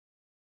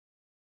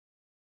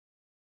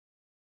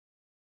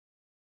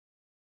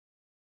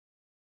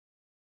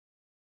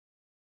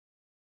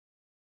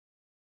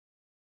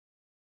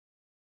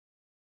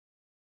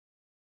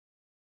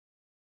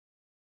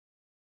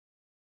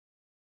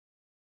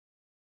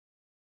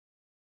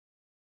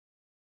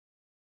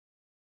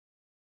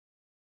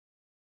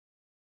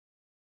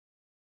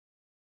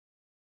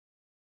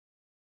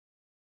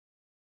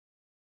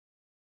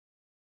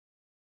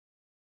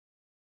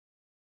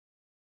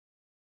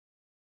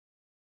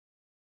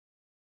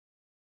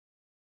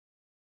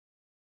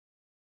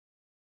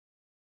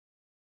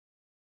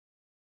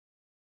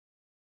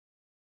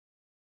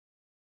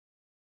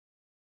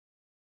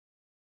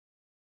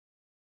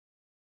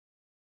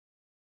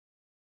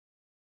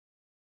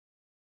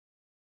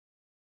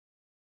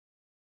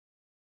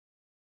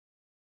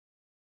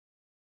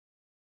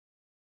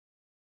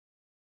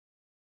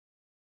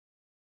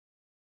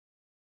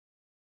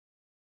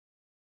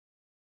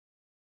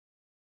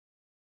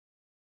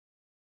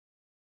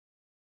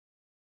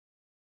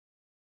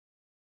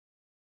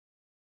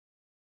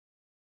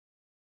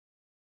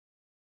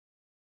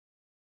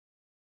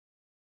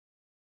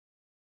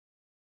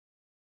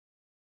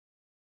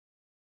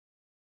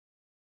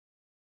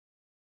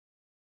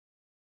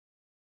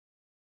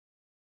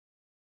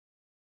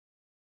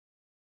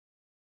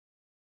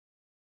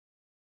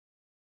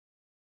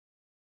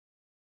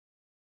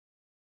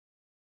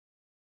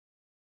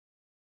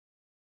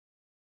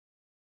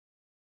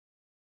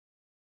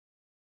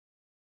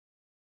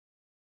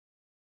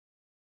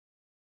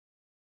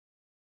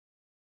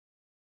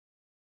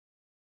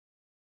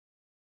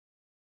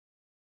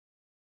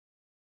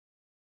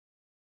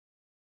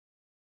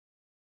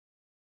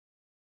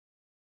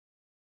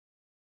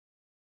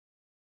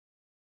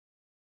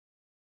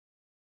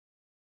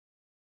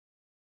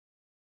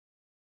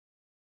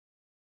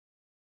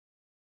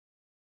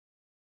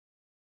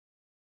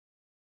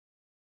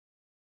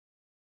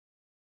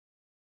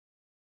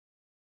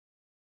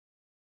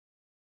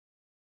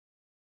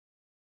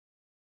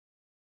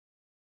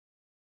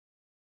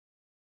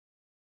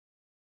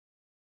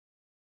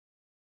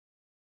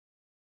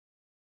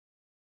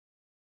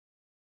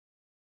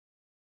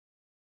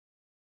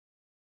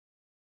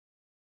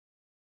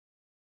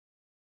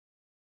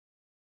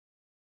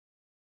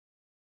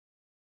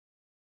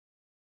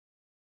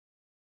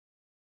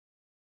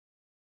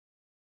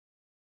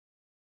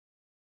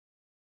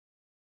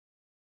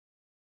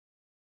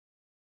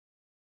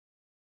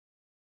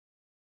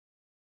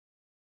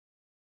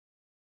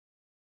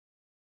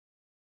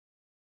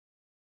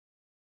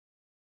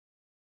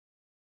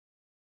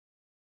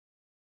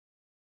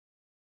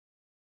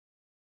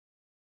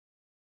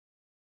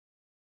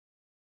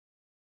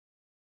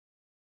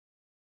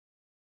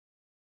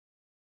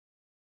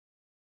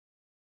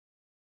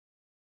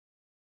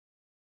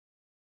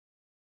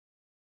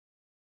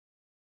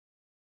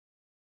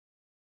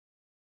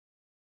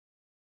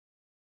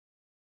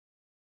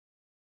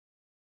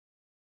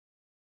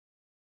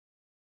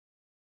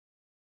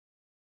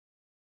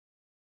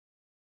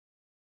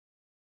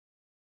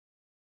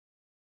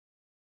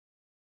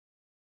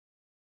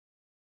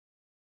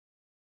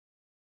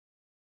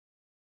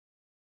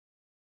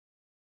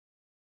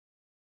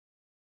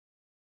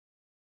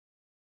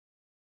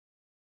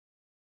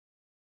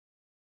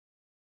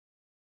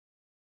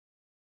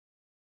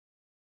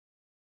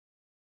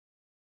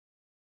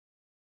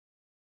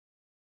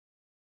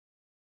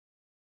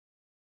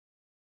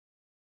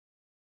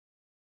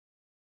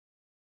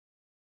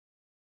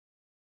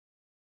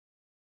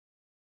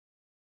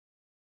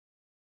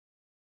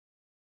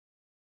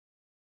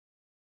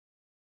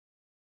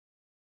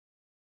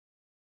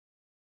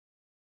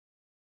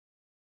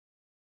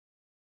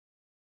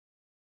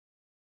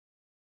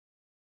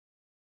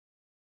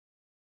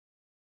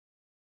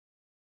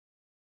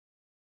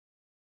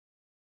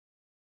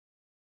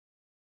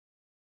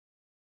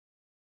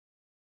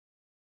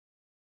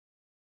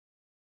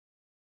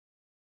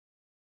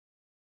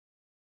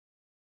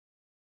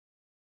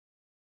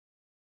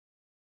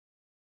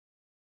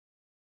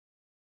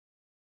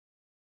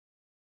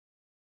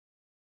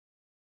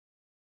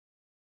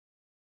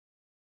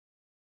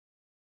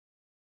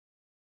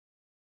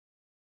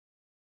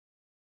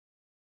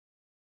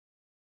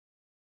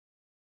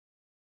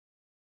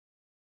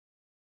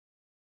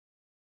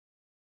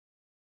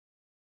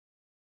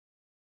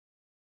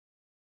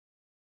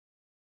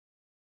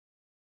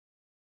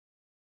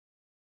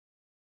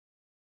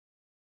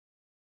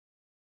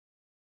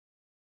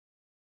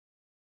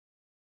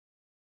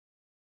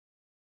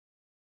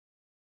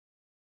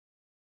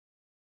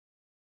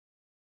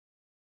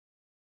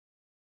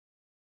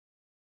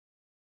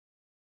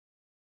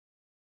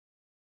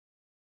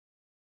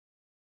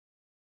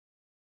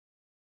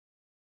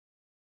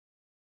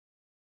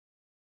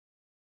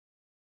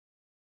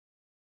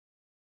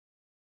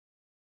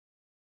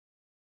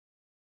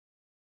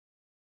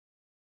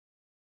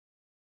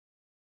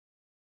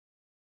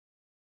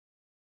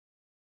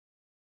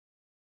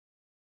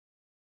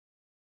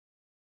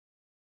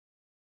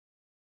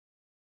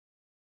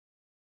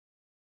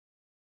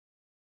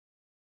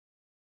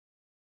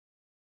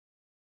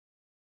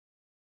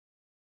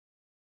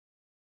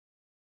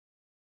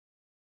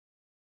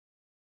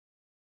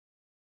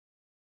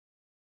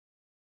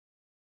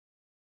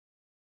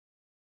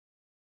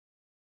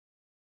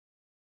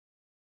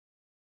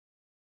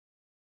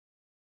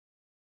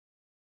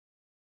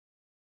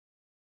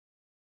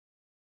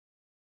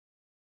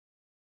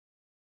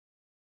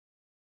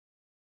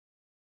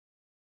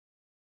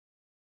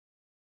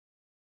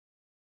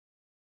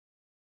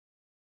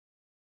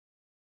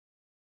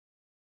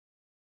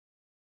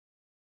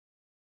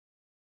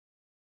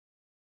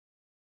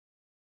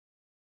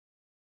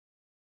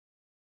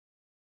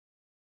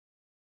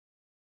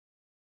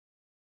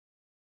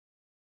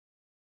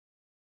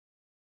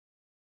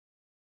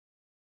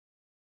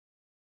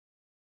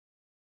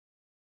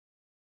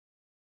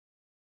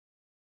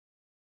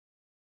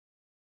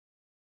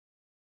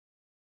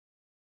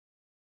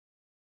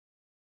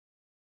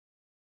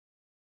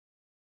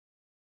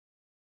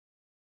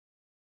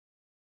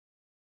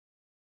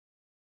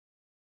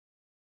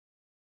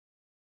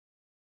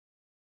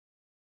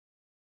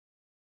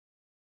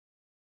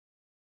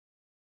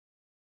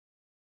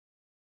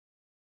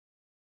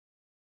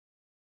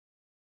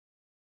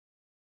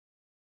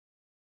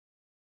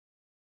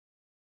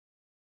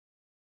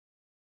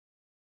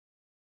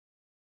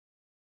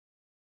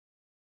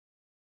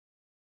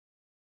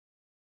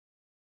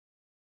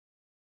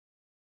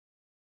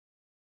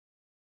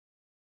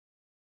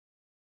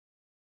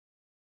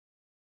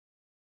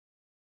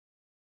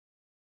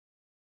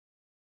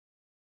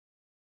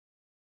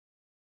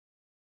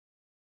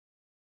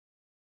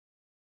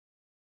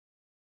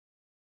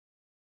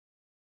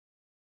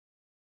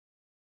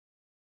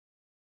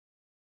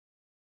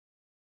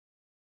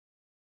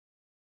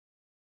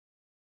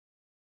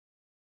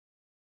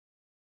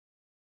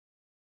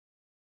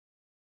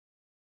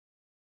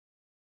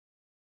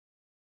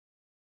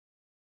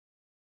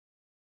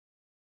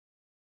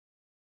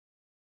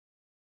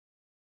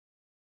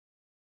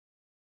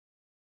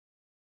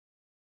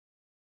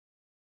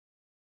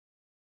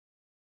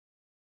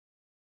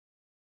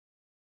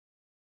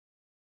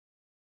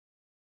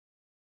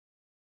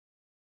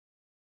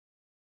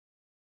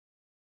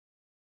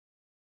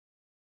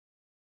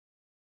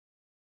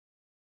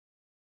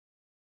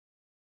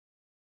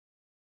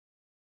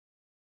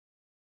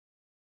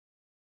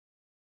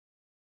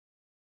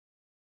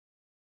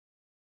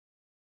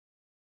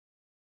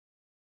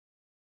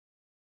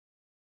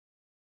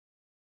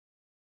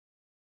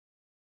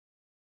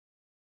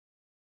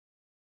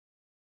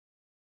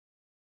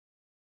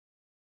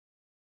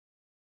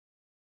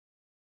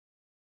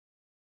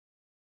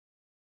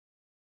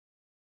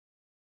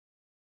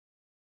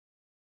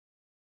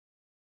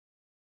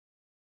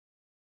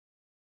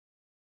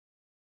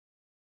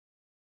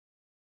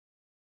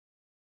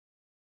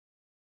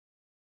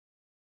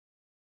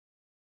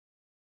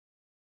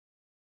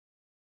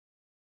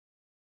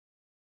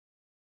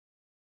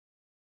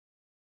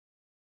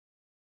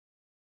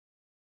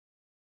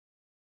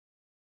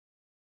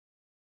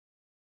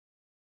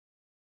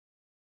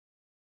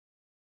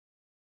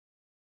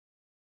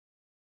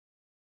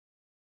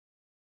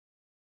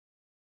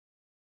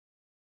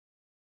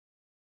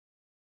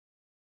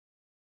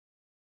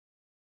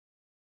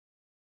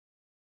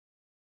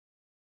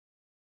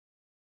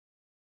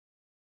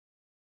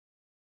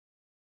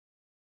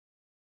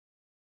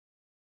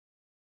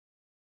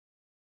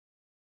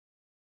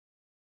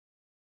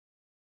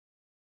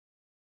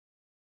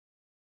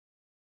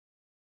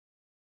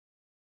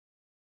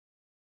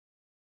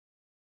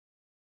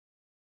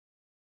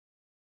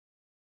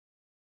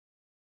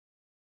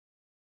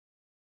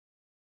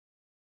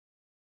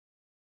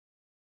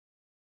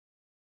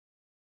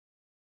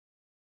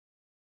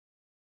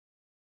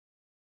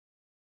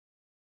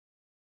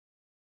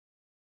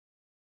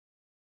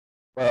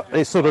Well,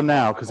 it's sort of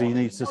now because he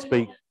needs to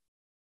speak.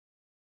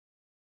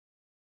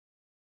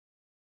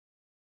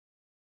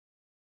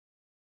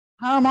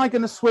 How am I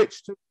going to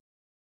switch to?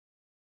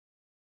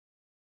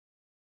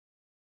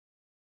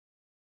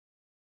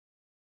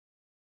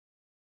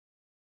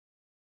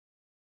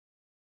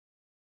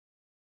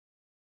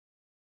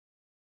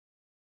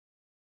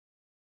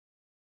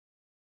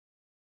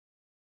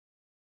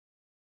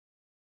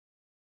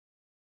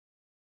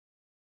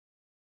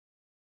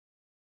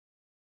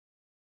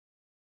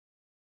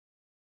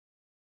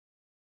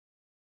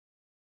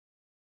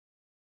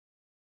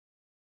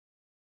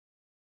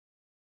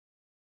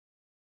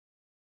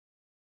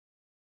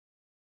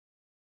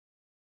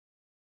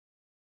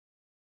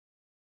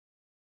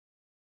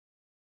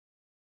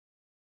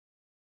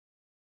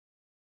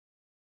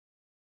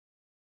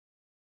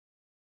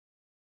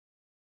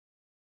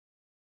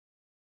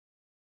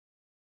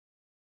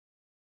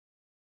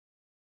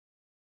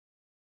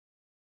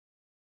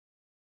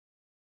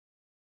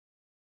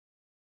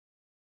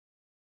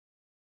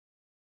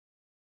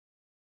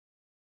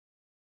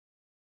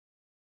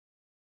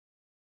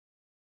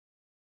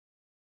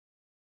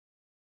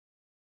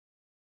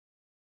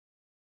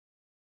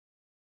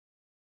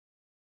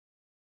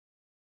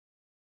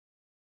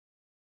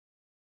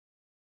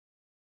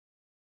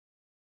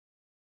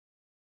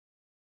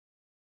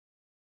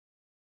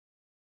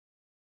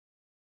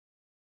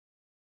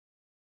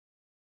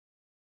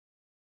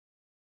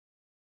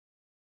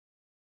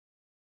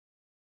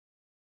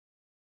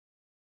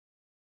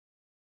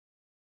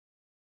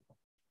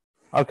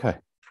 Okay.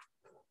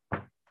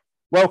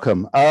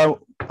 Welcome.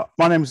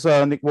 My name is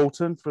Nick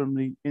Walton from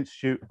the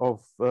Institute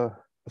of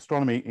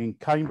Astronomy in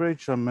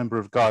Cambridge. I'm a member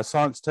of Gaia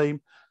Science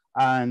team,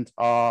 and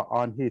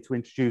I'm here to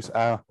introduce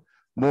our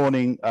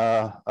morning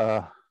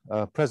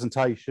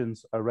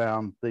presentations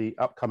around the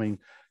upcoming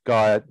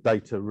Gaia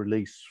Data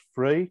Release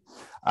 3.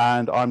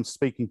 And I'm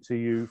speaking to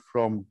you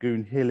from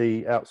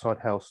Goonhilly outside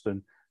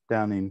Helston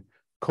down in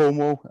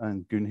Cornwall,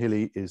 and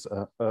Goonhilly is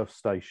an Earth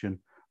station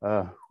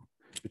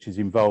which is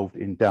involved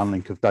in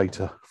downlink of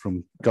data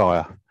from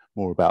Gaia.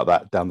 More about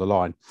that down the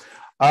line.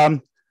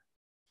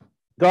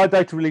 Gaia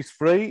Data Release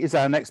 3 is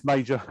our next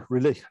major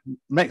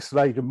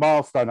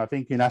milestone, I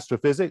think, in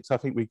astrophysics. I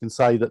think we can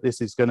say that this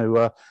is going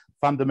to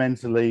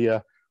fundamentally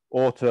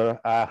alter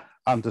our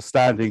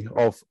understanding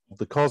of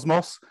the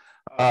cosmos.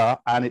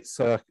 And it's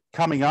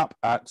coming up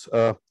at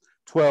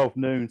 12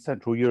 noon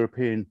Central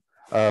European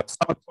summer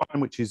time,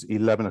 which is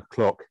 11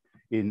 o'clock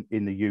in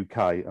the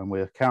UK. And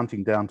we're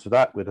counting down to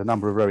that with a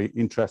number of very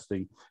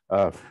interesting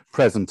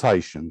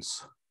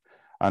presentations.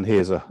 And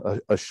here's a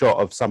shot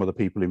of some of the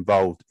people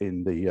involved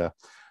in the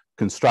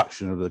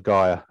construction of the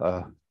Gaia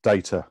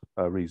data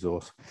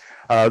resource.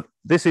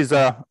 This is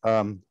the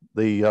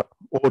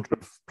order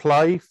of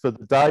play for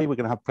the day. We're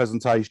going to have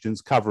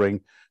presentations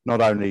covering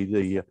not only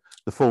the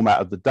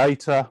format of the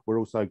data, we're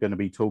also going to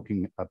be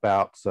talking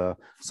about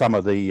some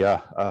of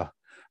the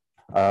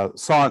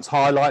science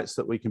highlights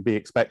that we can be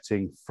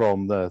expecting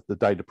from the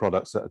data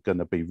products that are going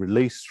to be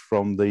released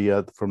from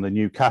the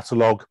new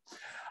catalogue.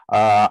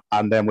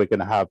 And then we're going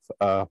to have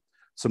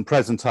some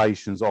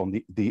presentations on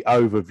the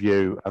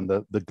overview and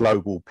the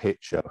global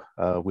picture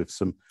with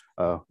some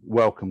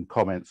welcome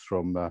comments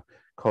from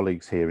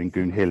colleagues here in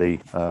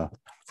Goonhilly,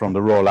 from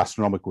the Royal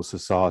Astronomical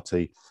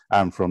Society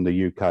and from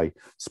the UK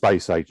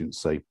Space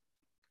Agency.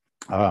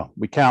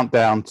 We count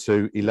down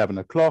to 11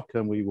 o'clock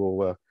and we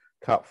will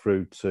cut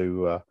through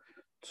to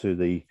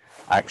the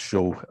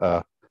actual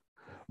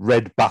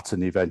red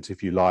button event,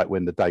 if you like,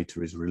 when the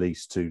data is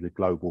released to the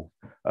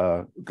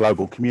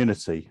global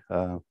community,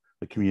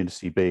 the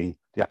community being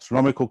the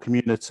astronomical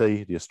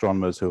community, the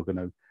astronomers who are going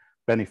to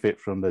benefit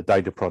from the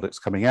data products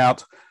coming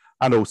out,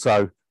 and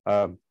also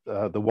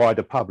the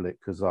wider public,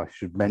 because I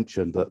should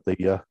mention that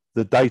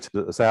the data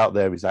that's out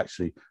there is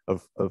actually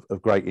of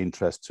great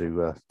interest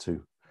to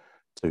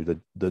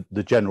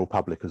the general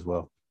public as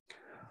well.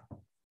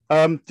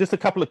 Just a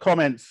couple of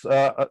comments.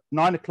 At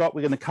 9 o'clock,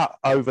 we're going to cut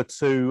over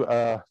to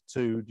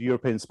the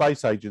European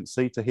Space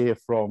Agency to hear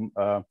from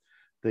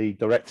the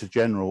Director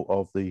General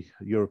of the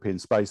European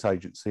Space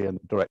Agency and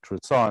the Director of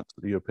Science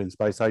at the European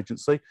Space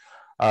Agency.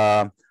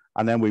 And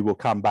then we will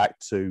come back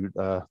to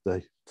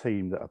the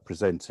team that are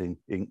presenting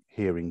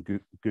here in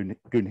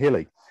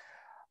Goonhilly.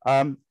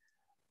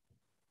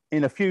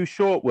 In a few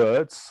short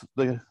words,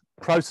 the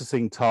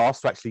processing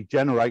task to actually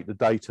generate the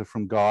data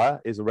from Gaia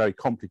is a very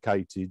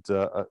complicated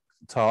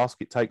task.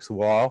 It takes a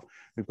while.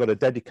 We've got a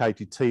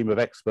dedicated team of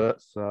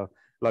experts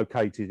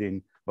located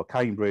in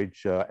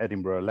Cambridge,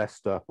 Edinburgh,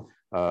 Leicester,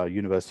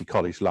 University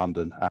College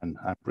London and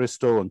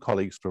Bristol, and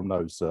colleagues from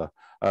those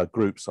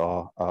groups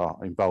are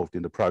involved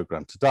in the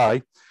programme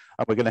today.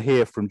 And we're going to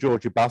hear from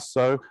Georgia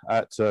Busso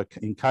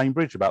in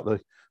Cambridge about the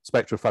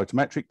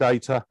spectrophotometric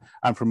data,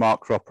 and from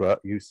Mark Cropper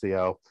at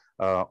UCL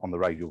on the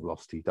radial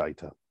velocity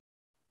data.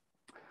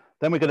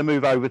 Then we're going to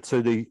move over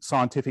to the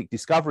scientific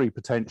discovery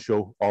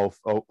potential of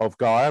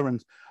Gaia,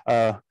 and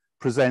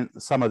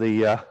present some of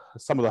the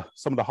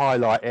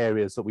highlight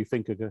areas that we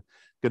think are going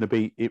to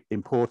be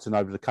important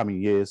over the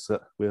coming years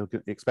that we're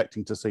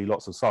expecting to see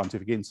lots of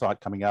scientific insight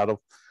coming out of.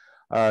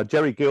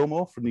 Jerry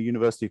Gilmore from the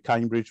University of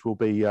Cambridge will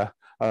be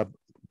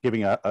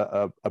giving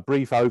a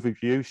brief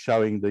overview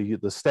showing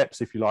the steps,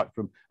 if you like,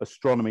 from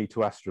astronomy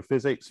to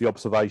astrophysics, the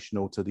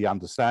observational to the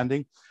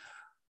understanding.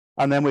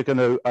 And then we're going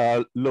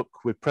to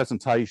look with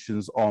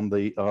presentations on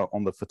the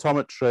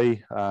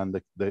photometry and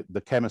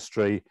the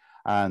chemistry,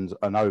 and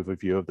an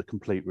overview of the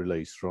complete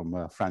release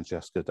from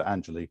Francesca De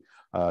Angeli,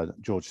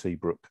 George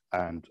Seabrook,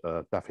 and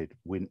David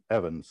Wynne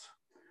Evans.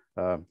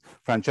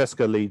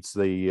 Francesca leads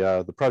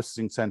the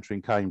processing centre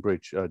in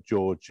Cambridge.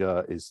 George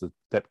is the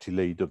deputy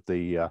lead of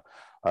the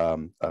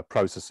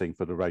processing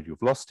for the radial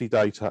velocity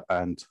data,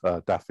 and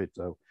David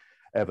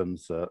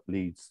Evans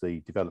leads the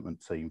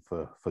development team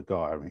for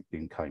Gaia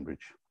in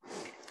Cambridge.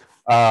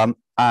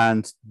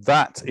 And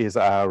that is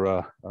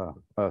our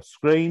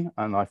screen,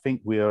 and I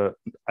think we are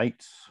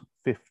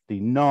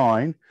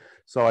 8:59,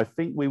 so I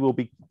think we will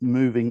be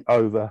moving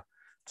over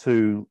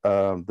to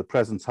the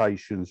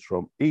presentations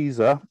from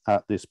ESA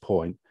at this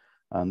point,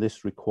 and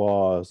this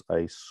requires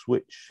a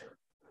switch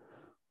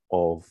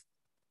of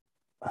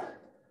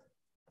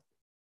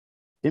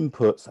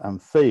inputs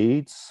and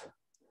feeds,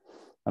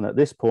 and at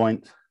this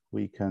point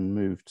we can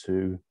move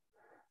to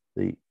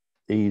the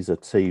ESA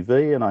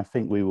TV, and I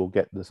think we will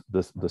get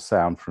the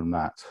sound from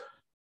that.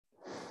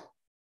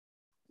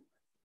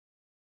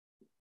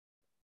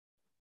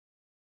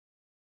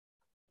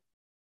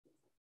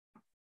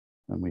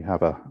 And we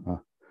have a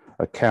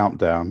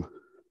countdown,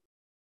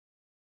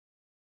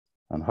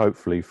 and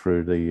hopefully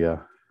through the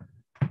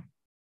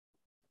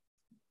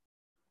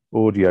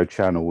audio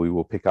channel we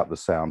will pick up the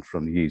sound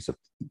from the ESA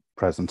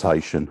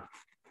presentation,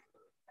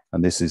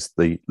 and this is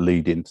the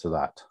lead into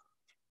that.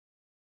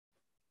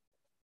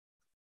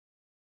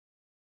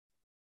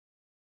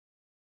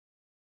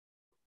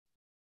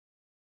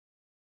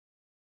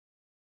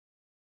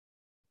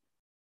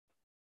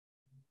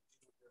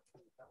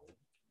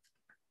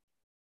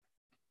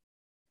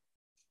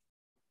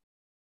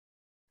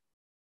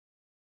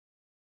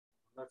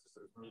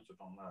 It's muted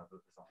on there, but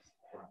that's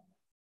right.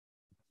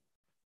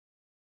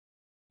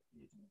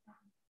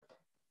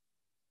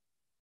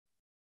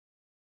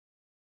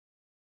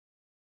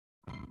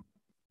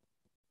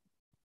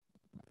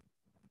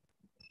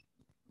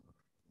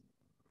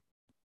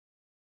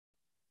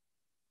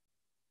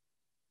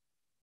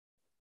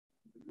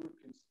 The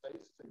European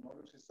Space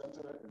Technology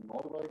Center in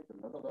Noordwijk, the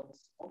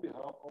Netherlands, on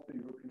behalf of the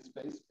European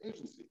Space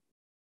Agency.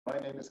 My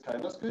name is Kai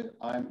Löske.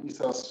 I'm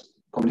ESA's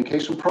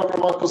Communication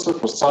Program Officer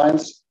for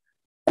Science.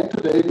 And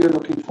today we are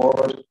looking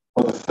forward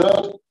for the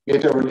third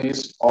data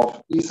release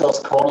of ESA's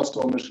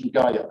cornerstone mission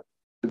Gaia,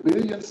 the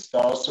billion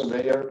star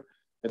surveyor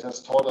that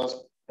has taught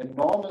us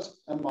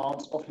enormous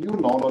amounts of new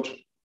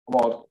knowledge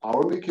about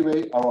our Milky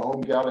Way, our home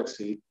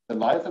galaxy, the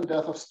life and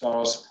death of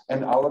stars,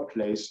 and our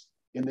place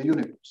in the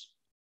universe.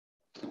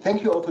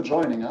 Thank you all for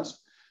joining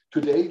us.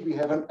 Today we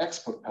have an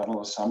expert panel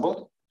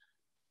assembled.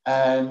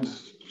 And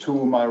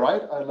to my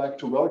right, I'd like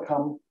to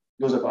welcome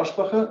Josef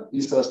Aschbacher,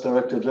 ESA's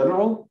Director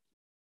General.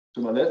 To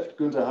my left,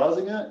 Günther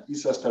Hasinger,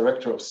 ESA's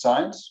Director of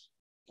Science.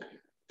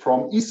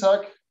 From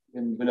ESAC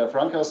in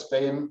Villafranca,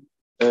 Spain,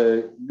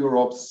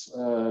 Europe's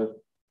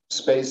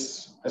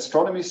Space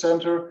Astronomy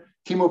Center,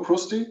 Timo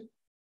Prusti,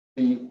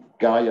 the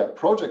Gaia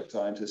project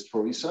scientist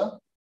for ESA.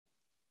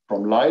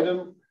 From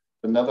Leiden,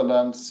 the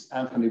Netherlands,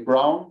 Anthony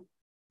Brown,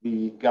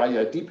 the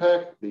Gaia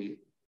DPAC, the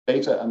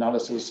Data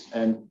Analysis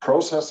and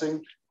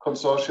Processing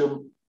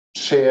Consortium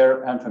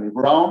Chair, Anthony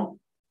Brown.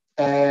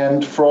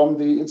 And from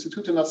the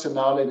Istituto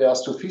Nazionale di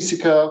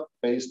Astrofisica,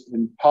 based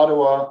in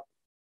Padua,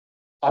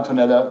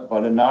 Antonella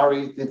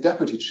Valenari, the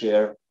Deputy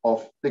Chair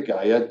of the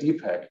Gaia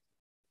DPAC.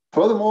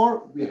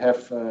 Furthermore, we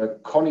have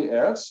Connie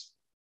Ertz.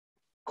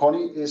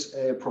 Connie is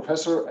a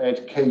professor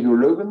at KU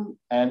Leuven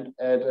and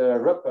at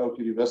Radboud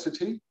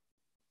University,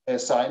 a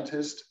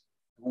scientist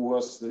who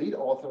was the lead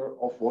author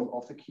of one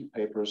of the key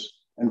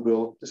papers and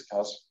will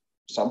discuss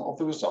some of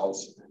the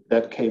results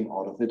that came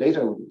out of the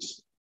data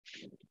release.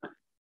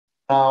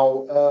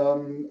 Now,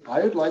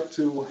 I would like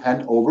to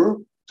hand over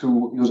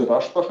to Josef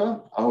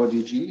Aschbacher, our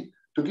DG,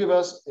 to give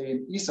us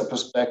an ESA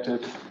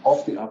perspective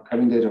of the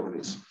upcoming data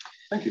release.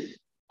 Thank you.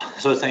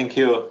 So thank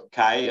you,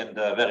 Kai, and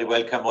very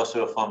welcome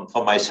also from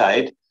my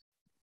side.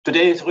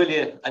 Today is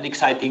really an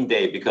exciting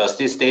day because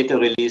this data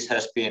release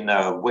has been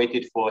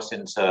waited for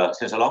since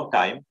a long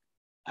time.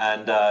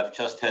 And I've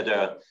just had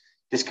a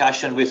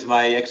discussion with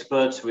my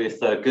experts, with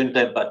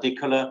Günther in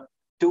particular.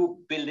 2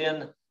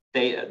 billion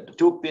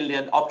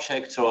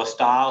objects or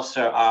stars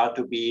are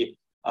to be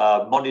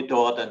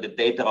monitored, and the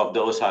data of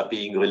those are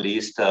being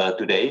released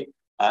today.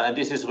 And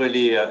this is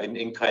really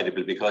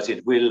incredible because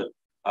it will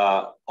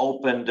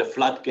open the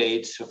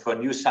floodgates for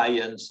new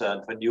science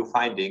and for new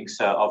findings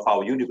of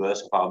our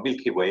universe, of our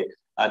Milky Way.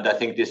 And I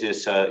think this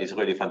is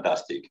really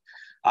fantastic.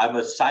 I'm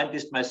a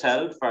scientist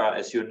myself,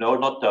 as you know,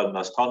 not an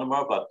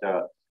astronomer, but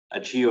a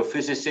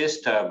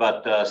geophysicist,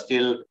 but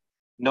still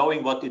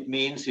knowing what it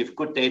means if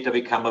good data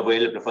become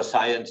available for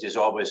science is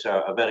always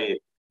a very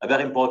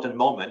important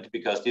moment,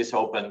 because this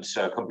opens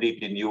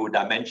completely new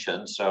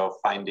dimensions of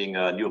finding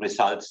new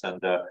results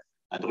and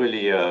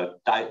really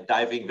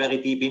diving very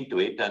deep into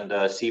it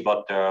and see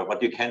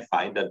what you can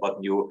find and what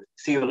new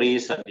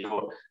theories and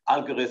new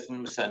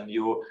algorithms and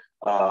new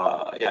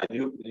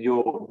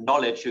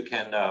knowledge you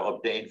can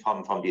obtain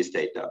from this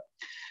data.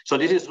 So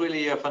this is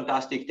really a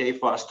fantastic day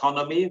for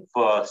astronomy,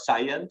 for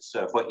science,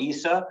 for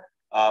ESA,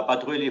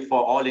 but really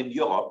for all in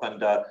Europe.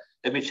 And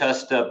let me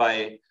just,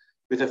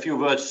 with a few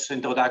words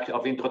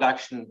of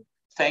introduction,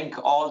 thank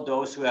all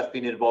those who have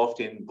been involved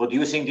in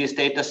producing these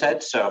data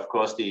sets. Of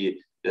course, the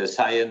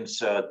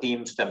science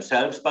teams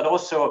themselves, but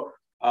also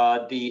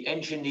the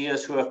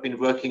engineers who have been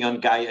working on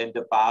Gaia in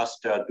the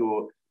past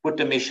to put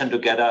the mission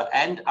together,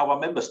 and our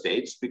member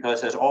states,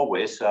 because as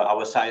always,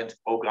 our science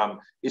program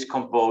is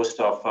composed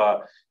of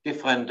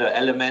different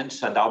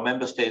elements, and our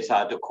member states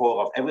are at the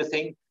core of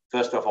everything.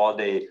 First of all,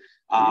 they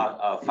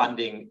are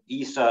funding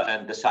ESA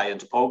and the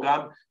science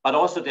program, but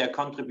also they are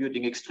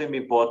contributing extremely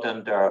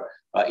important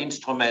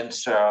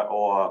instruments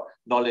or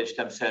knowledge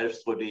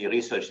themselves through the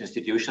research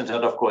institutions,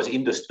 and of course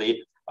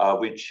industry,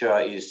 which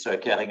is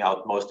carrying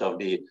out most of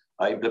the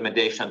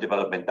implementation and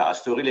development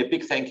tasks. So really a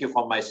big thank you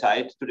from my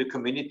side to the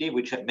community,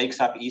 which makes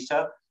up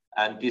ESA,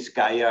 and this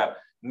Gaia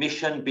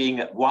mission being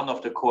one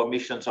of the core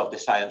missions of the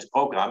science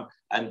program,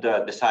 and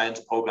the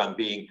science program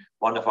being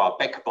one of our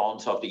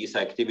backbones of the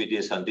ESA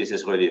activities. And this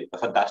is really a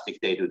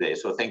fantastic day today.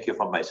 So thank you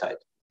from my side.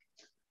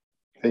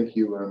 Thank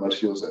you very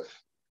much, Josef.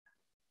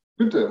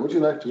 Günther, would you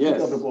like to pick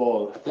up the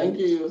ball? Thank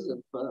you, Josef,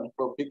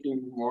 for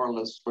picking more or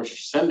less, for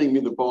sending me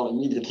the ball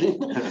immediately.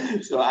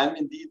 So I'm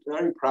indeed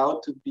very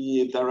proud to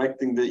be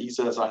directing the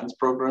ESA science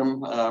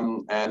program.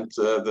 And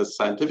the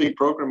scientific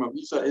program of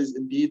ESA is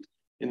indeed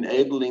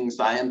enabling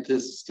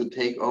scientists to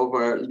take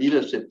over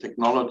leadership,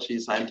 technology,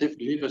 scientific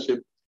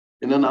leadership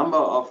in a number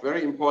of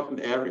very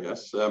important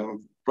areas,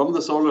 from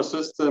the solar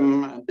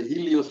system and the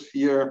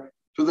heliosphere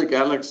to the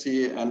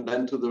galaxy, and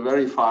then to the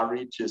very far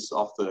reaches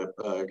of the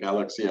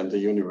galaxy and the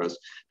universe.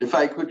 If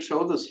I could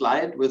show the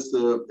slide with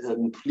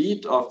the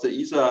fleet of the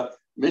ESA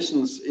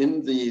missions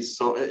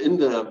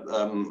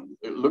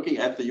looking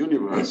at the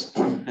universe,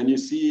 and you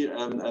see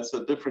as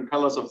the different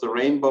colors of the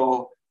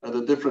rainbow,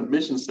 the different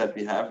missions that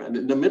we have. And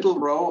in the middle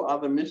row are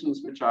the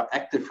missions which are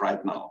active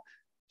right now: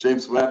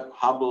 James Webb,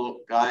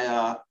 Hubble,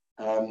 Gaia,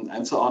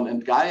 and so on.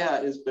 And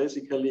Gaia is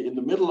basically in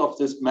the middle of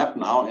this map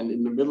now and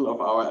in the middle of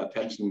our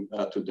attention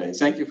today.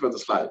 Thank you for the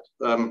slide.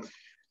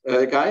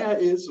 Gaia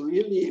is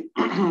really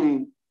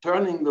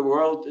turning the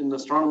world in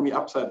astronomy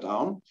upside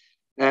down.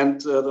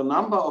 And the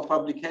number of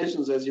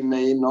publications, as you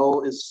may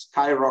know, is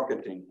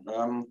skyrocketing.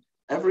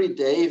 Every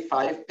day,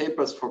 5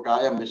 papers from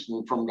Gaia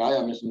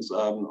missions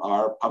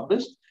are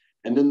published.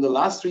 And in the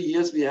last 3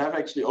 years, we have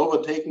actually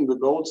overtaken the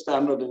gold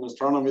standard in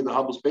astronomy, the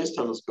Hubble Space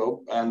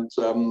Telescope, and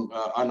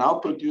are now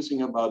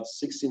producing about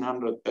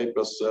 1,600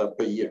 papers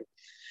per year.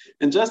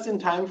 And just in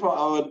time for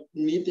our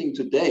meeting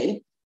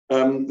today,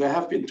 there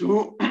have been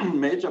 2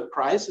 major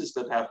prizes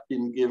that have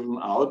been given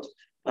out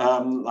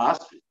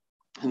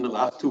in the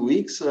last 2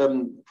 weeks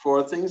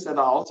for things that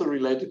are also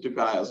related to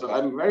Gaia. So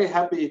I'm very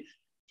happy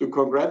to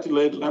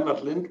congratulate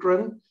Lambert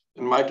Lindgren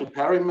and Michael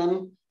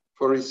Perryman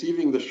for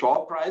receiving the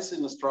Shaw Prize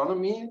in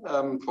astronomy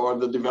for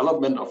the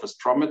development of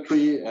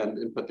astrometry, and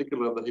in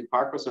particular the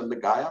Hipparcos and the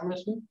Gaia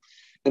mission.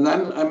 And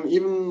then I'm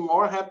even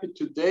more happy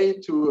today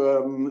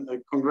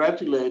to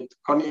congratulate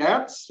Connie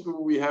Ertz,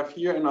 who we have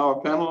here in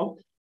our panel,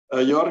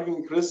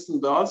 Jorgen Christen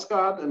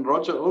Dalsgaard and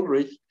Roger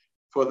Ulrich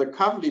for the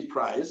Kavli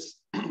Prize.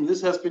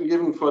 This has been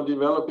given for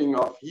developing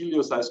of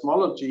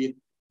helioseismology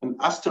and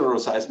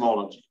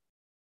asteroseismology.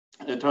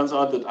 It turns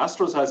out that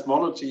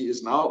astroseismology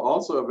is now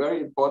also a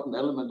very important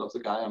element of the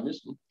Gaia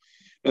mission.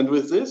 And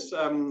with this,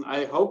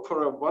 I hope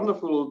for a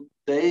wonderful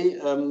day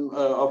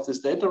of this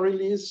data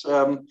release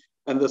and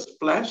the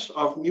splash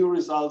of new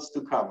results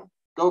to come.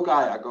 Go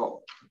Gaia,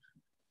 go.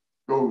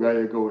 Go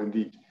Gaia, go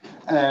indeed.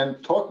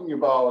 And talking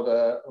about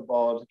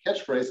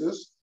catchphrases,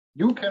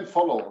 you can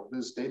follow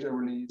this data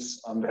release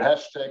under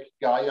hashtag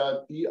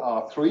Gaia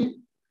DR3.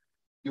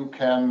 You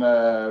can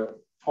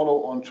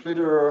follow on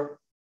Twitter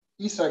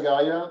ESA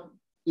Gaia,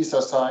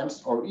 ESA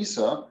Science, or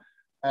ESA.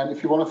 And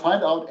if you want to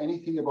find out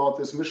anything about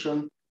this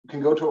mission, you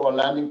can go to our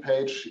landing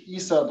page,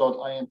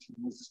 esa.int/Gaia.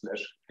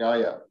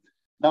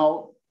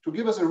 Now, to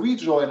give us a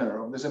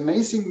rejoiner of this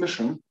amazing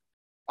mission,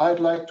 I'd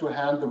like to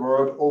hand the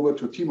word over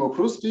to Timo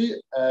Prusti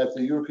at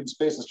the European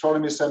Space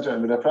Astronomy Center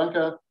in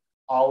Villafranca,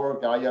 our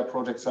Gaia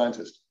project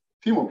scientist.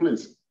 Timo,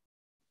 please.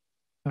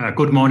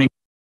 Good morning.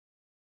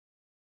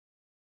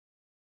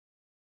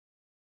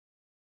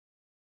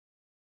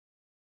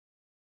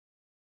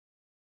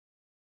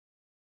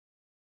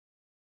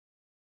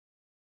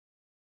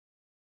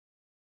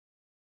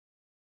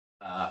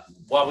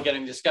 While we're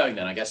getting this going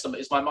then, I guess,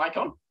 is my mic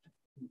on?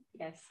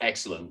 Yes.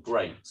 Excellent,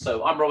 great.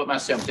 So I'm Robert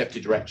Massey, I'm Deputy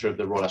Director of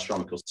the Royal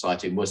Astronomical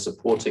Society, and we're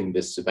supporting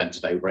this event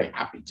today. We're very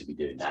happy to be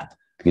doing that,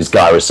 because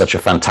Gaia is such a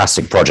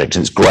fantastic project,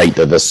 and it's great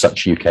that there's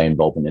such UK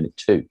involvement in it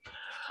too.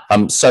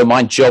 So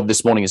my job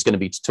this morning is going to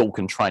be to talk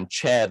and try and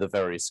chair the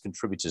various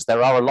contributors.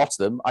 There are a lot of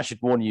them. I should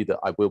warn you that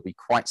I will be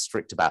quite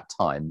strict about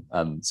time.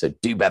 So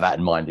do bear that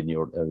in mind in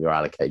your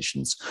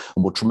allocations.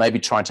 And we'll maybe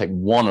try and take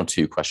 1 or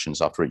 2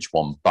 questions after each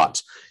one.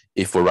 But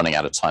if we're running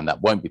out of time,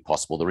 that won't be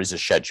possible. There is a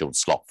scheduled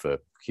slot for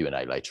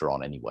Q&A later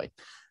on anyway.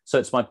 So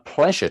it's my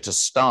pleasure to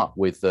start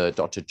with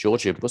Dr.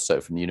 Georgia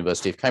Busso from the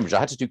University of Cambridge. I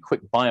had to do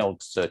quick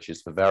biog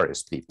searches for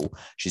various people.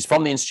 She's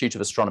from the Institute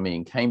of Astronomy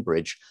in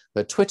Cambridge.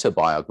 Her Twitter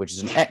biog, which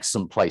is an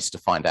excellent place to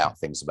find out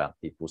things about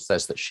people,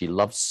 says that she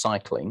loves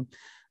cycling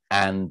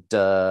and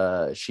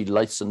she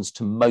listens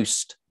to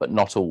most, but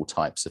not all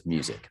types of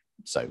music.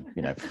 So,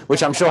 you know,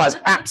 which I'm sure has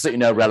absolutely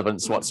no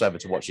relevance whatsoever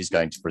to what she's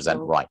going to present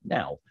right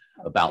now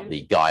about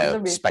the Gaia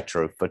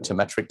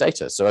spectrophotometric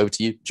data. So over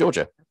to you,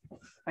 Georgia.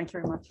 Thank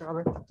you very much,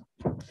 Robert.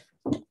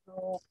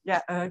 So,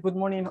 yeah, good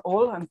morning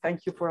all, and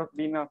thank you for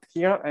being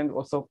here and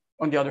also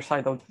on the other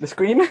side of the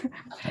screen.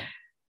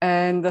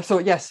 And so,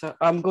 yes,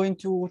 I'm going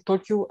to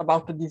talk to you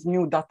about this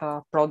new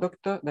data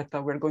product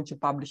that we're going to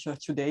publish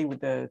today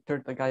with the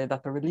third Gaia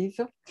data release,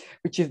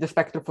 which is the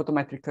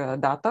spectrophotometric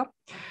data.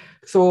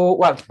 So,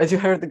 well, as you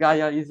heard,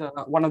 Gaia is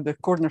one of the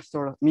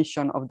cornerstone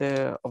mission of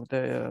the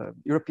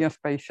European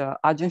Space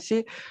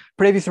Agency.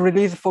 Previous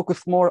release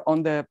focused more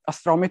on the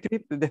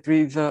astrometry, that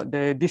is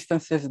the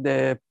distances,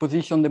 the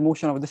position, the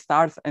motion of the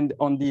stars, and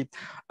on the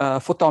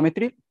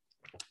photometry,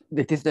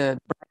 that is the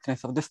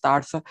brightness of the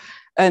stars.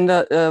 And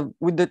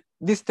with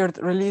this third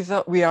release,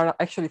 we are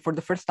actually for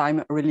the first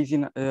time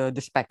releasing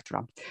the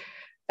spectra.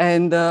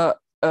 And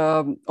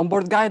on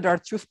board Gaia, there are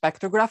 2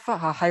 spectrographs,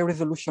 a high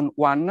resolution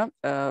one,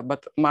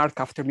 but Mark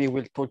after me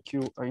will talk to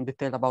you in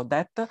detail about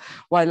that,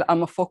 while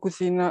I'm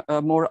focusing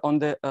more on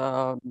the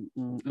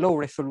low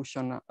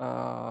resolution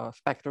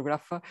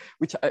spectrograph,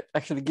 which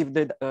actually give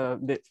the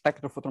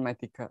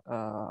spectrophotometric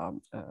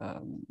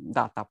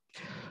data.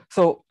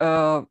 So,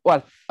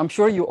 well, I'm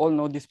sure you all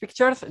know these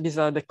pictures. These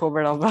are the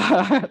cover of,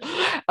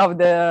 of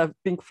the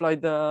Pink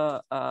Floyd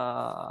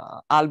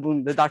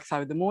album, The Dark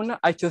Side of the Moon.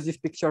 I chose this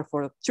picture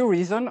for 2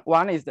 reasons.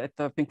 One is that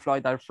Pink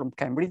Floyd are from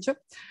Cambridge,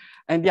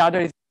 and the other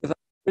is because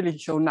I really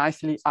show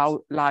nicely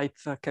how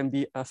lights can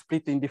be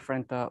split in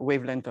different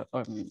wavelength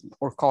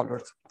or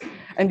colors.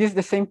 And this is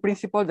the same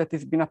principle that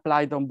has been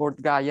applied on board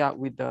Gaia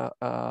with the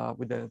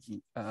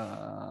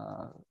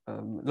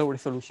low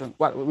resolution,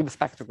 well, with the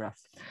spectrograph.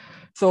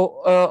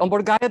 So on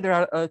board Gaia,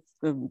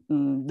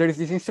 there is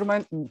this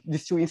instrument,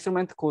 these 2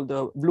 instruments called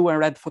blue and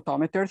red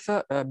photometers,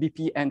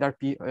 BP and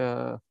RP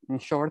in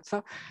shorts.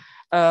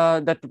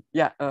 That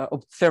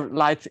observe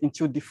lights in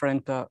 2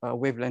 different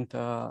wavelength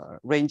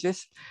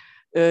ranges.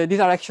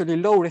 These are actually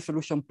low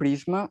resolution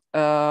prism,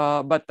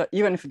 but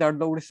even if they are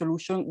low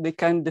resolution, they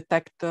can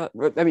detect, I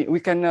mean,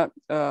 we can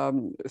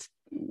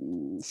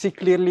see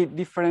clearly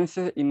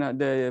differences in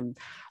the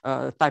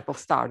type of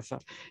stars.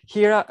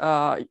 Here,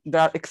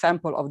 there are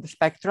examples of the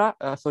spectra.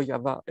 So you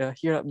have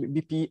here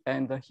BP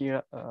and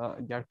here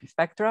the RP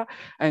spectra,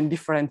 and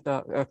different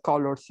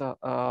colors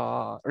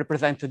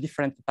represent a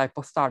different type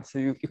of stars. So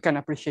you can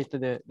appreciate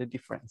the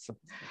difference.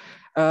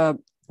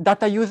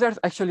 Data users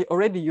actually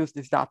already use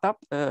this data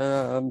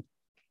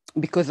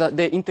because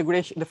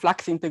the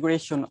flux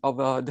integration of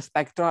the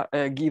spectra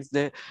gives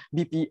the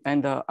BP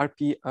and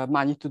RP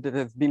magnitude that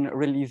has been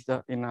released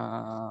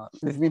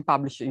has been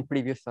published in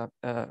previous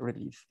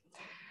release.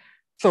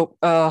 So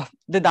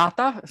the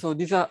data, so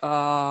these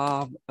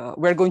are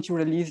we're going to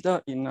release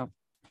in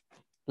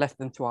less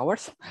than 2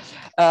 hours,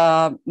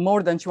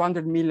 more than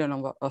 200 million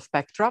of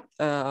spectra.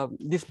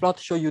 This plot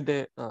shows you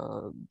the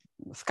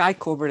sky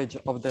coverage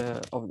of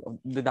the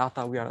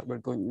data we're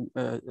going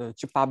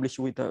to publish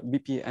with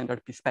BP and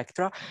RP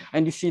spectra,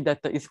 and you see that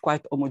it's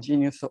quite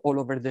homogeneous all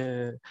over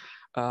the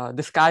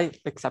sky,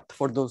 except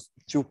for those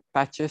 2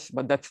 patches,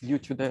 but that's due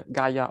to the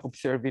Gaia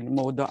observing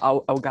mode,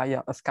 how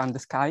Gaia scans the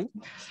sky.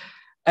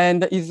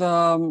 And is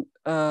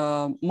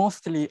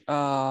mostly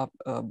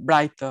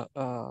bright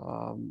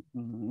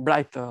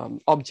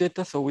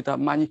object, so with a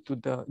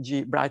magnitude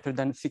G brighter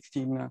than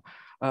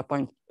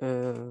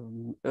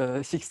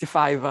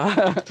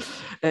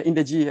 16.65 in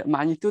the G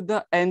magnitude,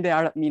 and they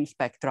are mean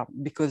spectra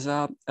because,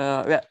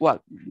 well,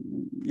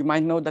 you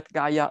might know that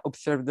Gaia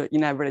observed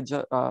in average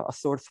a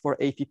source for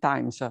 80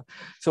 times.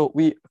 So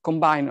we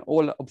combine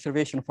all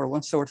observation for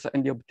one source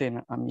and you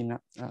obtain a mean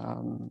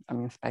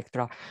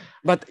spectra.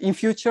 But in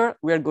future,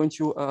 we are going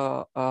to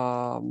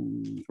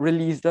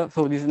release,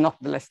 so this is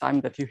not the last time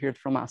that you heard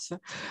from us.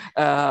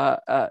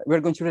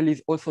 We're going to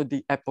release also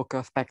the epoch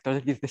spectra,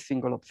 that is the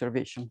single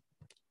observation.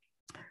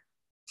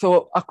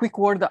 So a quick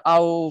word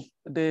how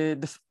the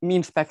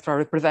mean spectra are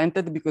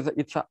represented, because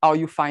it's how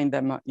you find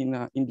them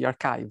in the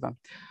archive.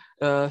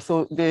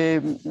 So the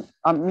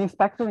mean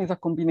spectrum is a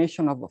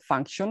combination of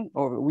function,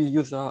 or we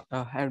use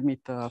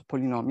Hermite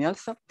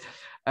polynomials.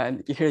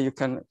 And here you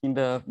can, in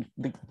the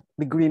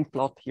green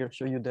plot here,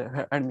 show you the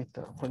Hermite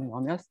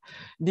polynomials.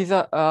 These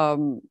are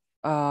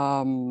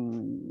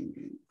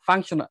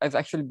function has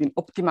actually been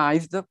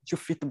optimized to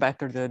fit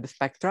better the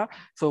spectra.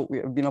 So we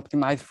have been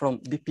optimized from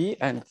BP,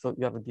 and so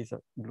you have this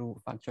blue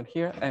function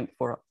here, and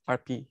for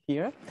RP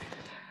here.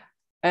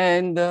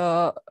 And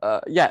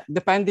yeah,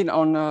 depending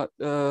on,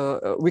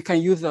 we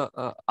can use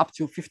up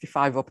to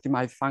 55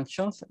 optimized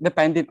functions,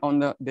 depending on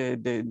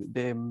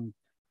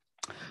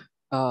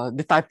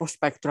the type of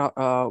spectra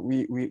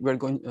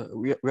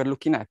we're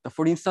looking at.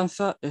 For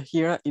instance,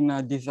 here in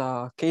this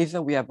case,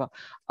 we have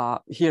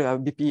here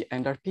BP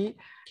and RP.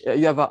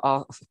 You have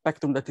a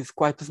spectrum that is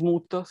quite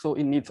smooth, so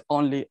it needs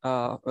only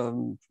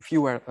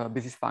fewer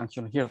basis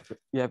functions. Here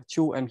you have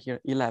 2 and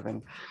here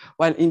 11.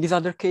 While in this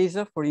other case,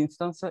 for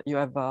instance, you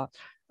have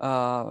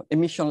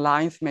emission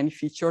lines, many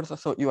features,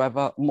 so you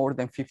have more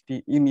than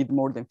 50. You need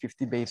more than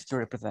 50 bases to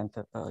represent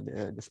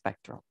the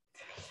spectra.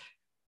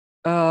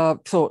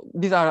 So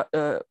these are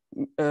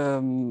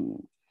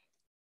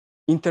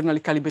internally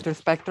calibrated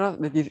spectra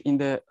that is in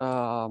the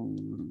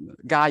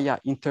Gaia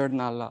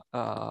internal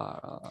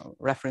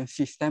reference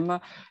system.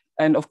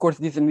 And of course,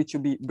 this needs to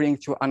be bring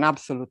to an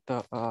absolute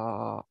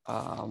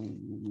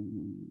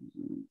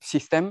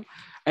system.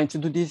 And to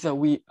do this,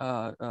 we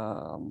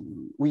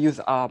use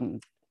a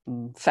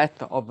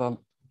set of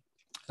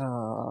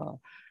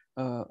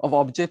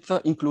objects,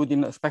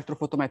 including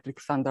spectrophotometric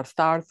standard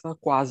stars,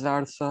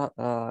 quasars,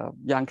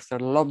 young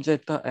stellar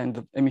objects,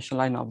 and emission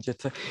line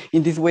objects.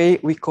 In this way,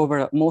 we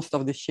cover most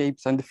of the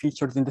shapes and the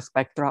features in the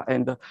spectra,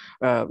 and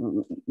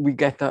we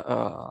get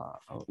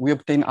we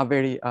obtain a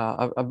very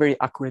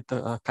accurate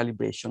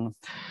calibration.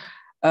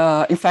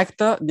 In fact,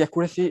 the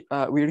accuracy,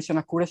 we reach an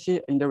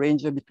accuracy in the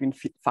range between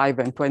 5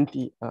 and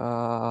 20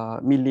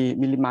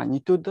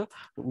 millimagnitude,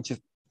 which is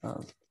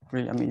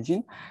really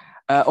amazing.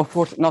 Of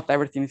course, not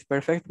everything is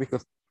perfect,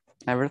 because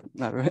never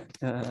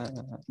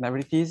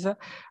it is.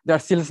 There are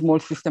still small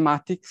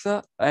systematics,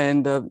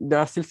 and there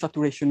are still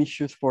saturation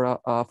issues for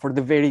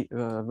the very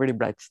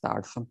bright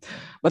stars.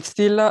 But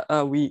still,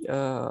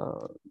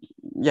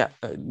 yeah,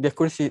 the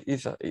accuracy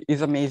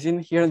is amazing.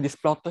 Here in this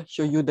plot,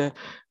 show you the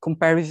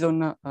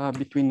comparison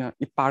between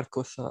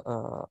Hipparcos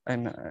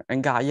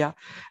and Gaia,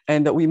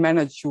 and we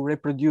managed to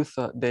reproduce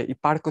the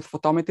Hipparcos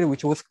photometry,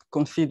 which was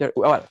considered,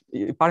 well,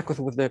 Hipparcos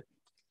was the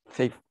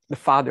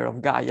father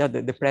of Gaia,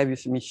 the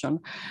previous mission,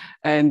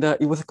 and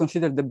it was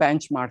considered the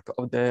benchmark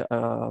of the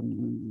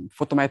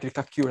photometric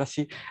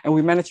accuracy. And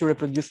we managed to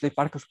reproduce the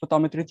Hipparcos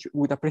photometry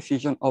with a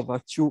precision of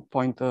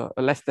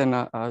less than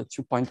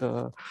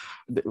 2.5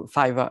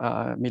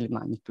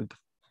 millimagnitude.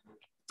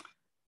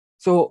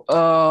 So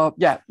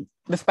yeah,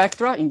 the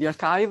spectra in the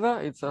archive,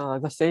 it's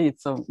as I say,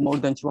 it's more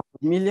than 200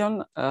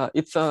 million.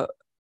 It's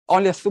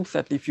only a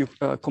subset if you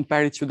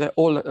compare it to the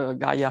whole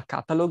Gaia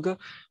catalog,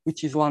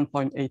 which is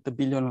 1.8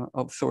 billion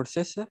of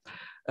sources.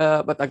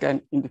 But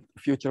again, in the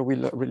future,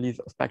 we'll release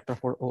a spectra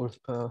for all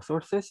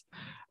sources.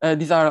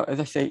 These are, as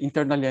I say,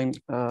 internally,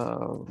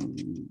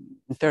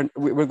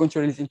 we're going to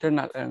release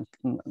internal and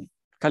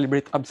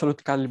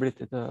absolute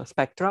calibrated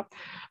spectra.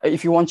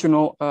 If you want to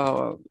know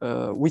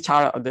which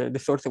are the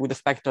sources with the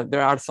spectra,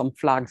 there are some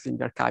flags in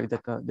the archive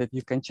that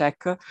you can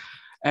check.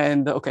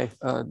 And okay,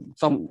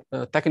 some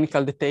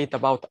technical detail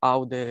about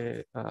how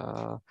the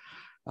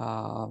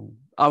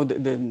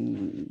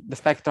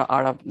spectra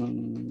are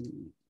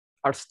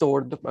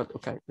stored, but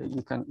okay,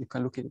 you can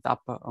look it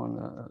up on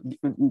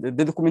the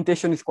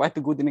documentation is quite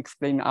good in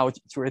explaining how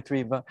to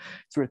retrieve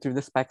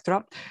the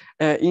spectra.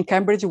 In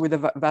Cambridge, we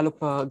developed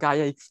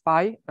Gaia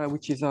XPy,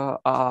 which is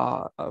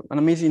an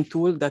amazing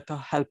tool that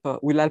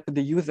will help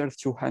the users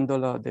to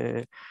handle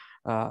the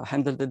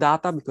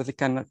data, because it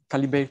can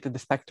calibrate the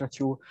spectra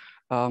to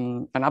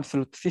an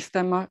absolute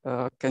system,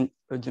 can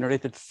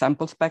generate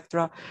sample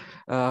spectra,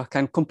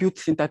 can compute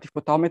synthetic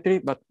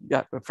photometry. But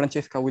yeah,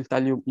 Francesca will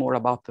tell you more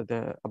about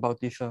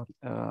this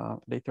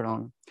later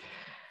on.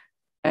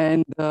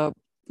 And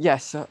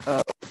yes,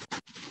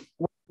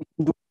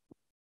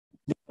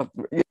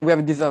 we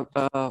have this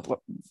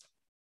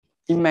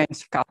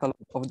immense catalog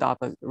of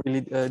data.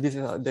 Really, this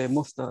is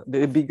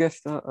the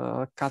biggest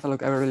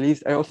catalog ever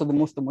released, and also the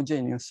most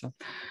homogeneous.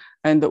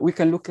 And we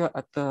can look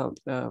at,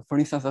 for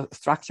instance, the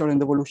structure and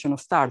evolution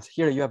of stars.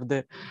 Here you have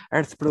the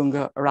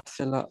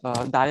Hertzsprung-Russell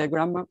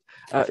diagram.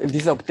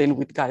 This is obtained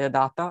with Gaia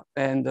data,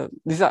 and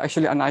this is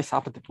actually a nice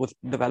app that was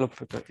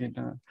developed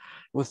in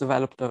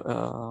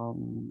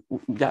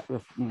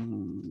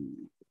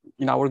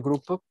our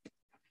group.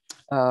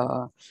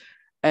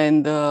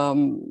 And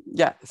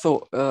yeah,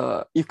 so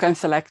you can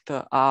select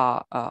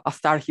a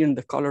star here in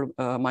the color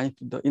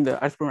magnitude in the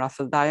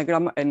Hertzsprung-Russell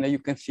diagram, and you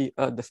can see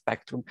the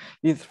spectrum.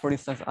 This is, for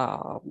instance,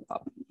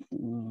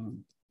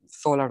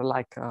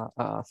 solar-like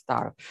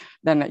star.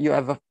 Then you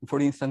have, for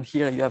instance,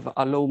 here you have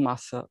a low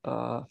mass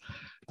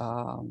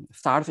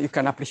stars. You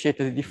can appreciate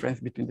the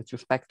difference between the two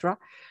spectra.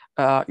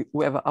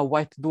 we have a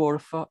white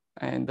dwarf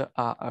and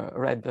a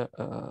red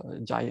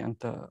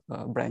giant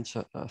branch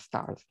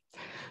stars.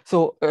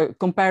 So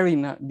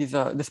comparing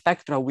the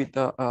spectra with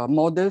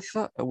models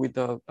with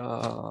the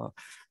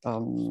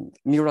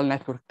neural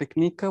network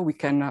technique, we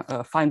can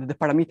find the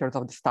parameters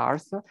of the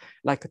stars,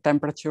 like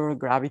temperature,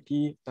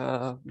 gravity,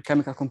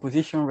 chemical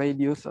composition,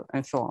 radius,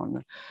 and so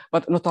on.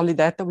 But not only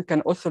that, we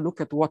can also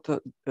look at what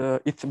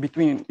is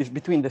between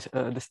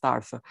the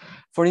stars.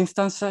 For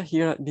instance,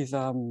 here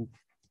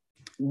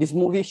this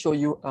movie shows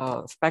you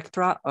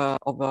spectra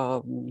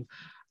of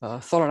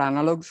solar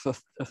analogs, so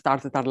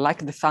stars that are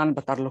like the sun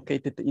but are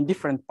located in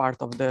different parts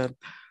of the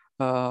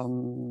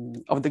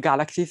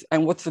galaxies.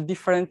 And what's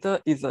different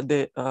is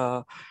the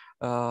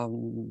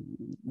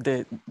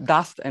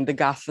dust and the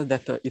gas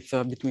that is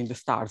between the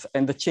stars,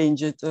 and the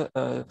changes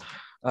the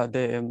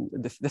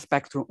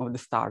spectrum of the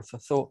stars.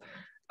 So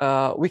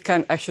we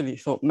can actually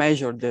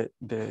measure the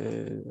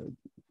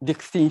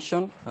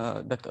extinction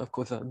that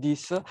causes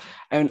this.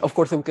 And of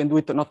course, we can do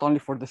it not only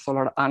for the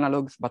solar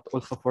analogs, but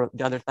also for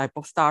the other type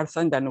of stars.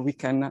 And then we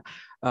can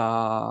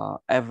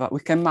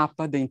map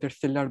the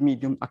interstellar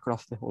medium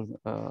across the whole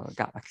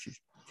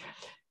galaxies.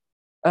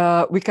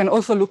 We can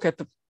also look at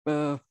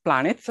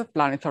planets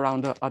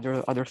around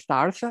other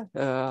stars.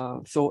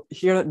 So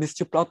here, these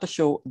two plots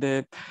show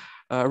the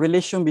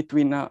relation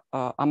between a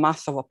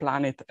mass of a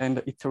planet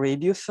and its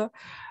radius.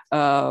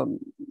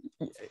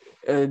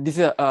 This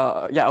is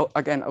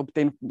again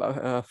obtained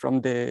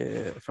from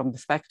the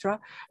spectra.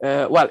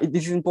 Well,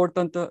 this is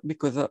important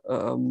because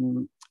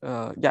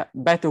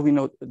better we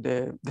know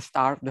the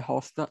star, the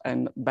host,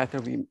 and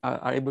better we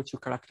are able to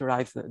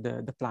characterize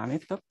the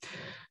planet.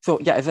 So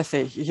yeah, as I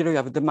say, here you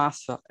have the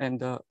mass and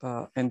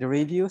the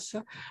radius.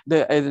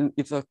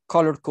 It's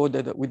color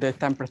coded with the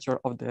temperature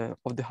of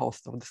the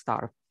host of the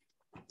star.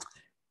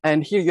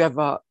 And here you have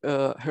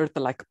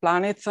Earth-like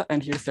planets,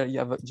 and here you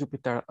have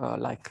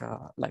Jupiter-like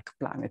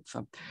planets.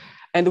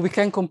 And we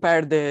can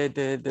compare the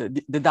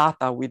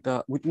data with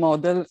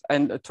models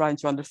and trying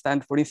to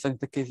understand, for instance,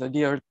 the case of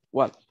the Earth,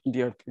 well,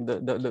 the Earth,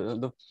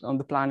 on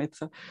the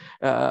planets,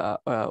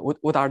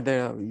 what are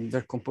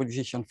their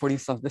composition. For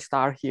instance, the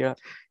star here,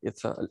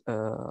 it's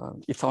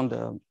on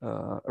the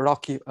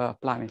rocky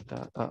planet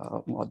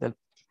model,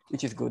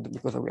 which is good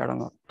because we are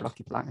on a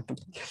rocky planet.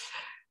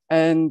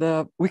 And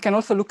we can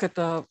also look at,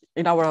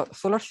 in our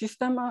solar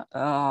system,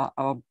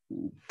 a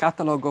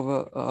catalog of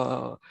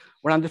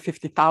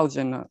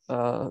 150,000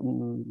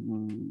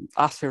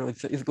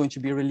 asteroids is going to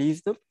be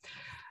released.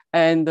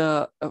 And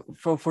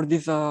for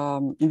this,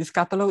 in this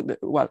catalog,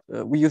 well,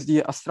 we use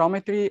the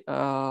astrometry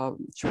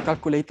to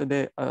calculate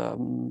the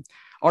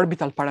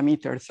orbital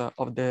parameters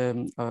of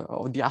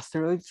the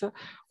asteroids,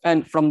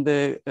 and from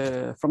the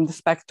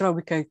spectra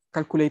we can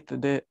calculate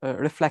the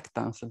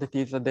reflectance. That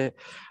is, the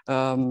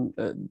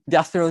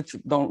asteroids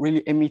don't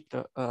really emit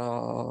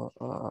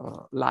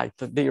light;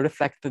 they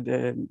reflect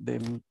the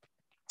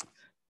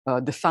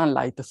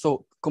sunlight.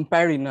 So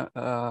comparing,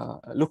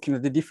 looking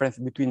at the difference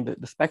between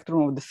the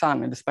spectrum of the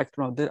sun and the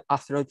spectrum of the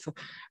asteroids,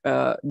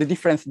 the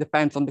difference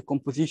depends on the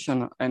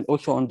composition and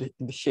also on the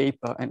shape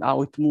and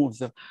how it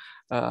moves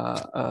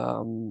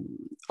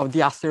of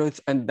the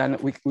asteroids, and then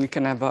we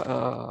can have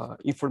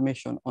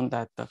information on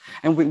that.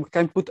 And we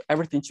can put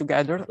everything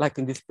together, like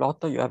in this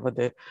plot, you have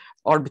the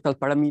orbital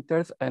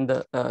parameters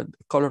and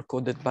color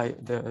coded by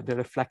the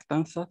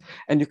reflectance.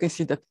 And you can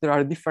see that there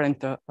are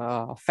different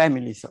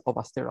families of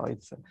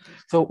asteroids.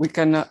 So we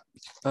can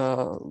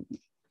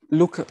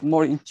look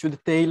more into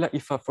detail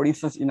if, for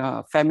instance, in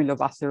a family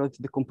of asteroids,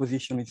 the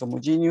composition is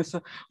homogeneous.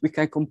 We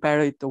can compare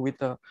it with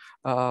the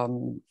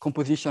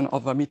composition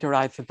of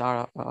meteorites that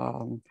are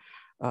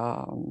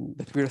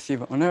that we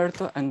receive on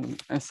Earth,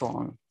 and so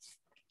on.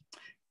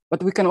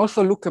 But we can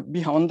also look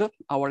beyond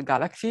our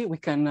galaxy. We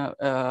can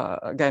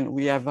again,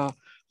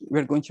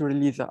 we're going to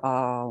release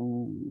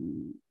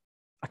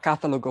a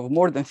catalog of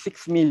more than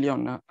 6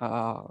 million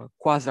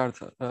quasar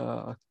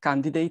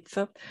candidates.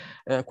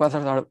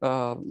 Quasars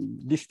are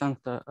distant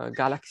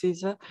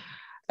galaxies.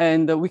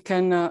 And we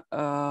can,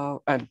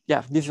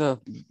 this is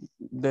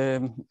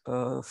the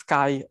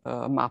sky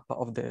map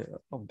of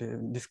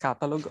this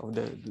catalog, of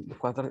the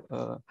quasar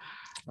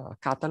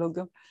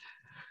catalog.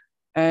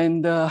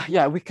 And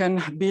we can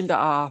build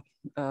a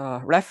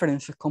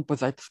reference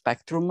composite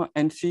spectrum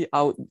and see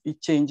how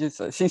it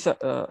changes,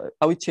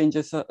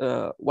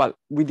 well,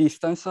 with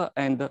distance.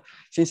 And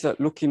since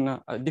looking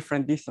at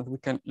different distance, we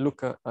can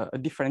look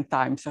at different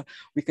times.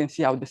 We can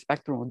see how the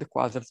spectrum of the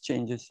quasars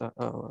changes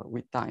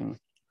with time.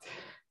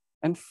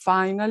 And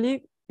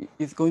finally,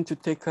 it's going to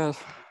take us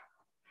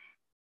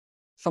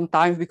some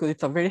time because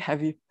it's a very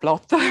heavy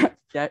plot.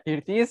 Yeah, here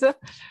it is.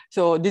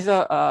 So this,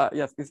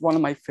 yes, is one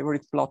of my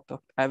favorite plots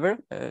ever.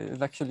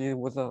 It actually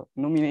was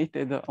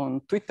nominated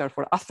on Twitter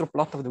for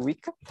Astroplot of the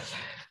Week.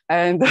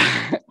 And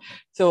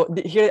so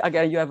here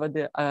again, you have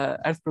the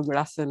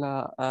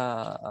Hertzsprung-Russell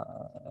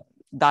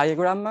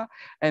diagram.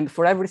 And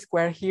for every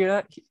square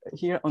here,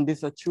 here on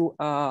these two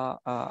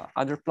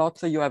other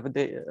plots, you have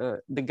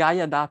the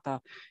Gaia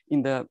data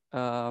in the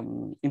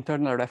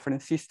internal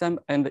reference system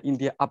and in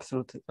the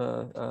absolute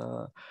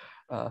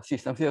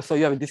system. So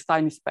you have this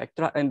tiny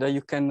spectra, and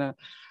you can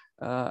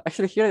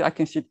actually here I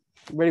can see it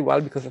very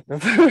well because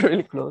I'm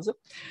really close.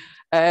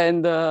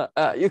 And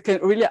you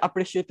can really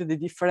appreciate the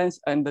difference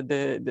and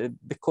the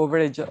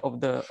coverage of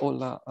the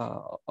all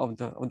of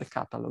the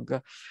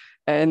catalog.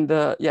 And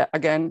yeah,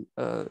 again,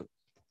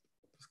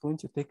 it's going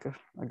to take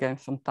again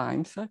some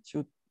time to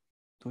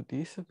do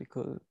this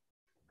because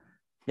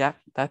yeah,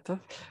 that.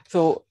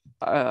 So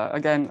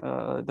again,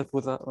 that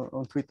was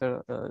on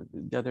Twitter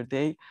the other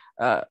day.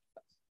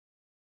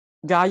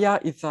 Gaia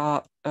is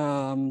a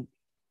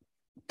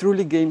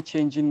truly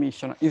game-changing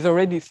mission. It's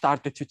already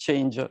started to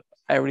change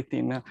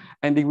everything,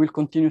 and it will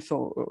continue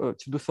to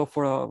do so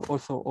for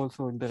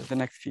also in the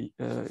next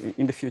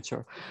in the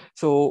future.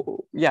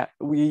 So yeah,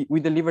 we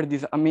deliver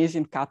this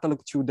amazing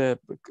catalog to the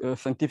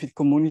scientific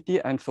community,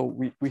 and so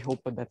we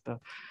hope that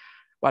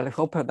well, I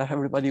hope that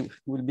everybody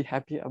will be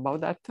happy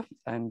about that,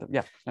 and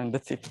yeah, and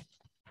that's it.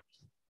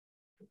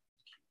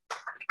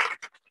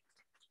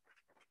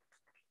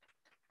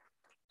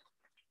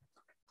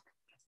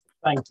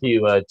 Thank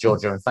you,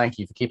 Giorgio, and thank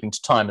you for keeping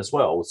to time as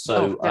well.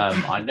 So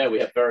I know we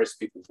have various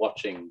people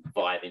watching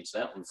via the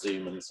internet on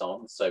Zoom and so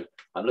on. So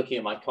I'm looking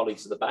at my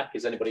colleagues at the back.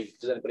 Does anybody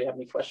have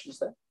any questions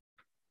there?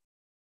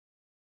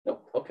 No.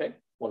 Okay.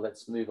 Well,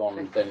 let's move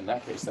on then in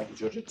that case. Thank you,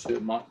 Giorgio,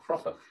 to Mark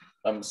Cropper.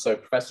 So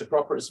Professor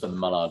Cropper is from the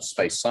Mullard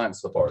Space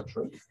Science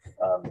Laboratory.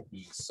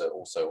 He's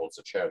also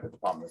chair of the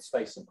Department of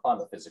Space and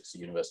Climate Physics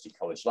at University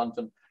College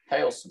London,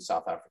 hails from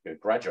South Africa,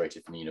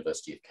 graduated from the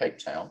University of Cape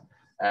Town,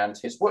 and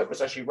his work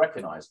was actually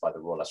recognized by the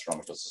Royal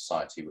Astronomical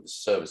Society with a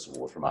service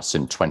award from us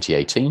in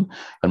 2018.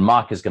 And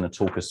Mark is going to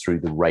talk us through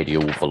the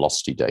radial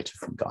velocity data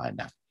from Gaia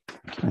now.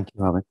 Thank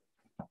you, Robert.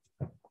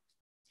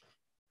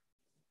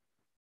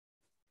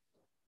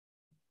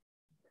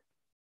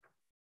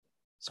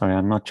 Sorry,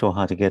 I'm not sure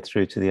how to get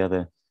through to the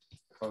other.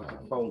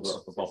 Folder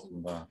at the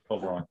bottom there,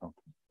 folder icon.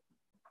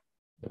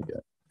 There we go.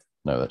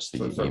 No, that's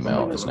the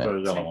email, isn't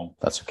it? Yellow one.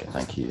 That's okay.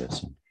 Thank you.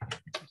 Yes.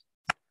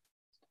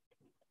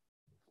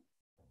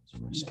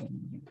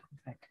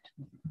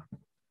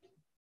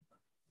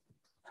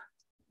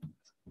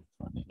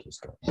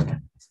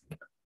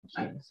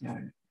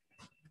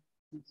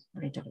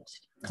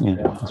 Yeah,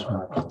 that's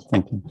right.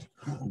 Thank you.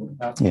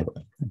 Yeah.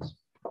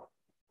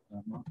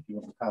 You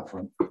want the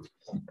PowerPoint?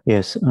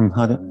 Yes.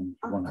 How do?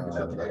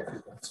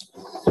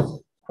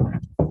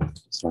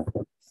 Sorry.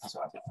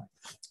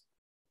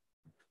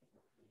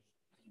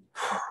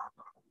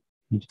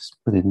 You just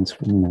put it in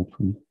screen mode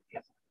for me.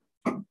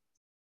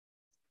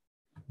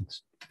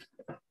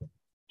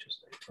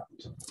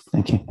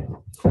 Thank you.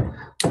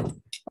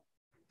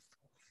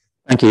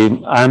 Thank you.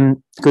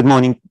 Good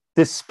morning.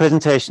 This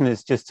presentation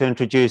is just to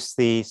introduce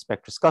the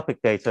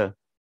spectroscopic data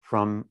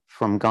from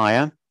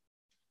Gaia.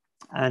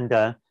 And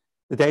the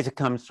data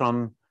comes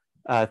from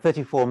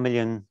 34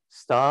 million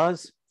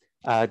stars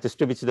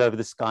distributed over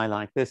the sky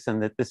like this.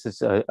 And that this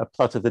is a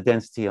plot of the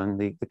density on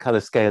the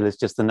color scale is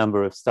just the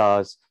number of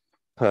stars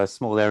per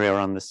small area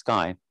on the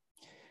sky.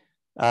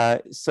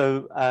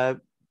 The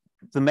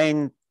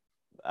main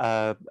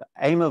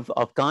aim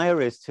of Gaia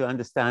is to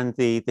understand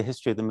the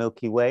history of the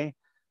Milky Way,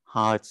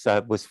 how it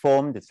was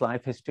formed, its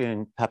life history,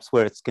 and perhaps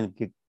where it's going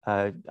to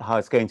how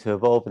it's going to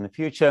evolve in the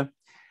future.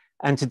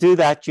 And to do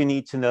that, you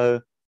need to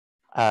know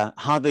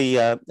how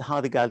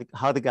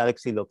the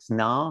galaxy looks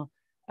now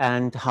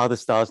and how the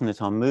stars in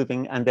it are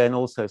moving, and then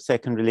also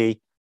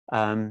secondarily,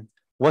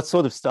 what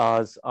sort of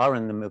stars are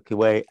in the Milky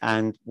Way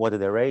and what are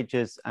their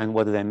ages and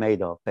what are they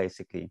made of,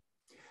 basically.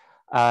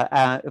 For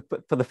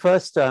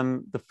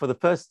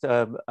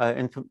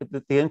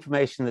the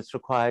information that's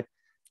required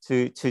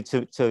to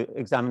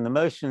examine the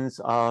motions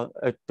are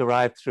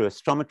derived through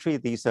astrometry.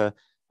 These are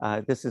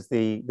this is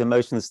the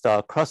motion of the star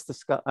across the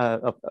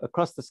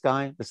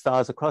sky, the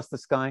stars across the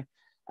sky,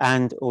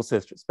 and also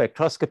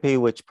spectroscopy,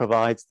 which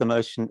provides the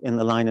motion in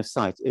the line of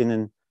sight, in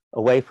and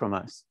away from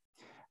us.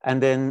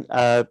 And then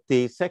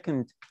the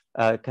second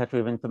category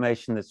of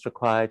information that's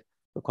requires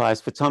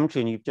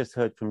photometry, and you've just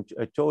heard from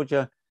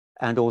Georgia,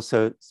 and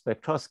also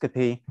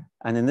spectroscopy.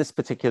 And in this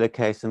particular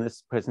case, in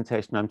this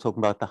presentation, I'm talking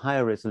about the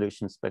higher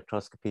resolution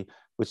spectroscopy,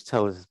 which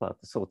tells us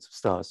about the sorts of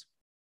stars.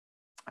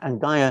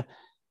 And Gaia,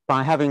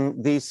 by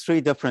having these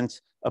three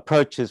different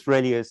approaches,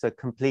 really is a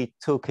complete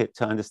toolkit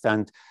to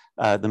understand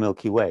the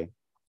Milky Way.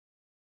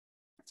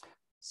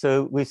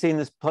 So we've seen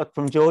this plot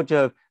from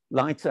Georgia.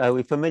 Light,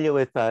 we're familiar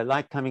with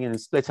light coming in and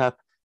split up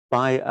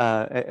by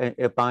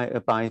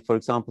for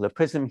example, a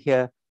prism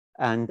here,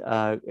 and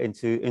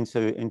into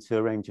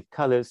a range of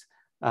colors.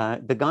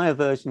 The Gaia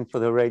version for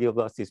the radial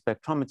velocity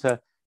spectrometer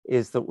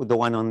is the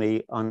one on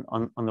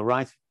the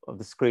right of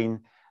the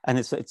screen, and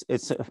it's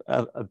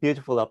a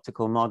beautiful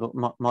optical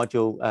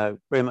module,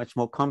 very much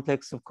more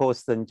complex, of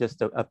course, than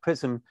just a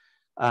prism,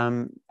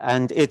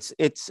 and it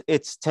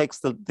takes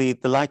the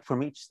light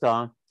from each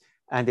star,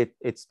 and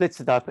it splits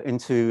it up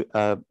into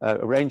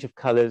a range of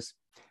colors,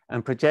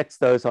 and projects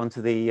those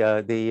onto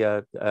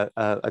an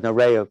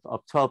array of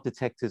 12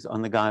 detectors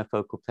on the Gaia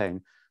focal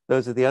plane.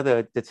 Those are the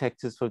other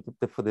detectors for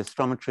the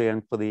astrometry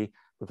and for the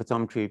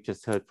photometry you've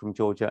just heard from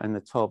Georgia, and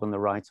the 12 on the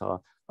right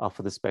are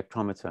for the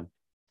spectrometer.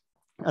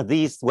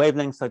 These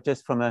wavelengths are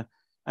just from a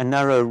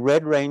narrow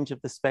red range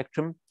of the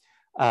spectrum,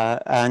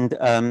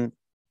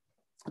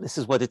 this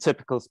is what a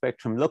typical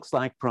spectrum looks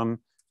like from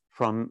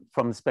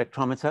the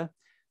spectrometer.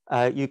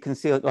 You can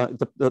see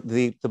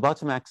the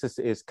bottom axis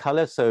is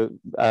color, so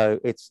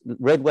it's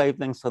red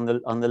wavelengths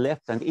on the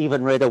left and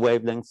even redder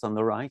wavelengths on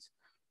the right.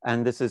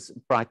 And this is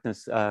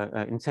brightness,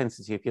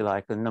 intensity, if you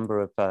like, the number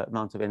of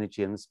amount of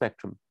energy in the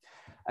spectrum.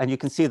 And you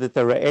can see that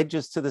there are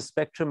edges to the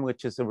spectrum,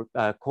 which is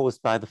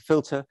caused by the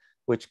filter,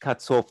 which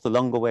cuts off the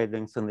longer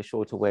wavelengths and the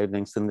shorter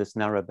wavelengths in this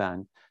narrow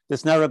band.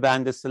 This narrow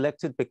band is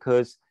selected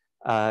because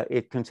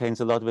it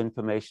contains a lot of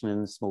information in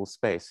a small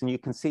space. And you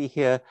can see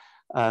here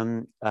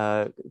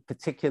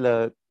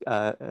particular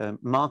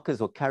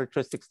markers or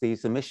characteristics,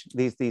 these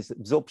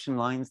absorption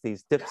lines,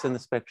 these dips in the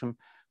spectrum,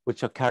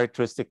 which are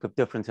characteristic of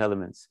different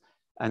elements.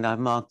 And I've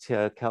marked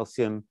here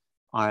calcium,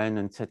 iron,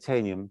 and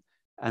titanium.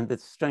 And the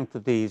strength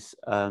of these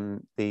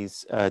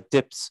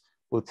dips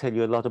will tell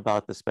you a lot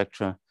about the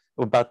spectra,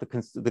 about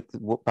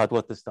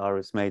what the star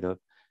is made of.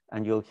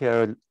 And you'll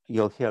hear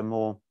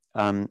more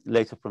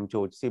later from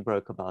George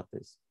Seabrook about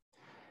this.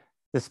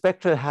 The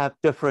spectra have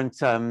different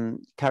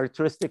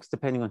characteristics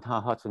depending on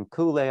how hot and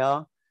cool they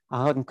are,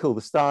 how hot and cool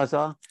the stars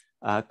are.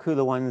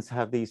 Cooler ones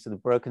have these sort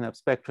of broken up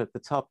spectra at the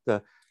top,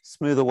 the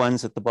smoother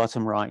ones at the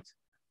bottom right.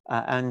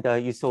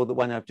 You saw the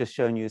one I've just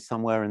shown you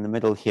somewhere in the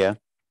middle here.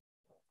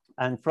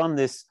 And from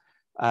this,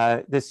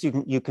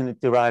 you can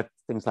derive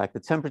things like the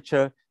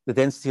temperature, the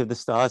density of the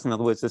stars. In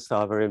other words, the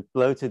star very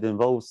bloated,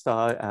 involved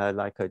star,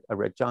 like a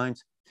red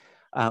giant,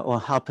 or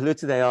how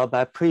polluted they are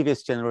by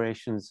previous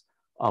generations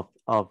of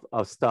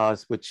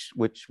stars which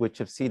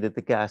have seeded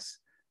the gas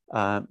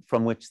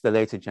from which the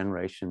later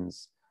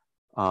generations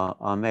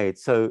are made.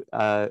 So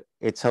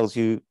it tells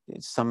you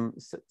to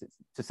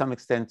some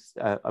extent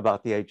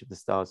about the age of the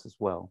stars as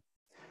well.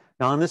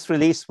 Now on this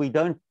release, we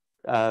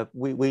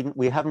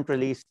haven't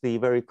released the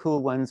very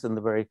cool ones and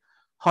the very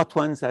hot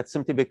ones. That's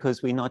simply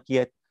because we're not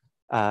yet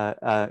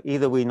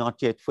either we're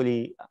not yet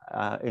fully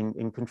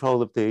in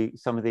control of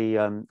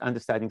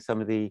understanding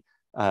some of the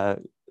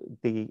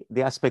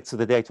aspects of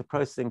the data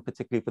processing,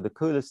 particularly for the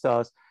cooler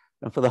stars.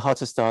 And for the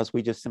hotter stars,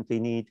 we just simply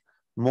need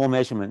more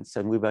measurements,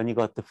 and we've only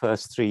got the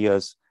first 3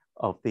 years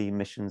of the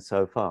mission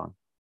so far.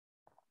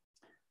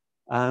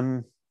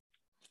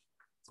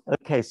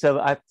 Okay, so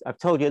I've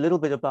told you a little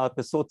bit about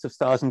the sorts of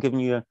stars and given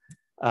you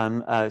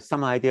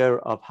some idea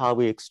of how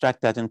we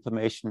extract that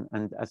information.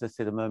 And as I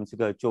said a moment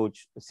ago,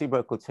 George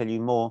Seabrook will tell you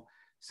more.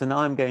 So now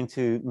I'm going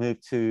to move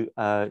to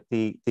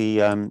the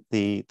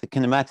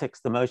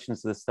kinematics, the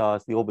motions of the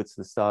stars, the orbits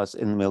of the stars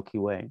in the Milky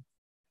Way.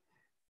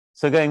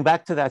 So going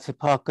back to that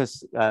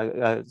Hipparchus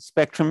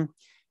spectrum,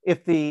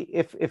 if the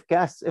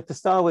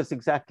star was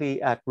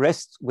exactly at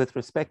rest with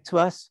respect to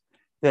us,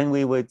 then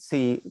we would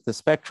see the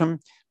spectrum.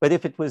 But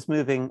if it was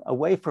moving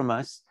away from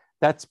us,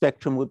 that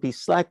spectrum would be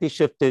slightly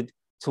shifted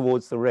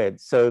towards the red.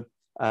 So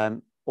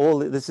all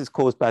this is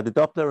caused by the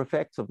Doppler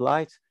effect of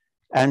light.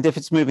 And if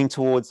it's moving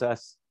towards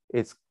us,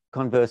 it's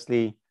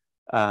conversely,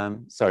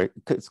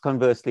 it's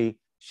conversely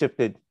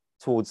shifted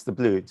towards the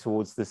blue,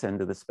 towards this end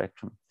of the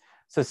spectrum.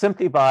 So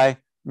simply by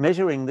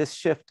measuring this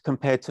shift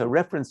compared to a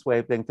reference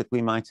wavelength that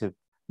we might have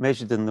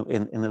measured in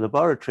the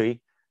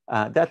laboratory,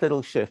 that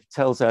little shift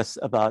tells us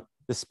about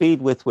the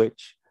speed with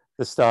which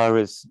the star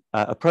is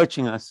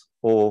approaching us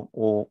or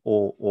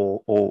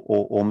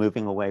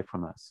moving away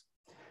from us.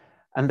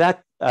 And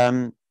that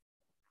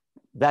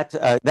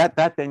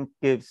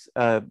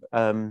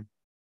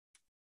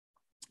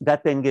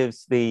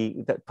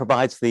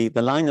provides the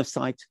line of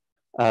sight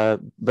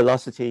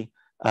velocity,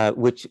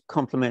 which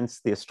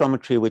complements the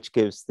astrometry, which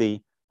gives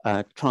the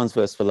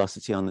transverse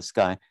velocity on the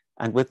sky.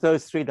 And with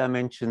those 3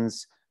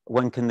 dimensions,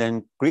 one can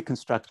then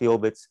reconstruct the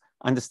orbits,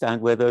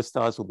 understand where those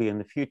stars will be in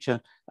the future,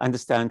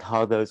 understand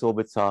how those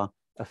orbits are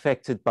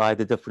affected by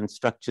the different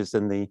structures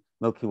in the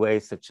Milky Way,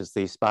 such as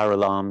the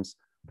spiral arms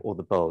or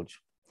the bulge.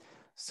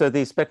 So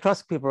the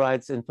spectroscopy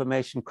provides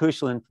information,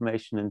 crucial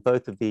information in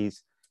both of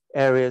these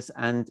areas.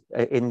 And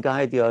in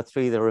Gaia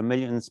DR3, there are 1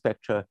 million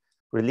spectra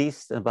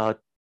released. About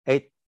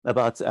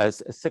 6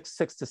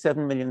 to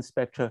 7 million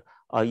spectra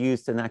are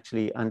used in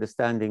actually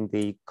understanding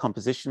the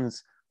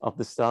compositions of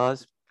the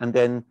stars. And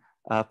then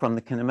from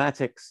the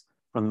kinematics,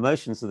 from the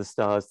motions of the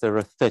stars, there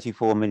are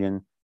 34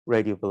 million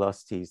radial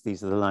velocities.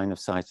 These are the line of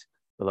sight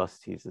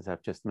velocities, as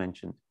I've just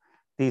mentioned.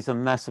 These are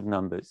massive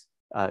numbers,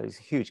 these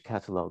huge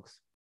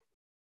catalogues.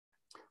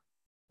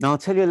 Now I'll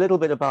tell you a little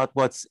bit about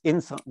what's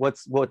inside,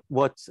 about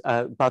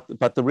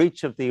the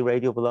reach of the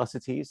radial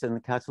velocities in the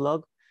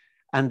catalogue.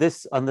 And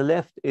this on the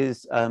left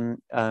is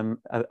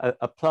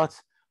a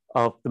plot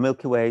of the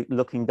Milky Way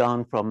looking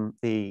down from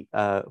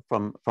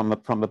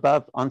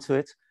above onto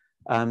it.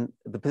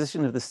 The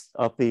position of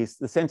the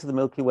center of the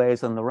Milky Way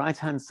is on the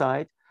right-hand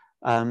side.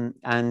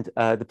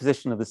 The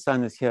position of the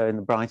sun is here in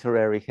the brighter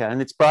area here.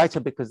 And it's brighter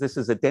because this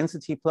is a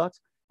density plot.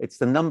 It's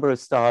the number of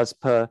stars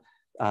per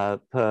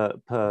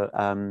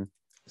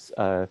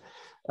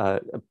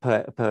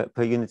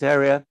unit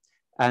area.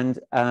 And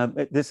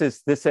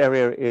this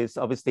area is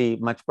obviously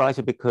much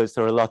brighter because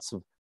there are lots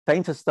of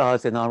fainter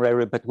stars in our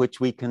area, but which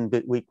we can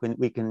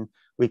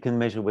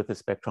measure with a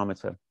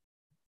spectrometer.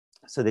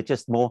 So they're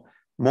just more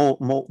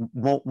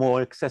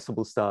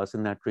accessible stars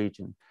in that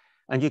region.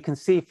 And you can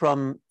see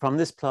from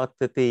this plot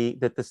that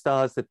the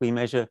stars that we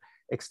measure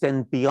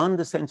extend beyond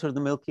the center of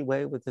the Milky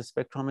Way with the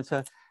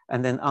spectrometer,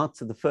 and then out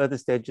to the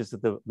furthest edges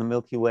of the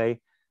Milky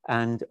Way.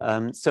 And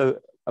so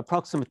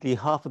approximately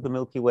half of the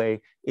Milky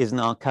Way is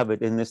now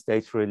covered in this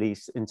data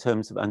release in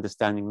terms of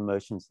understanding the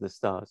motions of the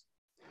stars.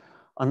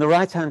 On the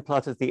right-hand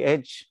plot is the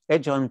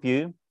edge-on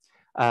view.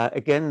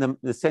 Again,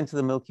 the center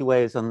of the Milky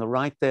Way is on the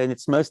right there, and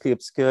it's mostly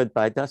obscured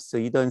by dust, so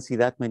you don't see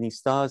that many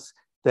stars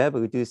there,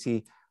 but we do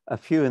see a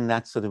few in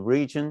that sort of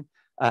region.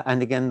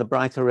 And again, the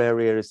brighter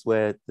area is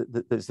where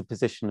there's the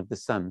position of the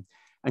sun.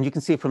 And you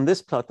can see from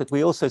this plot that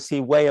we also see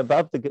way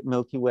above the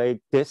Milky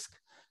Way disk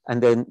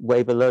and then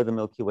way below the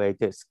Milky Way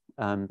disk,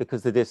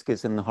 because the disk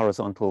is in the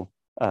horizontal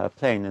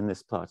plane in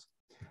this plot.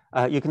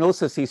 You can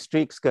also see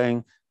streaks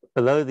going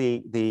below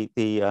the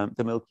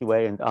Milky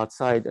Way and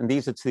outside, and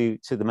these are to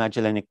the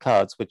Magellanic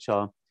Clouds, which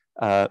are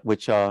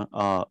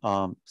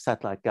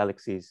satellite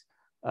galaxies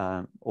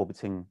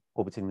orbiting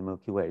the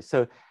Milky Way.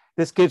 So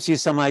this gives you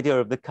some idea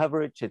of the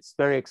coverage. It's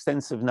very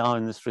extensive now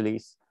in this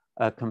release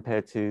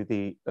compared to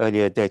the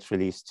earlier data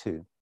release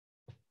 2.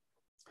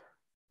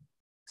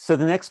 So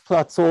the next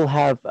plots all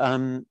have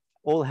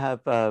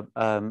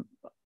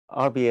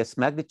RBS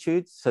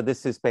magnitudes. So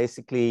this is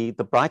basically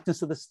the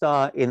brightness of the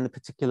star in the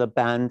particular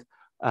band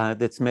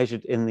that's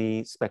measured in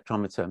the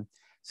spectrometer.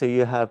 So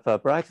you have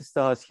brighter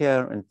stars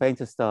here and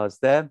fainter stars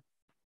there.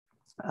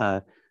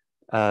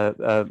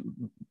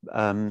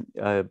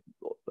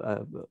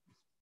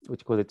 What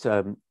you call it?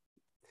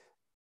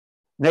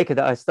 Naked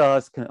eye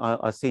stars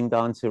are seen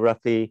down to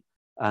roughly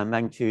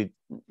magnitude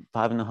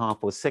 5.5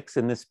 or 6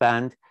 in this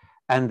band.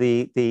 And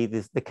the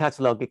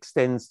catalogue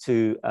extends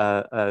to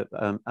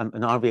an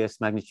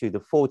RBS magnitude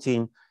of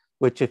 14,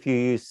 which if you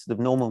use the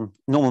normal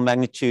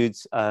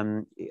magnitudes,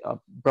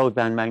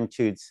 broadband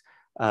magnitudes,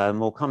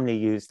 more commonly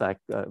used, like,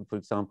 for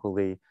example,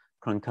 the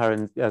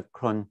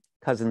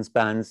Cron-Cousins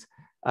bands,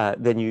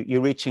 then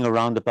you're reaching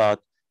around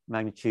about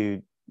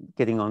magnitude,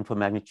 getting on for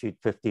magnitude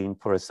 15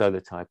 for a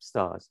solar type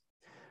stars.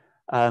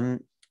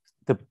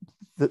 The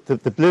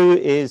blue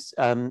is,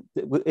 in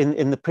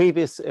the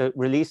previous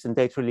release, in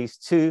data release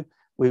 2,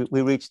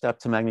 we reached up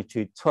to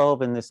magnitude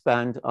 12 in this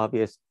band,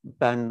 RBS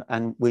band,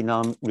 and we're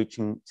now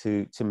reaching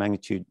to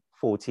magnitude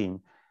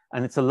 14.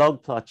 And it's a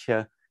log plot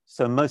here,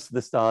 so most of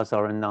the stars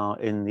are now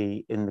in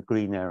the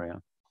green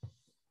area.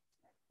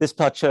 This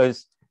plot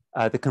shows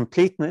the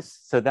completeness,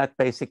 so that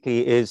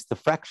basically is the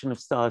fraction of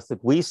stars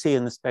that we see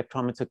in the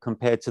spectrometer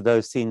compared to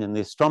those seen in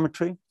the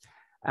astrometry,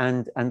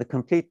 and the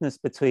completeness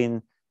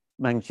between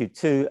magnitude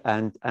 2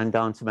 and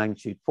down to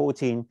magnitude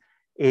 14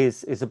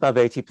 is above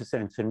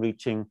 80% and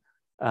reaching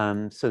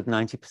sort of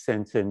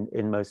 90%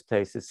 in most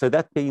places. So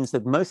that means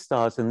that most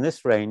stars in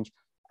this range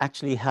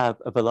actually have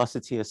a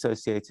velocity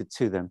associated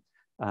to them,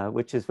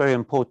 which is very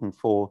important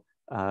for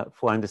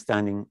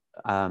understanding,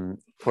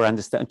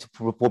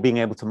 for being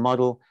able to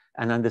model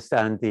and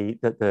understand the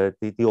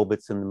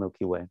orbits in the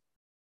Milky Way.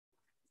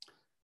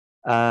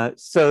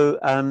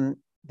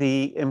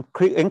 The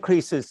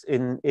increases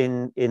in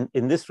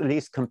this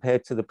release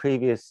compared to the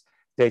previous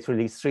data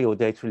release 3 or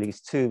data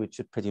release 2, which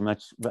are pretty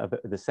much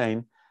the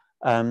same,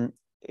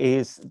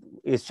 is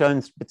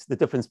shown the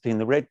difference between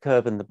the red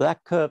curve and the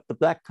black curve. The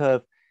black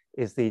curve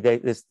is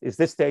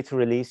this data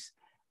release,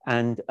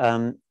 and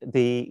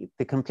the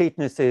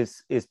completeness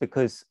is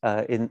because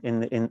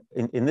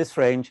in this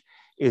range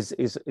is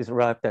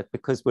arrived at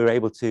because we're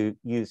able to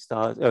use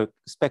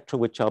spectra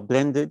which are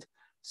blended.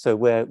 So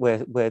where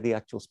the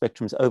actual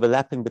spectrum is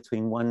overlapping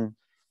between one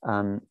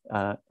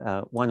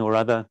or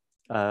other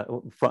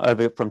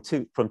from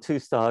two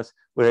stars,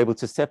 we're able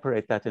to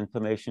separate that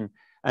information.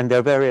 And there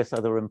are various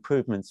other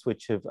improvements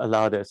which have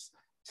allowed us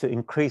to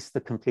increase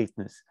the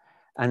completeness.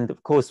 And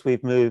of course,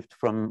 we've moved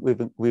from the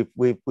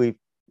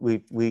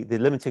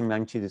limiting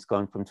magnitude has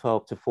gone from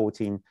 12 to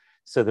 14.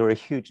 So there are a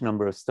huge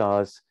number of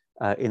stars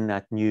in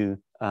that new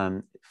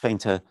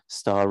fainter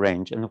star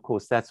range. And of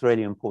course, that's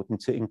really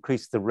important to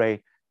increase the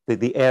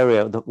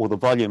area or the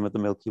volume of the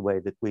Milky Way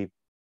that we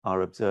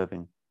are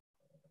observing.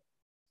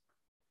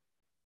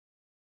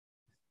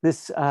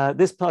 This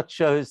plot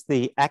shows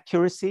the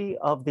accuracy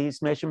of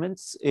these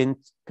measurements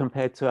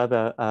compared to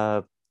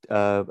other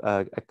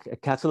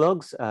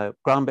catalogues,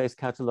 ground-based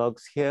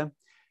catalogues here.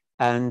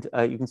 And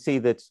you can see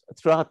that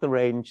throughout the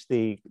range,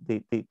 the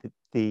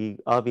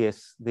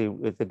RBS,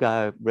 the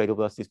Gaia radial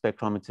velocity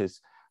spectrometer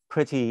is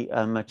pretty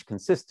much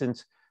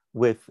consistent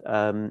with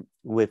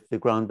the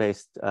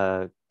ground-based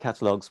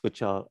catalogues,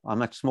 which are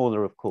much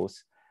smaller, of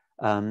course,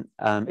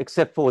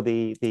 except for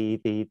the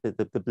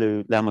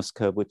blue Lamos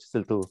curve, which is a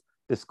little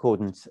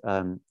discordant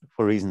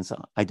for reasons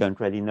I don't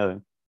really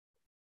know.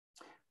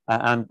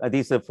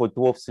 These are for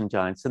dwarfs and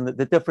giants, and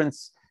the difference,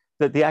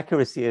 that the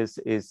accuracy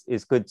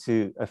is good to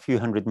a few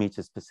hundred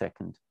meters per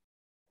second.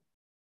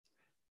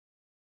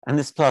 And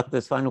this plot,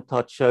 this final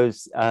plot, shows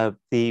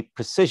the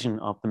precision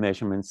of the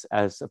measurements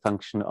as a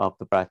function of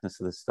the brightness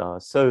of the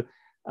stars. So,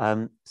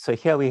 so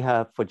here we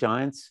have for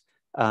giants,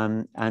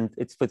 and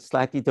it's with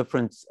slightly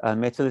different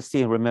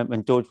metallicity. And remember,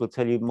 and George will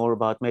tell you more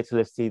about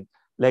metallicity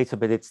later,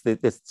 but it's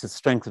the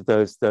strength of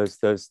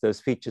those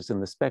features in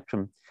the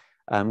spectrum,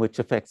 which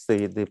affects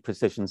the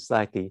precision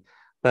slightly.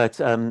 But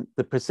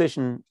the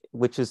precision,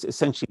 which is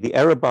essentially the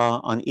error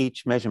bar on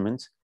each measurement,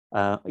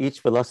 each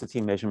velocity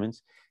measurement,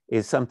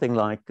 is something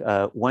like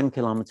 1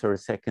 kilometer a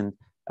second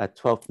at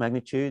 12th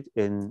magnitude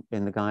in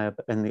the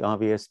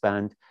RVS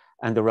band,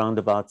 and around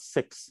about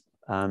 6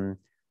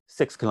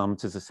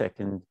 kilometers a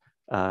second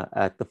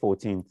at the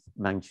 14th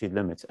magnitude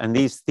limit. And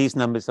these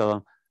numbers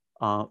are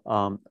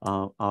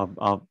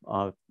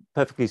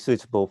perfectly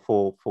suitable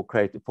for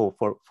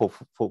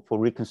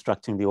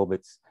reconstructing the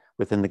orbits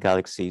within the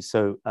galaxy.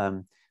 So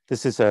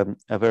this is a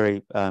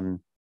very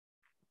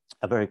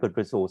good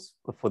resource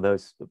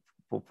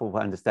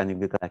for understanding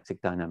the galactic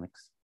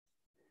dynamics.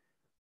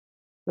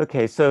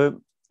 Okay,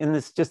 so in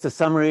this, just a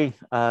summary,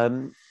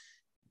 the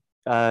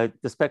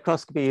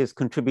spectroscopy is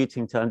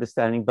contributing to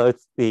understanding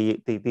both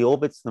the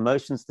orbits, the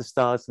motions, the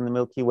stars in the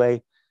Milky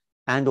Way,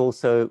 and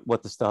also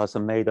what the stars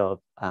are made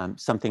of,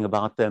 something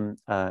about them,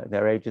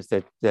 their ages,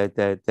 their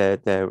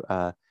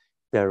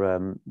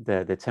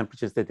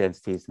temperatures, their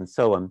densities, and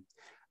so on.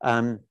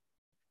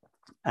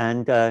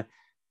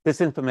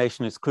 This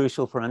information is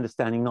crucial for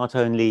understanding not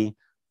only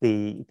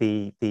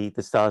the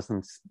stars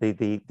and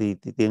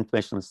the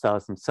information on the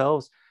stars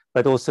themselves,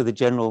 but also the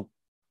general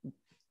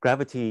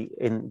gravity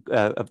in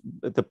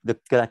the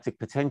galactic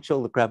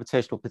potential, the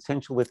gravitational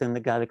potential within the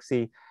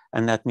galaxy,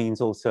 and that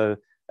means also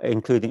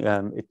including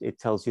it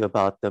tells you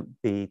about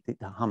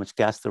how much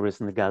gas there is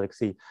in the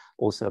galaxy,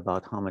 also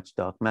about how much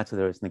dark matter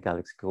there is in the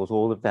galaxy, because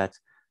all of that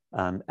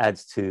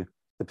adds to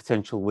the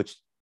potential which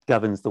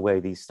governs the way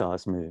these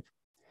stars move.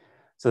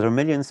 So there are 1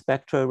 million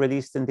spectra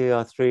released in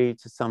DR3.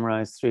 To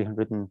summarize,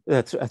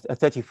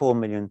 34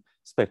 million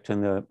spectra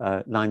in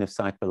the line of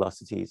sight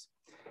velocities.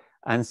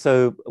 And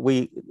so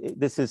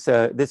this is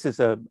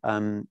a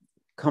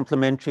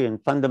complementary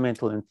and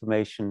fundamental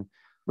information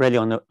really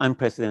on an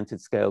unprecedented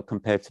scale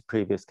compared to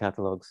previous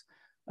catalogues.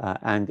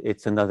 And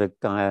it's another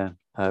Gaia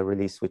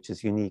release, which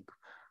is unique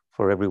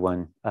for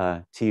everyone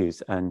to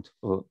use. And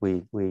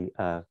we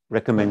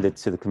recommend it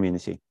to the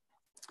community.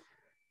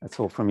 That's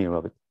all from you,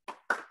 Robert.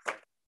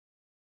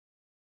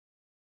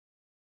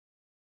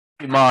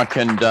 Mark,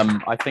 and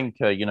I think,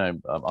 you know,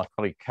 our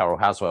colleague Carol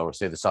Haswell was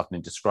here this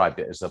afternoon, described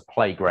it as a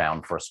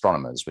playground for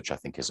astronomers, which I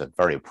think is a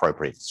very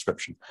appropriate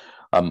description.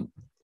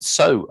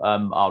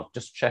 I'll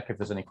just check if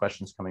there's any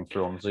questions coming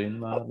through on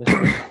Zoom.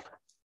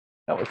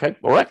 Oh, okay,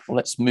 all right, well,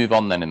 let's move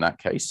on then in that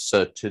case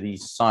to the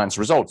science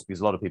results,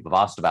 because a lot of people have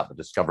asked about the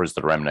discoveries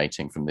that are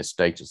emanating from this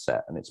data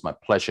set, and it's my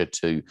pleasure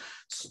to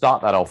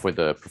start that off with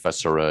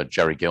Professor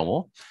Jerry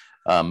Gilmore,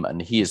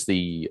 and he is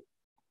the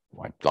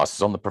white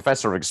glasses on, the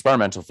professor of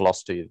experimental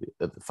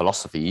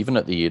philosophy, even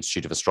at the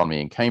Institute of Astronomy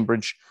in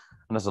Cambridge,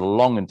 and has a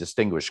long and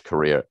distinguished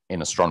career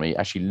in astronomy,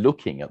 actually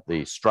looking at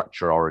the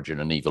structure, origin,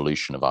 and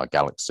evolution of our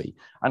galaxy.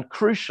 And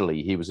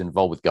crucially, he was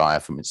involved with Gaia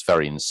from its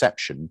very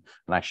inception,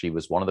 and actually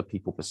was one of the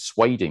people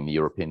persuading the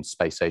European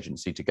Space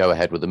Agency to go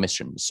ahead with the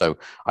mission. So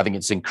I think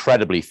it's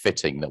incredibly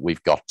fitting that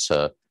we've got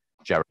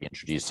Jerry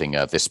introducing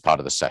this part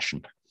of the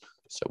session.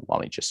 So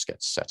while he just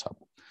gets set up.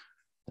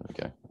 There we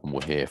go. And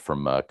we'll hear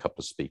from a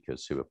couple of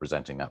speakers who are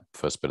presenting that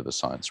first bit of the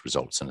science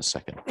results in a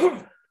second.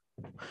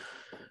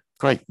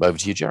 Great. Over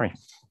to you, Jerry.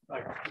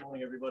 Right. Good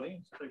morning, everybody.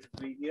 It's a pleasure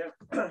to be here.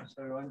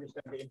 So I'm just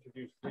going to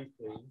introduce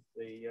briefly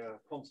the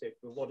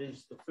concept of what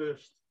is the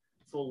first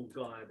full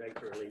Gaia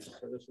data release.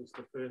 So this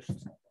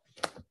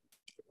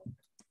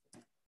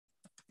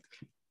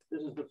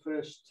is the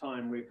first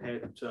time we've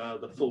had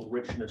the full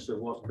richness of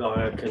what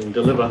Gaia can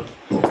deliver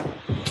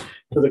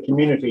to the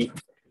community.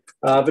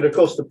 But of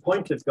course, the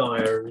point of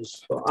Gaia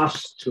is for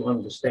us to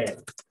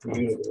understand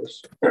the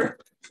universe.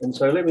 And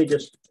so let me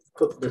just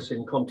put this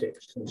in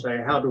context and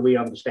say, how do we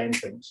understand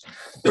things?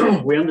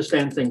 We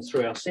understand things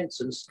through our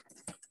senses,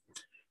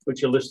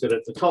 which are listed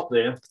at the top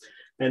there.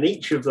 And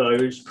each of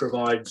those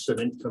provides some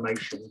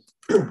information,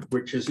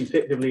 which is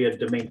effectively a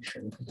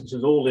dimension. This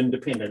is all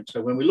independent. So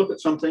when we look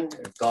at something,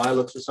 if Gaia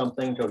looks at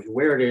something, tells you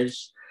where it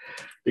is.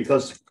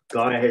 Because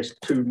Gaia has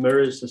two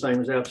mirrors, the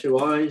same as our two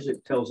eyes,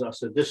 it tells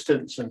us a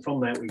distance, and from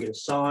that we get a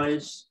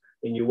size.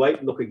 Then you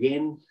wait, look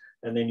again,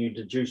 and then you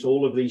deduce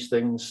all of these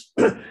things.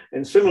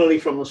 And similarly,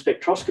 from the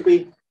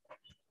spectroscopy,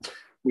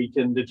 we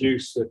can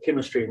deduce the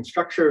chemistry and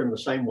structure in the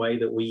same way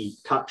that we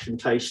touch and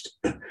taste.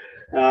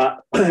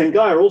 And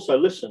Gaia also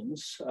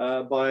listens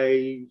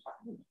by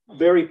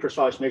very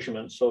precise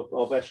measurements of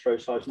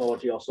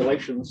astroseismology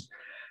oscillations.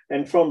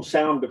 And from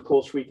sound, of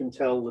course, we can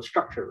tell the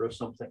structure of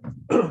something.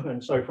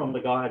 And so from the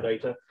Gaia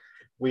data,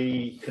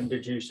 we can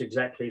deduce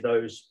exactly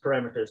those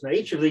parameters. Now,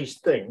 each of these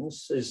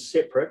things is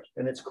separate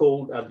and it's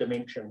called a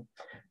dimension.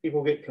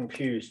 People get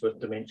confused with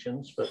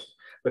dimensions, but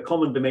the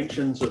common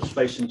dimensions of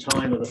space and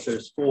time are the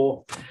first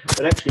 4,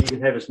 but actually you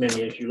can have as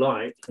many as you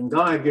like. And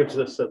Gaia gives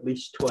us at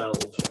least 12.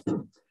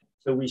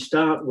 So we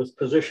start with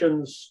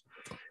positions,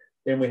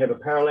 then we have a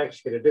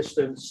parallax, get a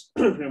distance,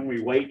 and we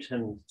wait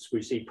and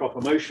we see proper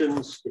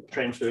motions, get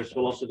transverse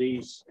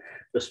velocities.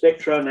 The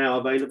spectra now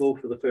available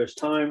for the first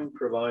time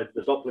provide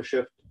the Doppler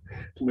shift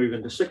to move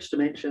into 6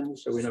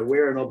 dimensions, so we know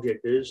where an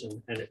object is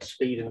and its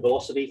speed and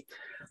velocity.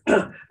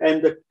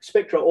 And the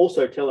spectra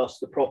also tell us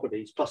the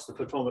properties, plus the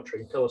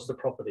photometry tell us the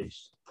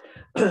properties.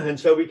 And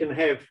so we can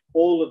have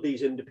all of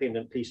these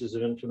independent pieces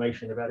of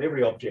information about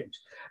every object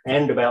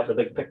and about the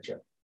big picture.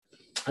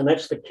 And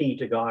that's the key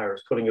to Gaia,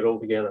 is putting it all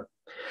together.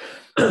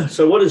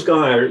 So what is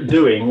Gaia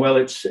doing? Well,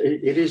 it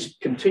is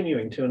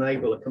continuing to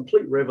enable a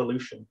complete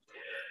revolution.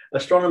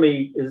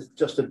 Astronomy is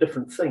just a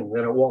different thing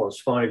than it was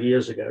 5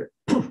 years ago.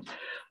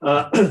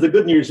 The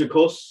good news, of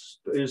course,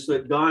 is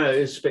that Gaia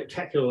is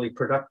spectacularly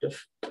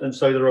productive. And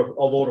so there are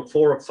of order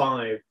 4 or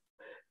 5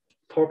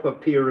 proper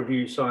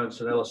peer-reviewed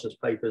science analysis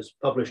papers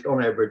published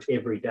on average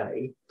every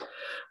day.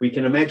 We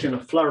can imagine a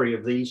flurry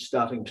of these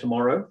starting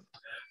tomorrow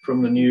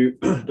from the new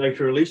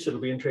data release. It'll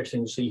be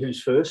interesting to see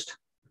who's first.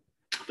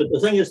 But the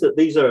thing is that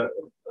these are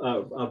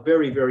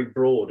very, very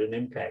broad in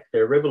impact.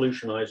 They're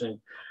revolutionizing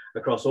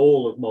across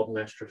all of modern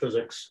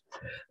astrophysics.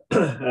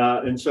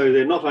 And so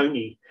they're not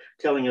only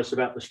telling us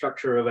about the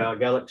structure of our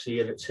galaxy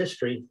and its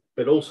history,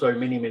 but also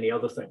many, many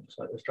other things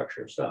like the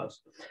structure of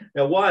stars.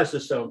 Now, why is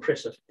this so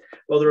impressive?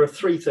 Well, there are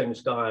 3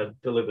 things Gaia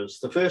delivers.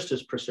 The first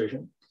is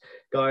precision.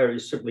 Gaia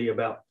is simply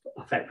about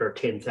a factor of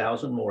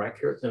 10,000 more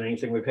accurate than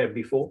anything we've had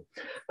before.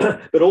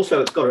 But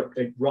also it's got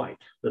it right.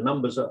 The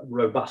numbers are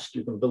robust.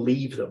 You can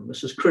believe them.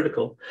 This is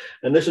critical.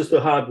 And this is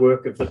the hard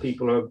work of the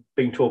people who have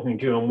been talking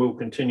to you and will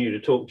continue to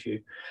talk to you,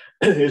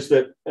 is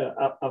that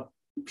a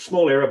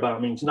small error bar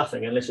means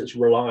nothing unless it's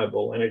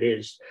reliable, and it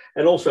is.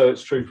 And also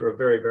it's true for a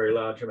very, very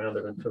large amount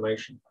of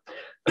information.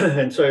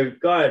 And so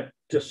Gaia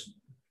just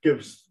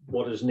gives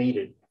what is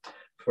needed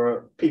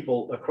for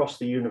people across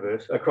the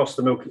universe, across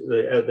the world.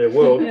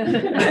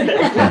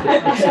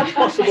 It's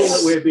possible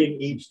that we're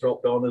being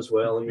eavesdropped on as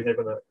well, you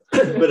never know.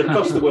 But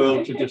across the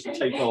world to just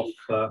take off.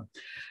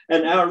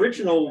 And our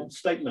original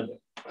statement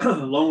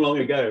long, long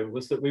ago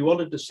was that we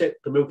wanted to set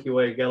the Milky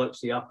Way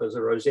galaxy up as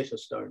a Rosetta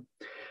Stone,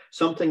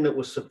 something that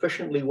was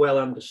sufficiently well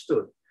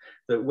understood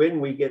that when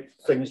we get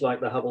things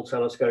like the Hubble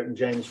telescope and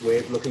James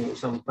Webb looking at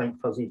some faint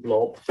fuzzy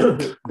blob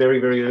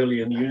very, very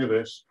early in the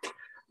universe,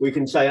 we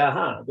can say,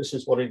 aha, this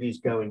is what it is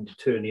going to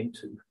turn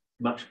into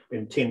much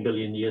in 10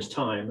 billion years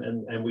time.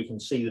 And we can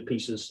see the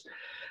pieces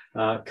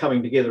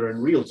coming together in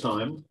real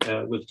time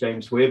with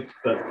James Webb,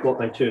 but what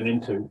they turn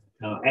into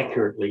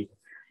accurately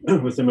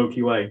with the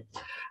Milky Way.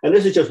 And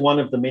this is just one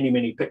of the many,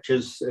 many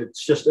pictures.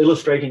 It's just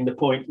illustrating the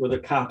point with a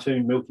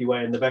cartoon Milky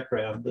Way in the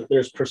background, that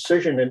there's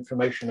precision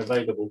information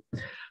available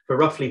for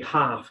roughly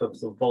half of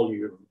the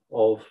volume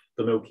of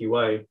the Milky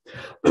Way.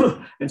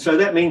 And so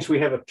that means we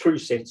have a true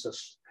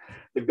census.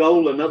 The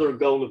goal, another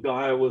goal of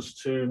Gaia, was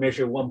to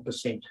measure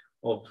 1%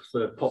 of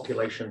the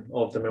population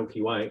of the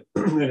Milky Way,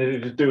 and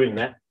it is doing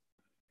that.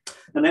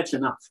 And that's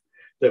enough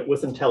that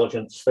with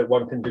intelligence that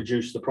one can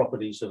deduce the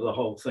properties of the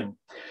whole thing.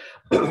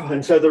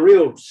 And so the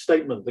real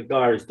statement that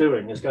Gaia is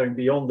doing is going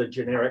beyond the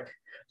generic,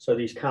 so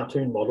these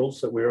cartoon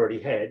models that we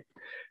already had,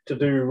 to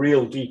do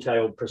real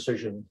detailed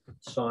precision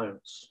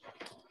science.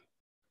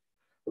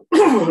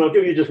 I'll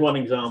give you just one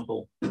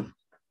example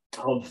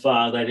of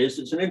that.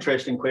 It's an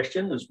interesting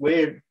question, is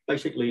where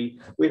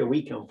do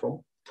we come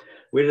from?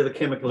 Where do the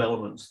chemical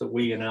elements that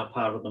we in our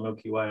part of the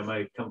Milky Way are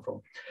made come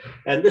from?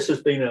 And this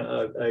has been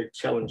a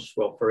challenge,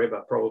 well,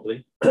 forever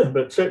probably,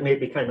 but certainly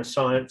it became a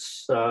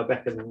science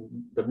back in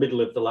the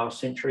middle of the last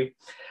century.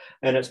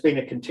 And it's been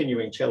a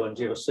continuing challenge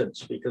ever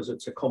since, because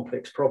it's a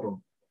complex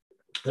problem.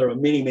 There are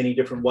many, many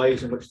different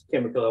ways in which the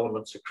chemical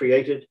elements are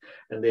created,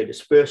 and they're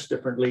dispersed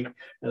differently.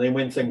 And then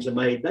when things are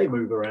made, they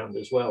move around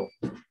as well.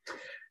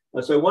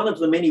 So one of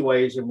the many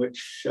ways in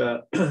which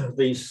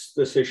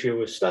this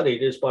issue is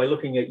studied is by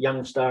looking at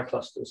young star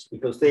clusters,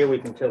 because there we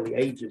can tell the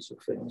ages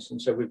of things.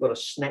 And so we've got a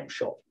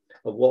snapshot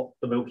of what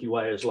the Milky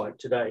Way is like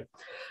today.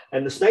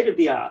 And the state of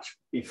the art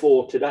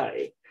before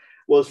today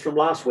was from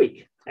last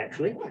week,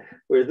 actually,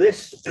 where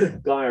this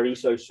Gaia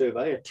ESO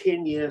survey, a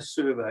 10-year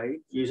survey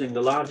using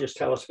the largest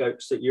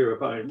telescopes that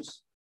Europe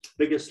owns,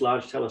 biggest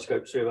large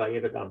telescope survey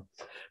ever done,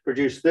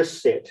 produced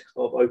this set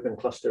of open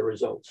cluster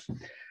results.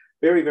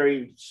 Very,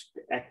 very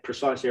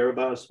precise error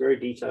bars, very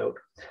detailed.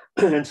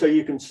 And so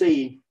you can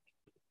see,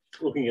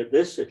 looking at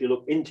this, if you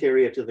look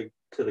interior to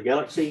the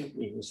galaxy,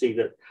 you can see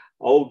that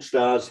old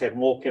stars have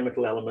more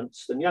chemical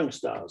elements than young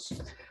stars.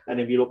 And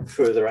if you look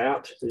further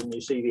out, then you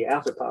see the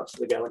outer parts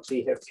of the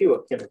galaxy have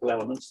fewer chemical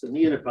elements than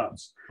the inner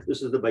parts.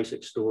 This is the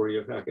basic story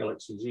of how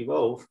galaxies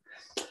evolve.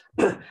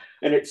 And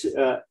it's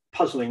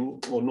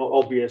puzzling or not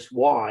obvious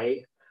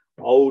why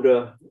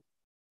older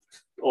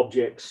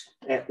objects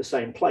at the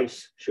same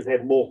place should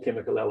have more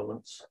chemical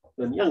elements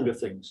than younger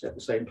things at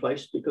the same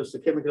place because the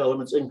chemical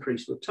elements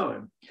increase with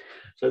time.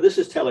 So this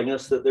is telling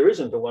us that there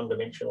isn't a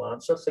one-dimensional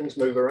answer, things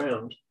move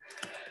around.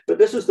 But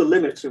this is the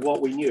limits of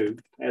what we knew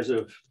as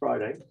of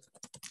Friday,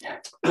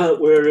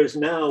 whereas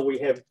now we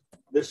have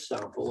this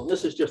sample, and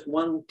this is just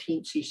one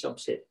teensy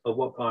subset of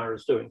what Gaia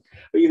is doing.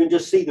 But you can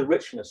just see the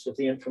richness of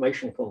the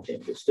information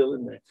content that's still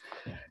in there.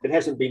 It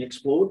hasn't been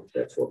explored.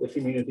 That's what the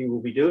community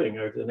will be doing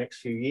over the next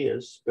few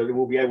years, but it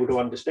will be able to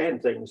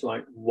understand things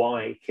like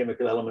why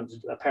chemical elements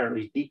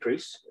apparently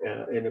decrease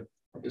in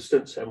a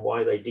distance and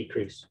why they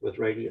decrease with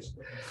radius.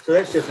 So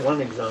that's just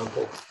one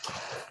example.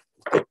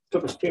 It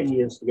took us 10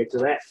 years to get to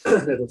that.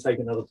 It'll take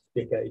another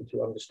decade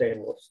to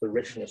understand what's the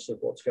richness of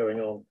what's going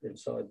on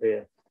inside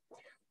there.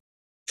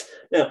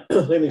 Now,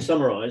 let me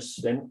summarize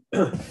then.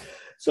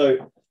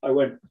 So I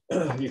won't,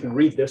 you can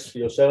read this for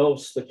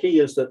yourselves. The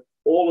key is that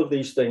all of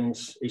these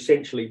things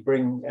essentially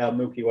bring our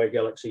Milky Way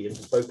galaxy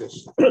into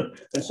focus.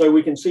 And so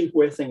we can see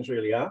where things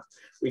really are.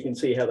 We can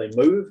see how they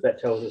move. That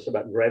tells us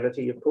about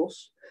gravity, of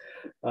course,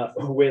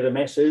 where the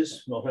mass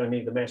is, not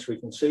only the mass we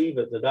can see,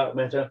 but the dark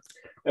matter,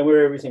 and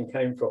where everything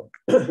came from.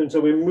 And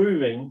so we're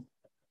moving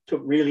to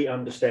really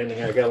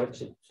understanding our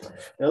galaxy.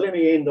 Now, let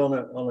me end on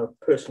a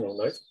personal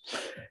note.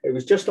 It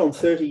was just on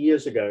 30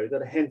 years ago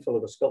that a handful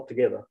of us got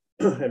together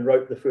and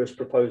wrote the first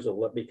proposal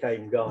that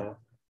became Gaia.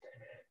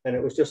 And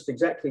it was just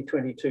exactly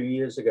 22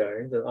 years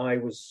ago that I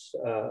was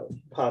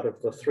part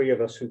of the three of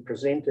us who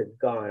presented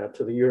Gaia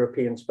to the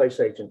European Space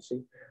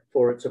Agency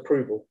for its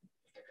approval,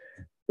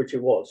 which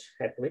it was,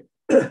 happily.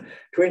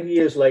 20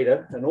 years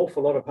later, an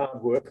awful lot of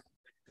hard work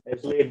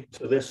has led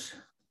to this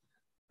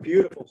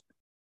beautiful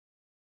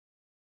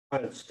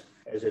science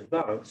as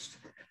advanced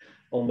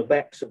on the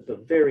backs of the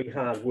very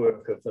hard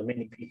work of the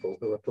many people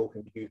who are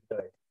talking to you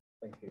today.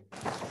 Thank you.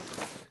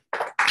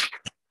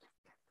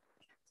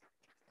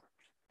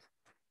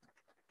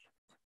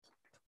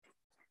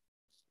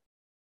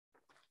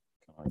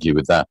 Argue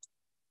with that.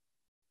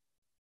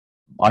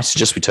 I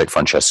suggest we take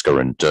Francesca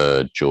and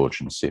George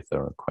and see if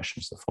there are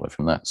questions that follow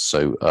from that.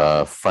 So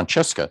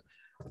Francesca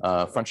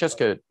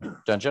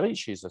D'Angeli,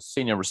 she's a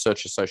senior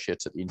research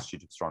associate at the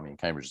Institute of Astronomy in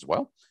Cambridge as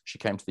well. She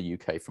came to the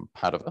UK from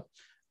Padova,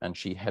 and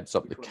she heads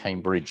up the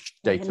Cambridge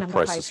Data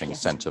Processing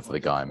Centre for the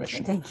Gaia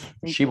mission. Thank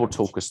you. She will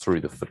talk us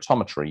through the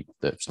photometry,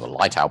 the sort of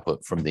light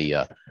output from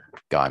the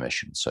Gaia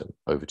mission. So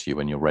over to you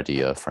when you're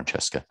ready,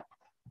 Francesca.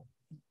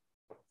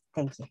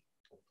 Thank you.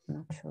 I'm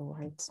not sure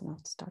why it's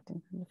not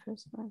starting from the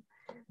first one.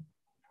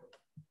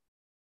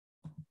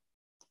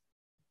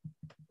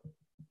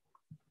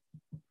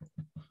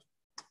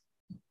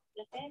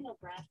 Nathaniel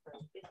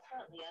Bradford is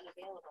currently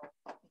unavailable.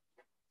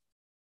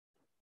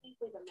 Please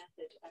leave a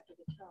message after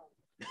the tone.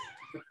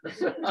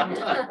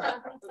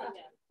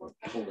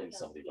 Holding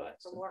somebody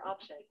back. For more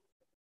options.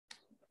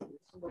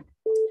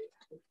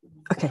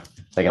 Okay.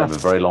 They're going to have a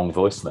very long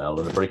voicemail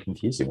and a very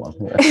confusing one.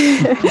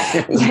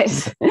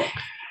 Yes.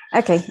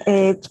 Okay.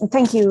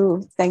 Thank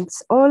you.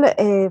 Thanks all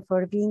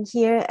for being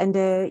here. And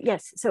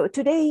yes, so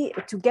today,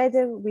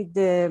 together with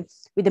the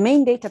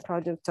main data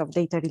product of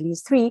Data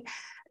Release 3,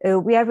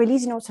 we are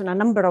releasing also a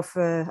number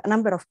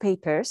of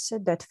papers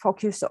that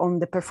focus on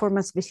the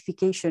performance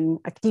specification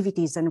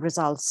activities and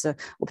results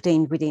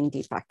obtained within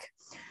DPAC.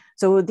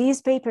 So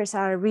these papers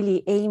are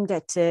really aimed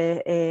at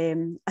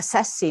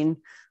assessing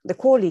the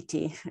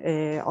quality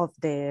of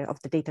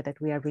the data that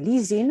we are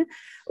releasing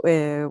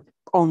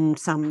on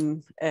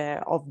some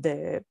of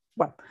the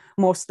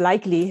most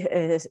likely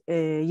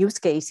use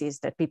cases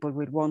that people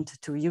will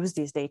want to use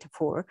this data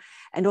for,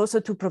 and also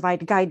to provide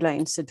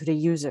guidelines to the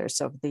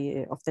users of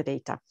the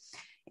data.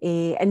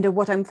 And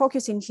what I'm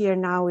focusing here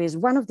now is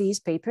one of these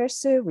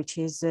papers, which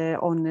is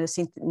on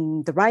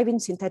deriving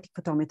synthetic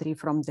photometry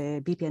from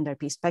the BP and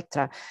RP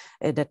spectra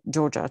that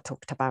Georgia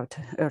talked about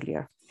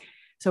earlier.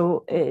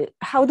 So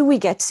how do we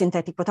get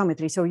synthetic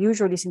photometry? So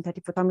usually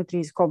synthetic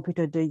photometry is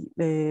computed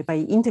by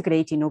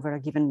integrating over a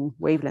given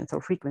wavelength or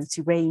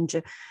frequency range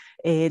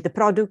the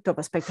product of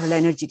a spectral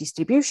energy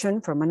distribution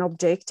from an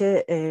object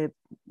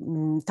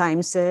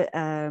times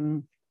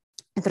a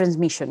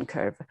transmission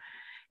curve.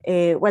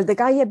 Well, the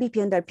Gaia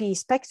BP and RP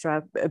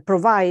spectra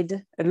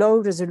provide a low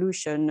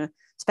resolution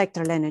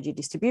spectral energy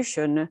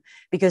distribution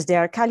because they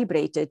are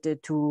calibrated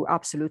to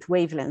absolute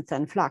wavelength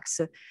and flux,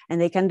 and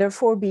they can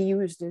therefore be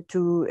used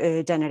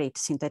to generate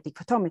synthetic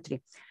photometry.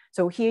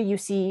 So here you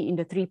see in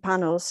the three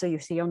panels, so you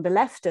see on the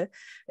left,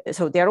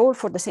 so they're all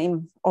for the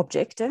same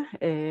object,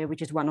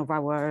 which is one of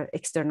our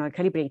external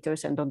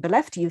calibrators. And on the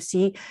left, you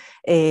see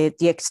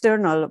the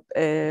external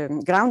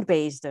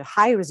ground-based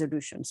high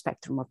resolution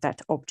spectrum of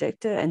that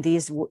object. And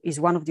this is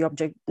one of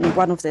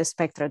the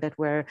spectra that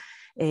were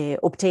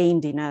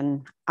obtained in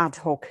an ad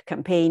hoc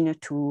campaign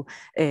to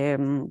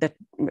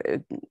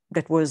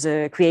that was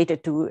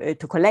created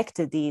to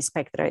collect the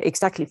spectra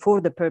exactly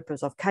for the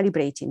purpose of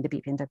calibrating the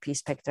BP and RP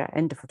spectra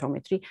and the photometry.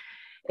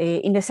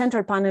 In the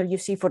central panel, you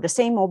see for the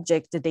same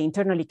object the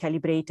internally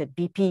calibrated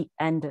BP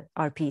and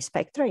RP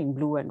spectra in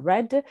blue and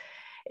red.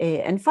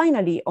 And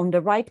finally, on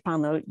the right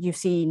panel, you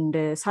see in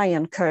the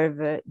cyan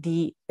curve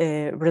the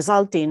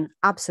resulting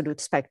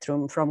absolute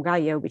spectrum from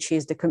Gaia, which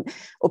is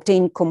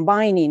obtained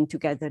combining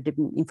together the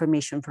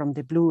information from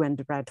the blue and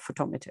the red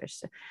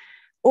photometers.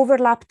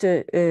 Overlapped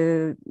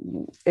on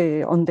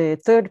the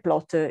third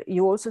plot,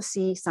 you also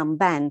see some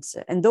bands,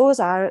 and those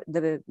are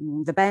the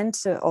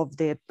bands of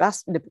the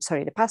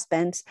pass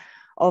bands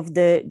of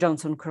the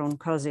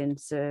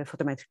Johnson-Cohn-Cousins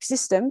photometric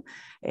system.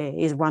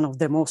 Is one of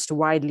the most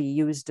widely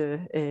used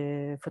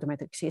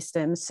photometric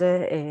systems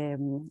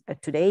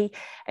today,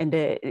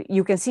 and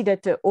you can see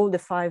that all the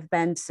 5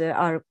 bands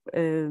are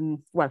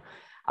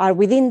are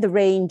within the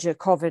range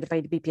covered by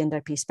the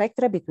BP&RP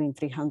spectra between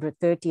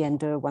 330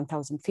 and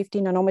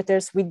 1050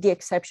 nanometers, with the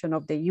exception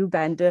of the U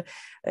band,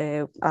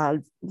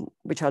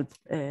 which I'll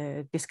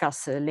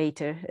discuss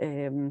later.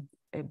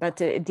 But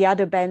the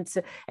other bands,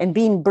 and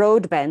being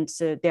broad bands,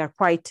 they are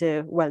quite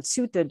well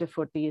suited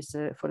for these,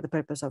 for the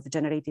purpose of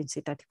generating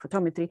synthetic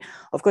photometry.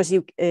 Of course,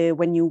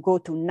 when you go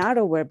to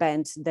narrower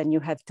bands, then you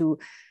have to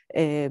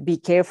be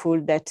careful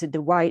that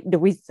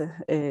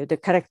the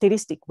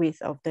characteristic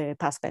width of the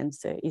pass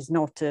bands is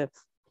not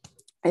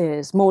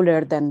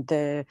smaller than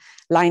the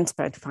line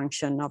spread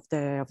function of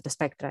the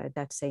spectra at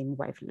that same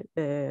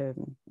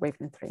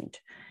wavelength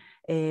range.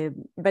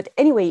 But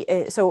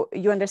anyway, so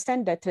you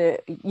understand that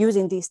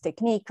using this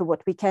technique,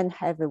 what we can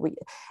have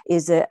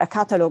is a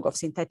catalog of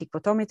synthetic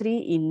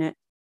photometry in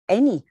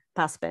any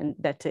passband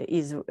that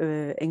is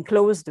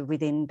enclosed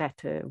within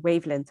that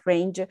wavelength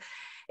range,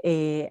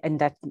 and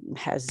that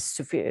has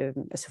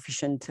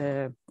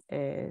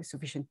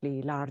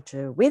sufficiently large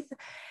width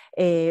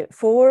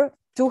for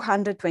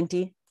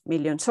 220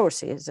 million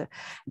sources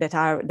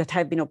that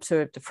have been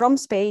observed from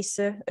space,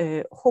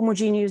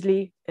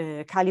 homogeneously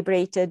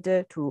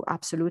calibrated to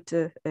absolute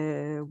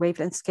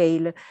wavelength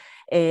scale,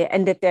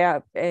 and that they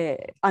are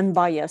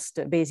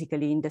unbiased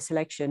basically in the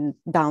selection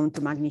down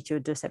to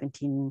magnitude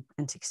 17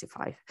 and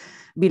 65.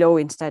 Below,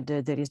 instead,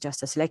 there is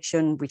just a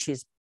selection which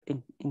is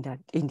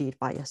indeed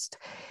biased.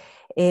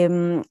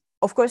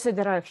 Of course,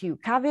 there are a few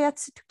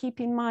caveats to keep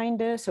in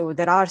mind. So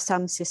there are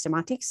some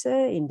systematics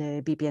in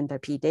the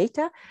BP&RP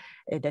data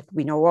that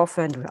we know of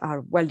and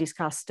are well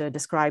discussed,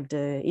 described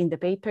in the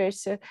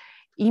papers,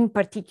 in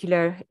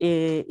particular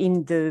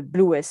in the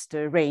bluest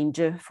range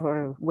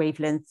for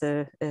wavelength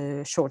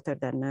shorter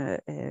than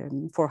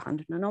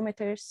 400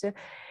 nanometers.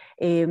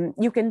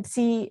 You can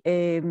see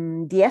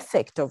the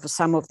effect of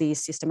some of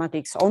these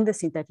systematics on the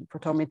synthetic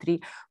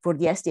photometry for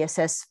the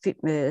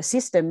SDSS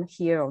system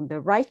here on the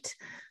right.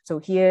 So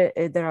here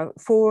there are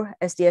 4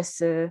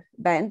 SDS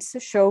bands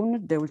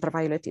shown. The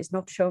ultraviolet is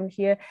not shown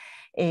here.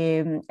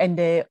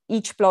 And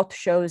each plot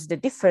shows the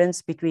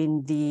difference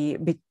between the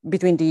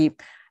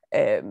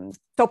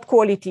top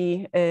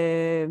quality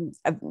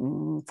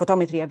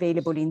photometry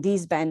available in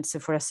these bands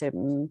for a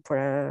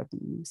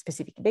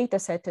specific data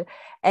set,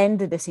 and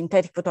the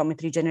synthetic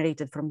photometry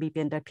generated from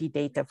BP&RP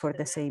data for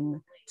the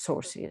same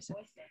sources.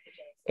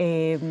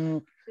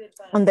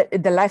 On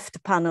the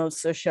left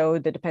panels show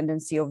the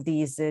dependency of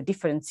these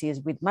differences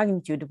with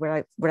magnitude,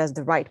 whereas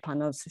the right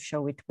panels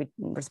show it with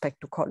respect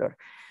to color.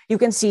 You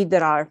can see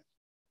there are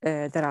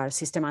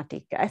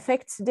systematic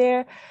effects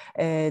there.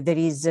 There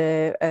is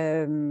a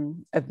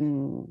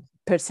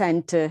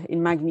percent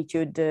in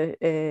magnitude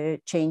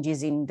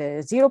changes in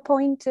the 0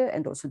 point,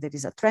 and also there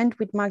is a trend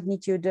with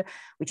magnitude,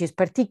 which is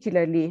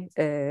particularly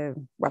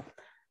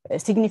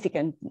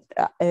significant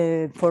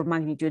for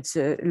magnitudes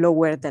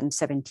lower than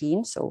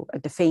 17, so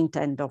at the faint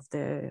end of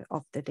the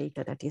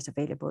data that is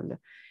available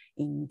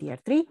in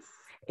DR3.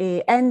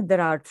 And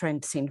there are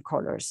trends in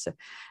colors.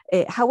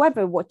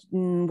 However,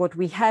 what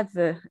we have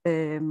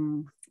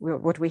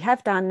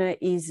done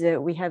is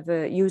we have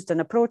used an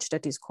approach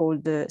that is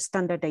called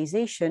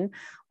standardization,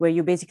 where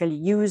you basically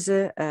use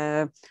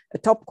a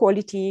top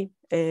quality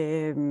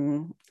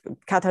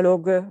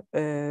catalog,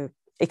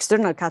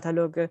 external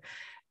catalog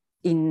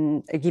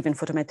in a given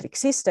photometric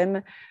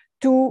system,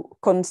 to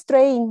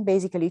constrain,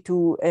 basically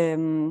to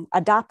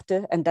adapt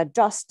and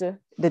adjust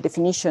the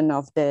definition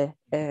of the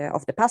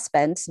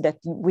passbands that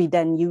we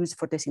then use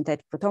for the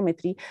synthetic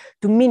photometry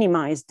to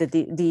minimize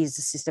these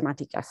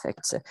systematic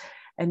effects.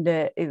 And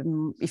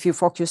if you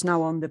focus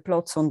now on the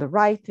plots on the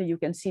right, you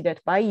can see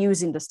that by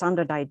using the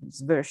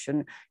standardized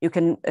version, you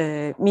can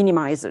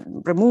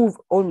remove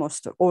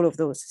almost all of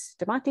those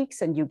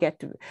systematics, and you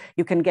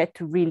can get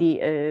to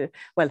really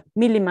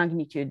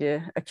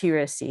millimagnitude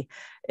accuracy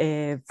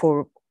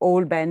for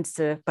all bands,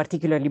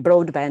 particularly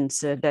broad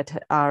bands that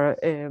are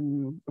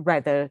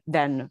rather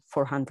than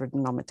 400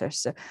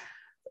 nanometers.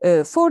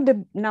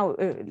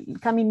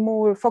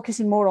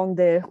 Focusing more on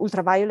the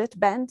ultraviolet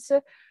bands.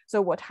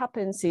 So what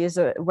happens is,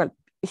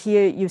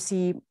 here you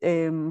see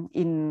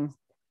in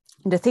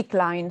the thick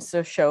lines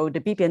show the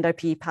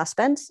BP&RP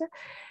passbands,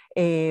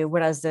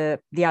 whereas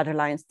the other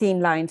lines,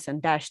 thin lines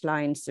and dashed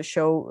lines,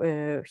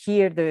 show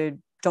here the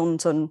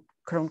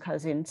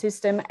Johnson-Cohn-Cousins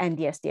system and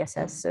the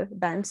SDSS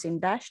bands in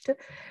dashed.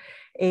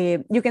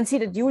 You can see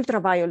that the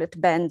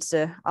ultraviolet bands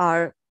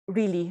are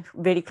really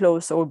very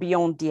close or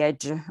beyond the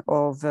edge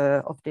of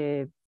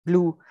the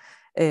blue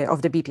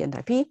of the BP and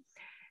IP,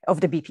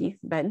 of the BP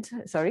band,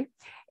 sorry.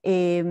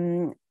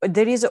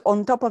 There is,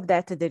 on top of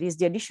that, there is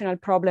the additional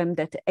problem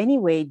that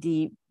anyway,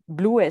 the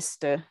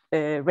bluest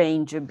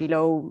range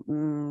below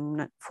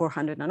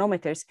 400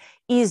 nanometers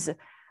is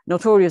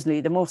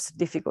notoriously the most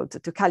difficult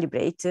to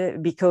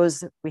calibrate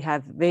because we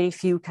have very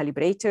few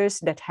calibrators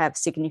that have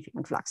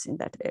significant flux in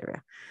that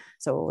area.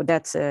 So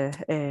that's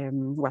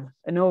well,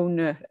 a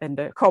known and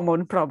a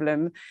common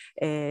problem,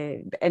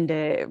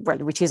 well,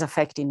 which is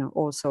affecting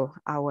also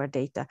our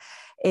data.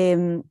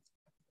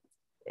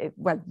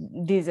 Well,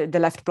 the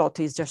left plot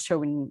is just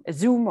showing a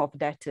zoom of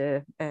that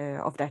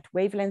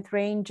wavelength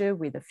range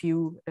with a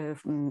few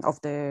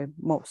of the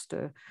most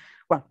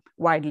well,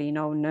 widely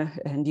known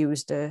and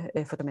used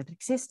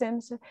photometric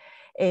systems.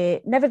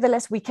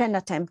 Nevertheless, we can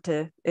attempt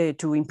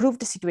to improve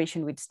the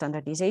situation with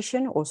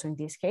standardization, also in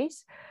this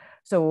case.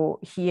 So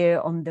here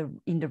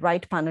in the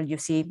right panel, you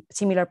see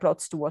similar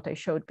plots to what I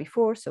showed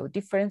before. So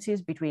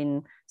differences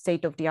between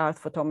state-of-the-art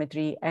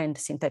photometry and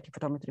synthetic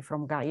photometry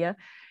from Gaia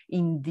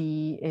in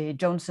the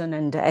Johnson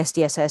and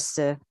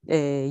SDSS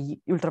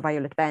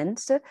ultraviolet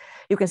bands.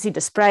 You can see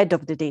the spread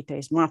of the data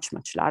is much,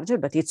 much larger,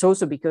 but it's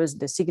also because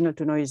the signal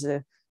to noise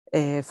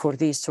for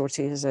these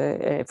sources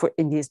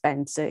in these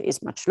bands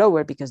is much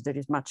lower because there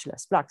is much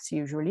less flux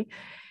usually.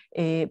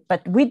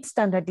 But with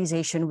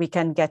standardization, we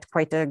can get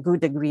quite a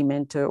good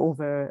agreement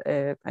over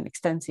an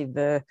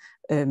extensive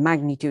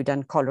magnitude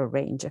and color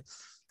range.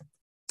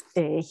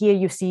 Here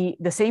you see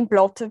the same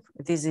plot.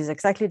 This is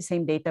exactly the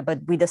same data,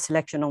 but with a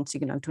selection on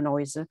signal to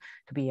noise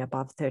to be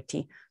above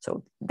 30.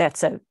 So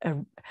that's a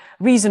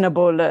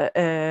reasonable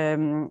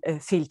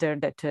filter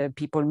that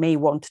people may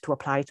want to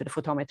apply to the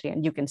photometry.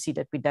 And you can see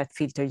that with that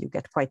filter, you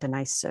get quite a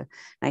nice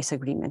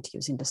agreement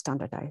using the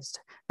standardized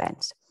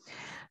bands.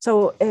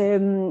 So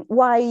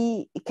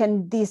why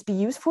can this be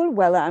useful?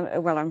 Well,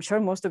 I'm sure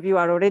most of you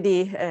are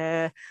already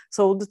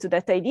sold to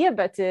that idea,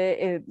 but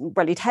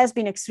well, it has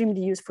been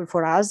extremely useful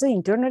for us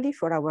internally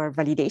for our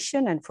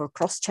validation and for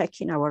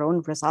cross-checking our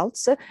own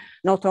results,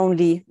 not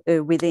only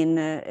within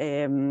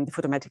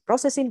photometric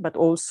processing, but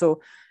also,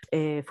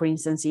 for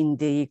instance, in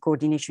the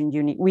coordination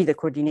unit, with the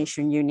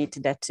coordination unit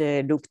that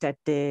looked at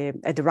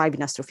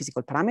deriving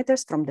astrophysical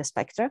parameters from the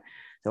spectra.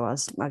 So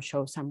I'll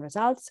show some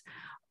results.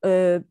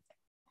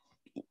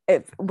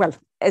 Well,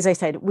 as I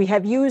said, we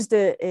have used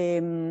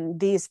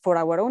these for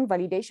our own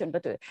validation,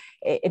 but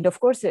and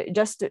of course,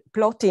 just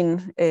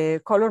plotting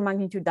color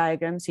magnitude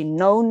diagrams in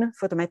known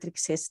photometric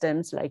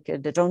systems like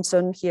the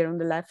Johnson here on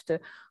the left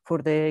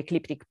for the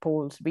ecliptic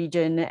poles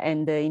region,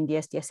 and in the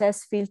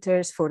SDSS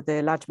filters for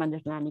the large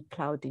dynamic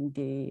cloud in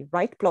the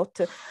right plot.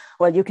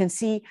 Well, you can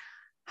see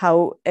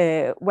how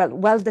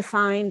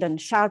well-defined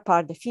and sharp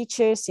are the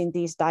features in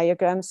these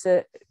diagrams,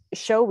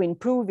 showing,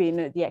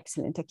 proving the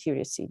excellent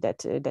accuracy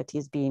that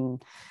is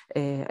being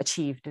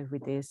achieved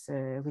with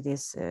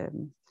this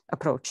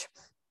approach.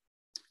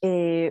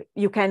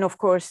 You can, of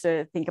course,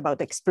 think about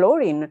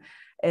exploring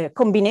a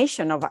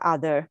combination of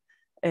other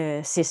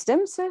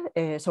systems.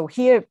 So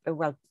here,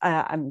 well,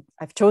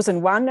 I've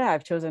chosen one.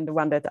 I've chosen the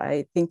one that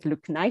I think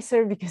look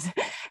nicer because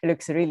it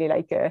looks really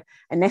like a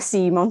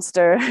Nessie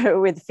monster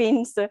with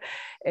fins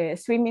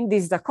swimming.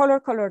 This is a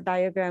color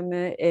diagram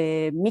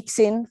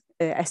mixing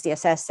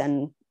SDSS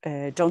and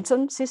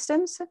Johnson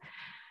systems.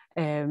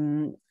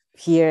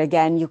 Here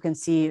again, you can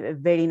see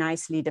very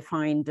nicely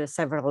defined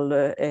several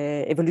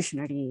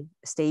evolutionary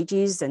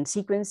stages and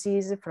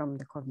sequences from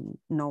the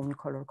known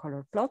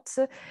color plots.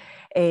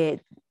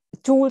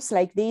 Tools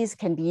like these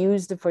can be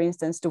used, for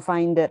instance, to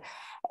find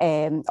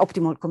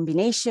optimal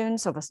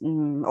combinations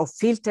of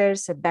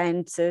filters,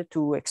 bands,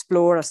 to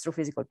explore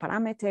astrophysical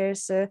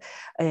parameters,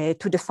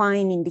 to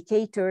define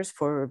indicators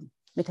for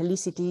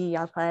metallicity,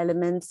 alpha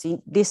elements,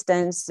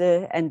 distance,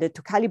 and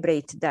to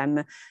calibrate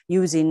them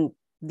using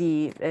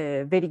the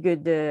very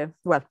good,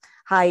 well,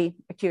 high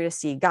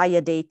accuracy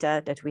Gaia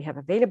data that we have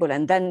available,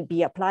 and then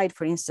be applied,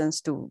 for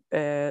instance, to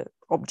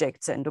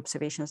objects and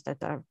observations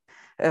that are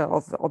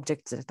of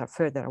objects that are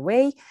further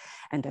away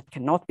and that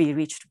cannot be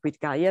reached with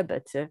Gaia.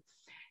 But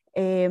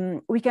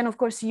we can, of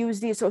course, use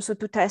this also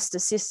to test the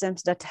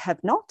systems that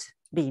have not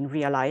been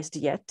realized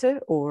yet,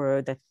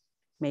 or that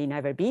may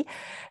never be.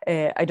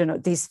 I don't know,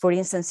 this, for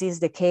instance, is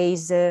the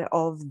case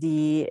of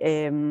the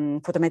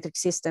photometric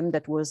system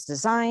that was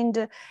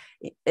designed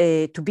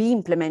to be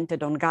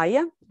implemented on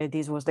Gaia.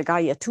 This was the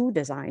Gaia 2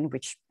 design,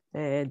 which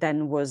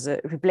then was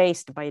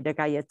replaced by the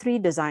Gaia 3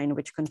 design,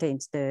 which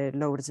contains the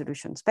low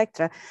resolution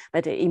spectra.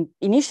 But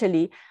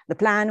initially, the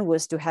plan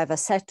was to have a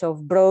set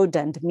of broad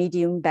and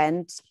medium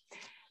bands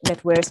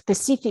that were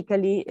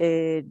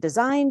specifically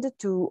designed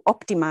to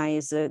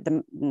optimize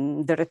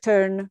the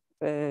return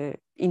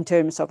in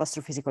terms of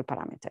astrophysical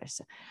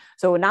parameters.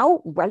 So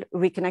now, well,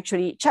 we can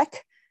actually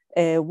check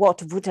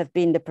what would have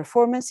been the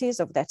performances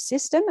of that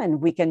system,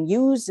 and we can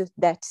use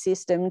that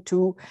system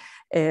to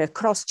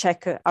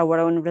cross-check our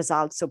own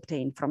results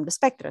obtained from the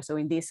spectra. So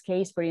in this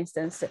case, for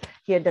instance,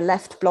 here the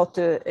left plot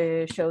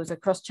shows a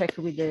cross-check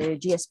with the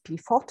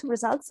GSP-FOT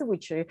results,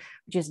 which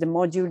is the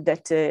module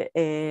that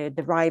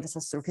derives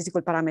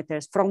astrophysical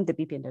parameters from the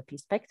BP and RP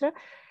spectra.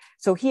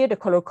 So here the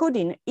color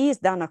coding is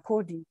done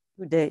according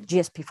to the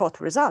GSP-FOT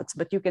results,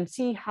 but you can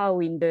see how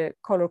in the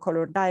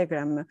color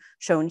diagram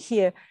shown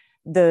here,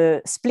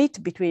 the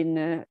split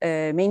between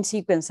main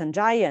sequence and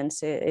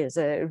giants is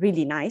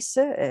really nice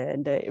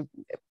and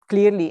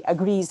clearly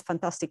agrees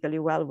fantastically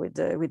well with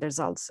the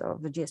results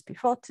of the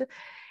GSP-FOT.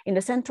 In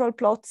the central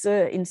plots,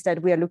 instead,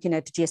 we are looking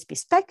at GSP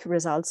spec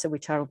results,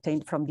 which are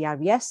obtained from the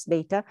RVS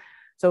data.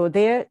 So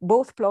there,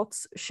 both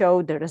plots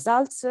show the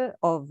results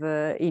of,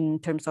 in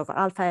terms of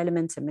alpha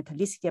elements and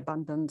metallicity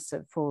abundance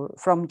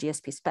from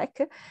GSP spec.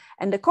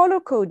 And the color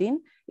coding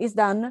is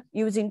done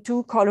using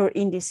two color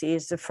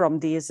indices from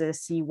this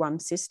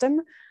C1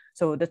 system.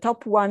 So the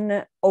top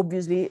one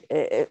obviously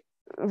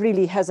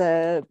really has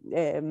a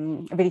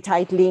very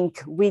tight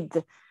link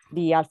with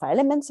the alpha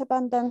elements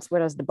abundance,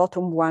 whereas the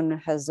bottom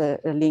one has a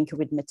link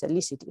with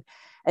metallicity.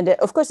 And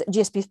of course,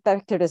 GSP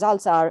spec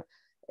results are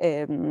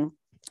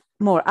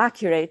more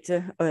accurate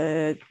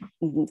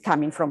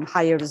coming from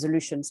higher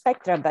resolution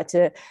spectra, but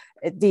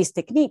this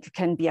technique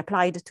can be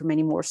applied to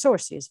many more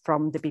sources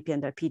from the BP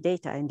and RP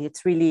data, and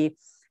it's really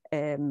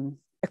a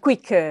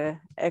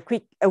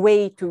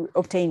way to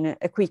obtain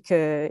a quick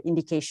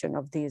indication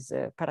of these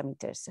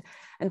parameters.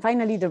 And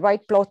finally, the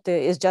right plot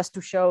is just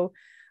to show,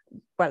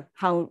 well,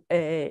 how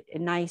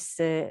nice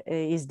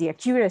is the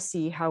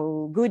accuracy,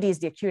 how good is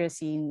the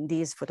accuracy in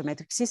this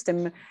photometric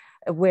system,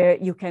 where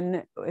you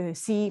can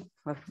see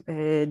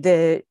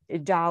the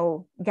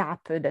Zhao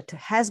gap that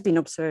has been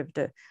observed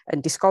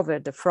and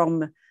discovered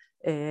from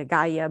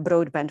Gaia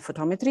broadband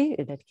photometry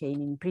that came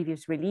in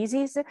previous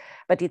releases,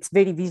 but it's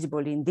very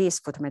visible in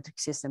this photometric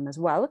system as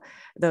well,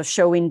 thus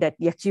showing that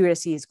the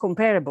accuracy is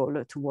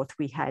comparable to what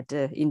we had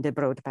in the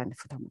broadband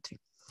photometry.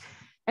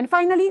 And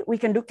finally, we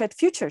can look at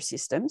future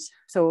systems.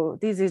 So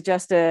this is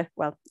just a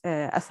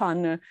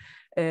fun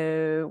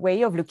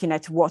way of looking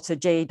at what a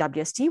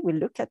JWST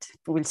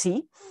will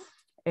see,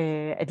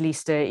 at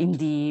least in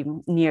the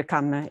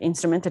near-come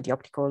instrument at the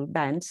optical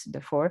bands.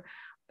 Therefore,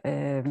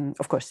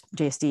 of course,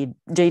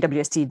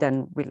 JWST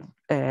then will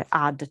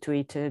add to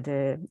it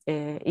the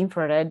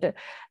infrared,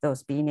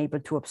 thus being able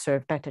to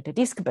observe better the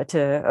disk. But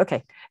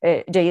okay,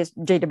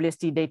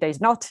 JWST data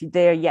is not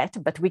there yet,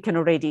 but we can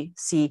already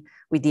see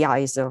with the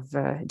eyes of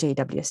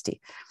JWST.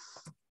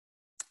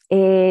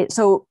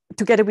 So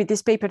together with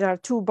this paper, there are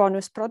two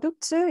bonus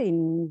products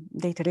in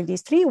data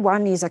release 3.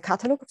 One is a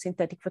catalog of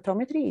synthetic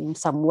photometry in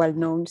some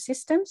well-known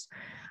systems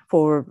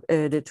for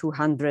the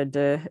 200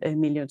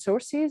 million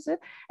sources.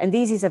 And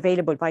this is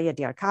available via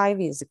the archive,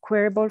 is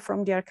queryable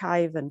from the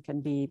archive and can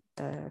be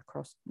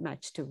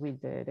cross-matched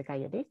with the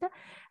Gaia data.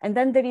 And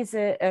then there is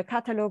a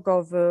catalog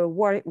of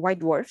white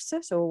dwarfs,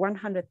 so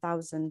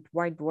 100,000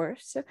 white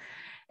dwarfs.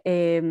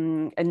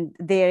 And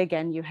there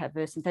again, you have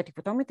a synthetic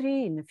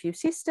photometry in a few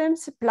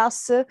systems,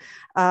 plus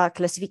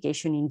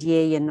classification in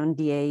DA and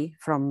non-DA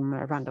from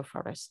random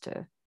forest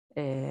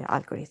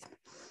algorithm.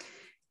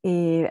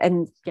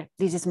 And yeah,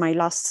 this is my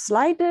last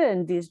slide,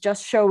 and this is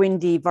just showing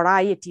the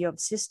variety of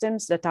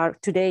systems that are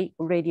today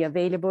already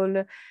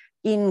available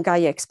in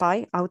Gaia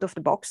XPy out of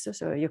the box.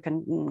 So you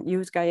can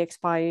use Gaia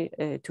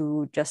XPy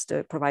to just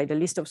provide a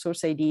list of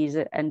source IDs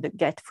and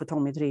get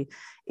photometry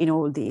in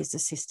all these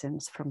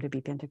systems from the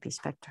BP and RP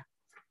spectra.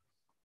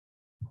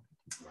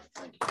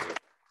 Thank you.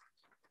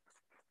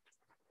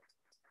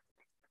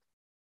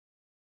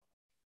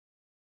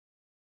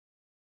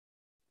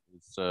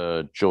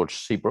 It's George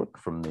Seabrook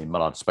from the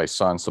Mullard Space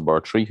Science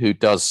Laboratory, who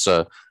does,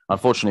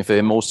 unfortunately for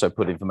him, also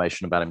put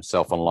information about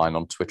himself online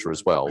on Twitter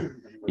as well.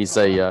 He's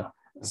a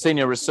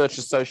Senior Research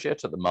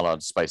Associate at the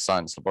Mullard Space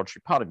Science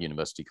Laboratory, part of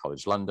University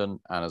College London,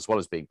 and as well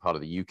as being part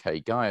of the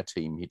UK Gaia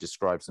team, he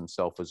describes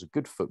himself as a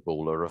good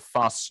footballer, a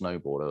fast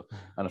snowboarder,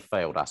 and a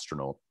failed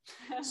astronaut.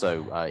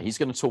 So he's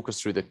going to talk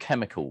us through the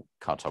chemical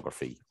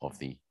cartography of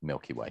the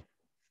Milky Way.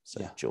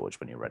 So yeah.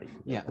 George, when you're ready.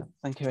 Yeah,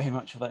 thank you very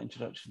much for that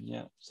introduction.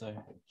 Yeah, so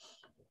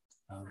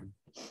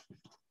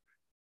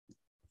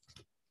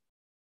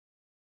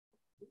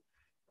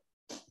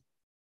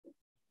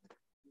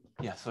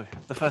yeah, so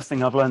the first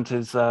thing I've learned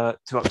is to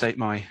update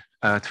my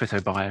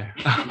Twitter bio.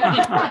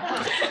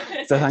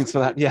 So thanks for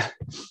that. Yeah.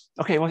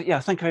 Okay. Well, yeah.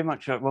 Thank you very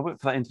much, Robert,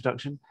 for that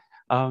introduction.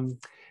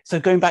 So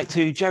going back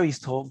to Jerry's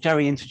talk,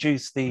 Jerry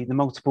introduced the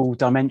multiple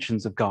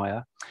dimensions of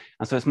Gaia,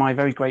 and so it's my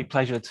very great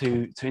pleasure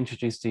to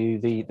introduce to you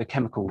the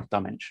chemical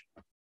dimension.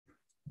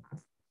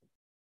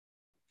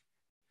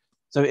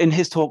 So in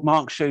his talk,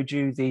 Mark showed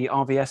you the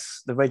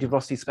RVS, the radio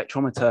velocity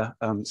spectrometer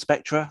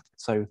spectra.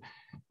 So in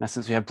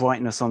essence, we have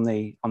brightness on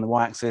the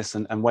y-axis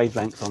and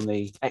wavelength on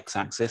the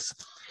x-axis.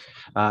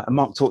 And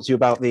Mark talked to you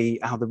about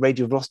how the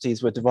radio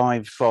velocities were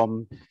derived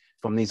from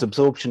these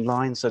absorption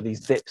lines, so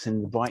these dips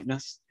in the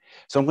brightness.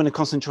 So I'm going to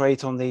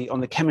concentrate on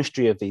the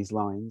chemistry of these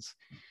lines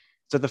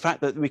So the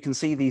fact that we can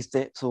see these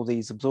dips or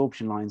these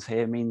absorption lines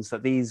here means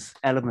that these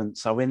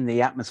elements are in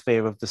the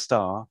atmosphere of the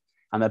star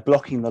and they're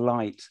blocking the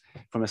light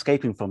from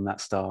escaping from that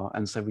star.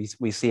 And so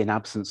we see an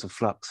absence of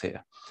flux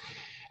here.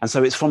 And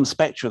so it's from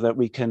spectra that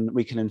we can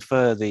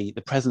infer the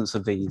presence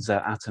of these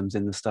atoms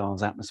in the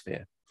star's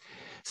atmosphere.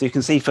 So you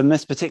can see from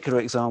this particular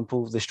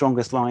example, the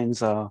strongest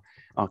lines are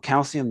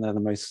calcium, they're the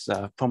most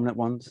prominent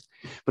ones,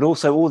 but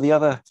also all the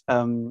other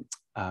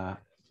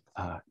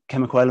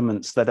chemical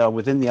elements that are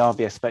within the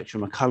RBS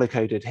spectrum are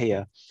color-coded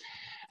here.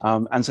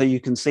 And so you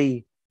can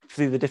see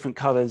through the different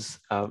colors,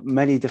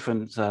 many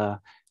different of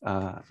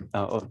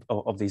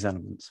these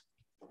elements.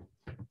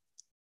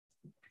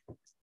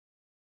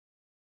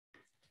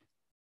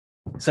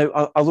 So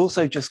I'll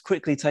also just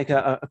quickly take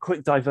a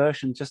quick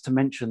diversion just to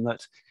mention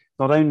that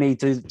not only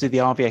do the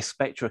RBS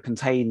spectra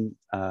contain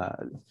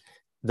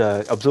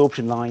the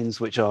absorption lines,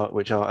 which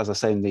are, as I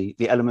say,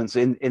 the elements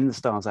in the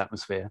star's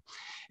atmosphere,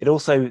 it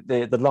also,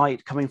 the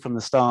light coming from the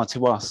star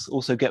to us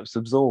also gets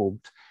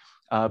absorbed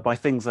by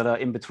things that are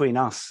in between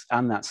us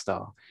and that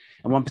star.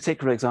 And one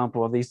particular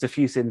example are these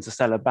diffuse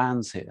interstellar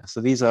bands here. So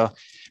these are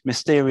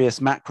mysterious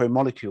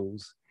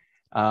macromolecules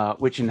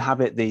which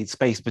inhabit the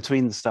space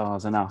between the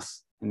stars and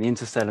us in the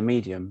interstellar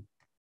medium.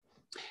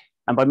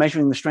 And by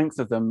measuring the strength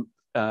of them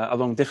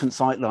along different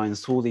sight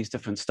lines to all these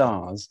different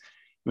stars,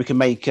 we can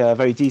make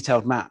very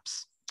detailed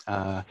maps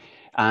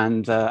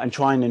and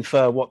try and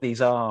infer what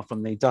these are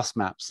from the dust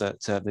maps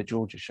that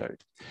Georgia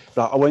showed.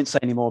 But I won't say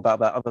any more about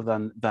that other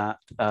than that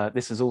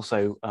this is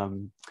also,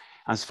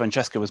 as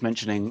Francesca was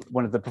mentioning,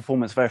 one of the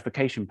performance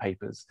verification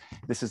papers.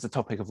 This is the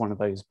topic of one of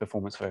those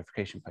performance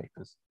verification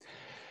papers.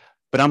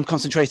 But I'm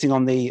concentrating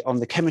on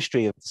the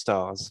chemistry of the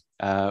stars,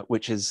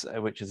 which is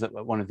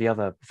one of the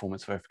other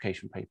performance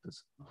verification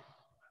papers.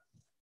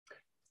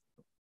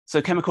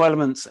 So chemical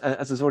elements,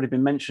 as has already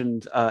been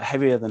mentioned,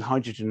 heavier than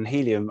hydrogen and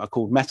helium are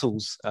called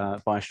metals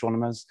by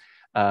astronomers,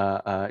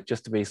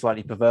 just to be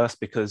slightly perverse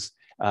because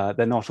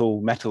they're not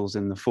all metals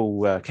in the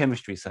full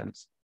chemistry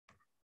sense.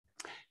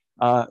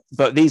 So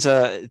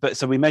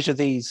we measure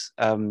these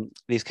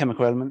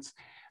chemical elements.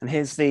 And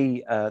here's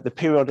the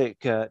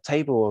periodic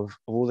table of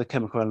all the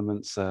chemical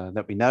elements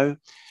that we know.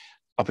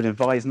 I've been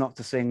advised not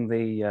to sing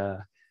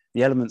the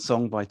element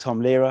song by Tom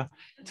Lehrer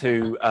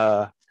to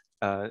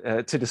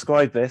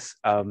describe this.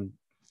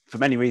 For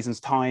many reasons,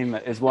 time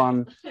is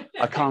one,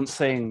 I can't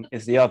sing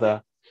is the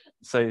other.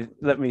 So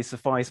let me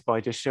suffice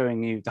by just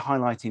showing you,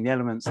 highlighting the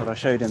elements that I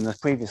showed in the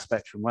previous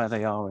spectrum, where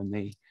they are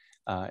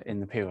in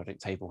the periodic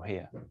table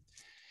here.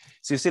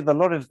 So you see that a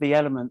lot of the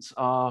elements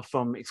are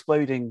from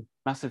exploding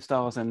massive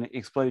stars and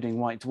exploding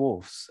white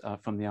dwarfs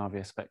from the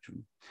RBS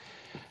spectrum.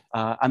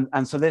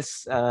 And so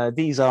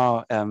these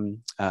are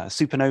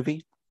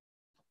supernovae,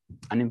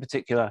 and in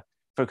particular,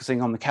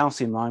 focusing on the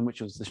calcium line,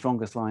 which was the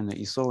strongest line that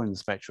you saw in the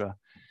spectra.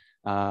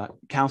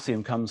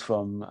 Calcium comes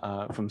from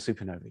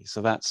supernovae.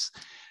 So that's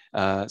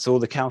so all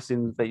the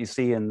calcium that you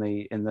see in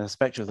the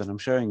spectra that I'm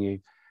showing you,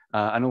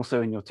 and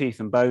also in your teeth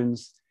and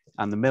bones,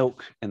 and the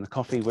milk in the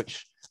coffee,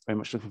 which very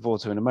much looking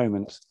forward to in a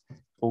moment,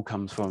 all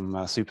comes from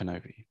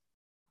supernovae.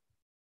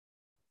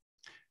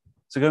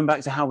 So going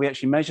back to how we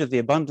actually measure the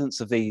abundance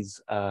of these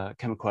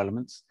chemical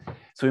elements.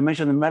 So we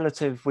measure them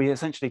relative, we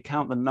essentially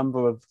count the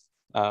number of,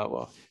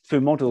 well,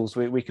 through models,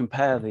 we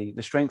compare the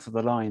strength of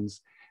the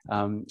lines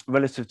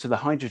relative to the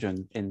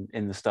hydrogen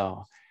in the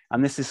star.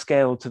 And this is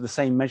scaled to the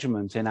same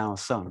measurement in our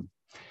sun.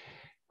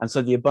 And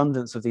so the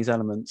abundance of these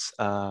elements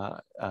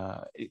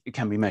it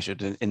can be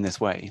measured in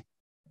this way.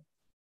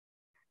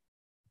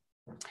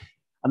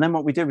 And then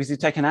what we do is we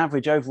take an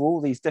average over all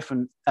these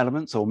different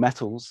elements or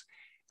metals,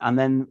 and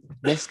then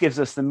this gives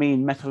us the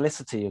mean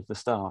metallicity of the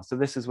star. So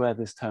this is where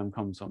this term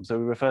comes from. So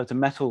we refer to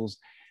metals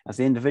as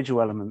the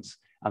individual elements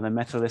and the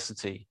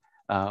metallicity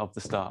of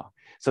the star.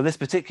 So this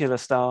particular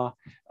star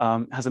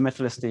has a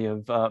metallicity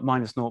of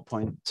minus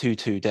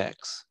 0.22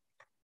 dex.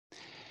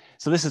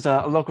 So this is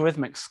a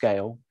logarithmic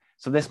scale.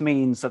 So this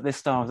means that this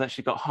star has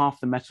actually got half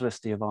the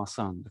metallicity of our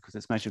sun because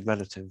it's measured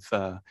relative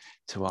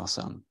to our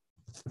sun.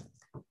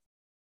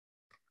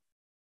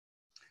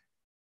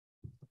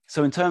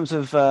 So in terms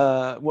of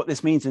what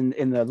this means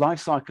in the life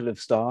cycle of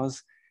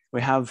stars, we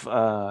have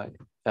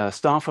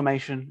star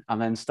formation, and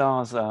then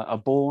stars are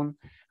born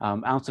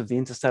out of the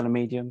interstellar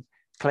medium,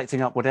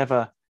 collecting up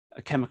whatever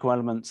chemical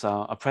elements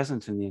are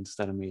present in the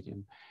interstellar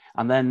medium,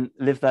 and then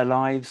live their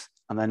lives,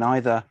 and then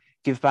either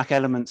give back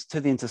elements to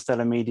the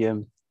interstellar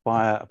medium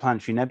via a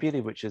planetary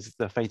nebulae, which is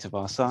the fate of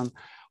our sun,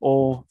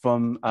 or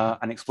from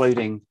an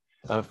exploding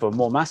for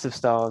more massive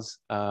stars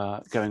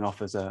going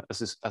off as a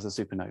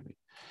supernovae.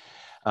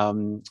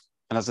 And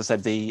as I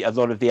said, a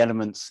lot of the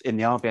elements in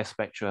the RBS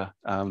spectra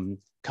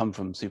come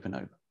from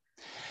supernova.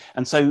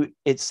 And so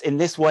it's in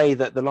this way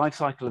that the life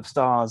cycle of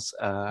stars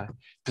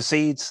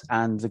proceeds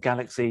and the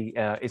galaxy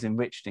is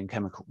enriched in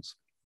chemicals.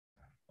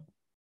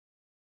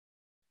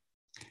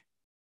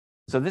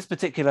 So this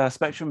particular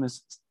spectrum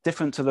is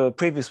different to the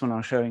previous one I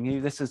was showing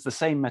you. This is the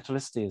same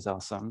metallicity as our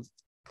sun.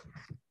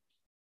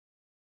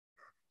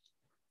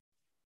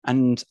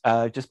 And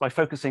just by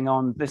focusing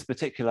on this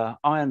particular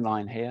iron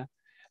line here,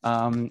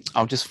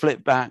 I'll just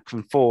flip back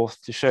and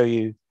forth to show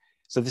you.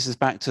 So this is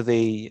back to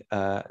the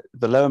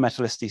lower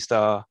metallicity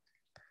star,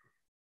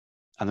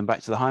 and then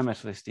back to the high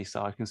metallicity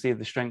star. You can see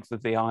the strength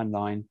of the iron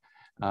line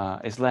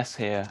is less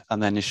here,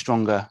 and then is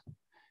stronger,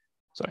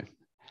 sorry,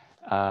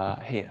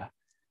 here.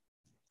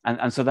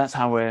 And so that's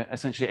how we're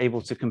essentially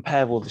able to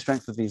compare all the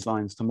strength of these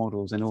lines to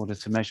models in order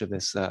to measure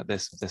this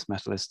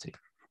metallicity.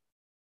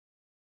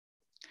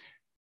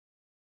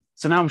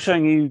 So now I'm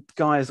showing you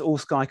Gaia's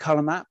all-sky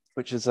color map,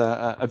 which is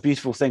a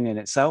beautiful thing in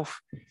itself.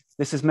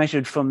 This is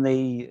measured from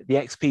the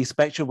XP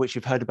spectra, which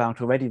you've heard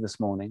about already this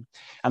morning.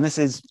 And this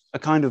is a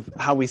kind of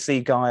how we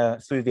see Gaia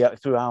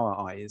through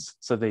our eyes.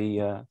 So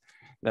the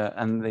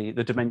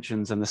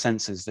dimensions and the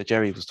senses that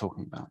Jerry was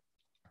talking about.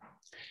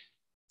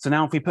 So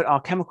now if we put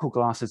our chemical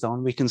glasses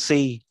on, we can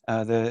see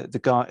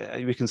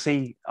we can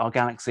see our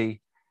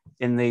galaxy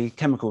in the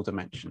chemical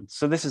dimension.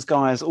 So this is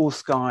Gaia's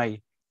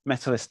all-sky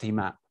metallicity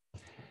map.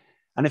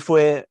 And if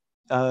we're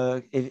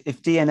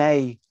if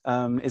DNA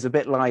is a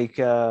bit like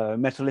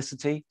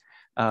metallicity,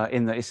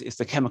 it's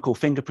the chemical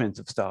fingerprint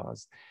of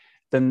stars,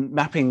 then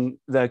mapping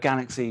the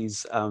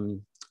galaxy's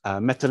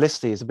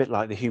metallicity is a bit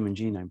like the Human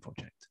Genome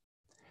Project.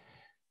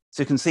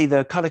 So you can see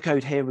the color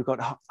code here. We've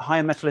got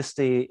higher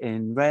metallicity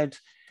in red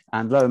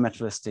and lower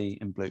metallicity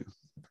in blue.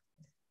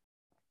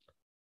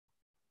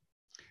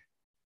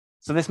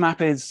 So this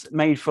map is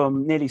made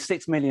from nearly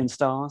 6 million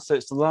stars. So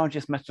it's the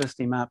largest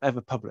metallicity map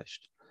ever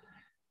published.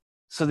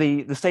 So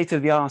the state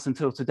of the art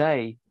until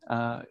today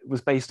was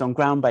based on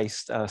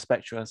ground-based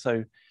spectra.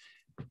 So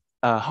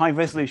high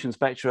resolution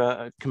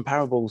spectra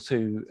comparable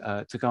to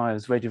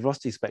Gaia's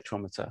radiosity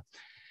spectrometer.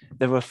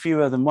 There were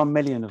fewer than 1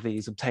 million of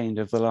these obtained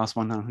over the last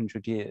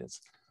 100 years.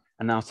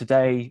 And now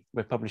today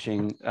we're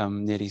publishing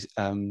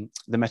the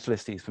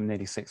metallicities from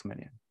nearly 6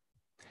 million.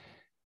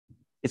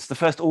 It's the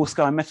first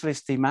all-sky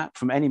metallicity map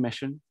from any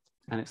mission,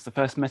 and it's the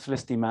first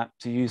metallicity map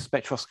to use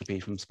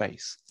spectroscopy from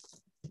space.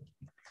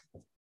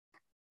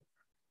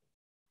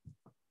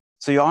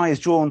 So your eye is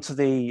drawn to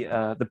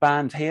the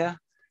band here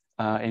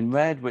in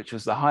red, which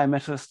was the higher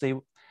metallicity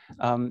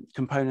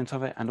component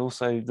of it, and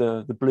also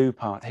the blue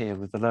part here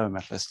with the lower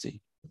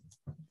metallicity.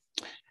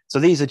 So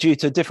these are due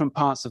to different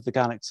parts of the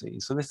galaxy.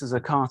 So this is a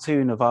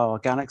cartoon of our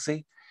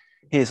galaxy.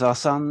 Here's our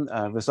sun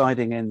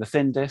residing in the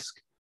thin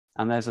disk,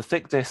 and there's a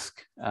thick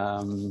disk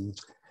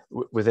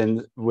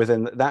within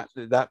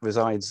that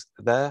resides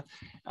there,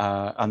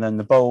 and then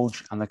the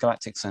bulge and the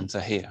galactic center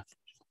here.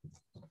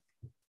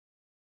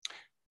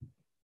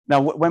 Now,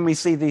 when we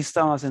see these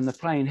stars in the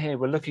plane here,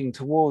 we're looking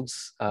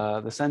towards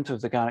the center of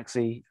the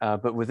galaxy,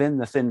 but within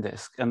the thin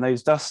disk. And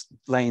those dust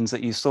lanes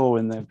that you saw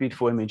in the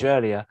beautiful image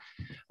earlier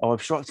are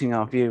obstructing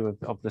our view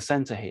of the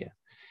center here.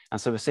 And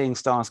so we're seeing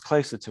stars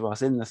closer to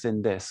us in the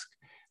thin disk.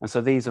 And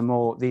so these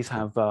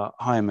have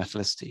higher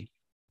metallicity.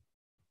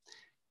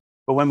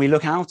 But when we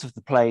look out of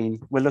the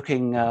plane, we're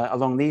looking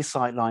along these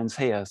sight lines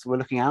here. So we're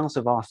looking out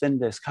of our thin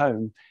disk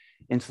home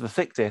into the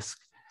thick disk,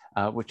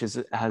 which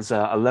has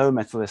a low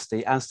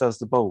metallicity, as does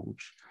the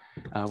bulge,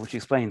 which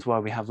explains why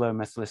we have low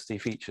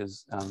metallicity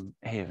features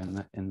here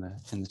in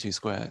the two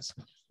squares.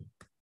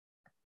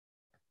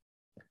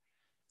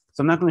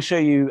 So I'm now going to show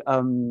you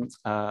an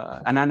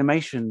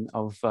animation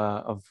of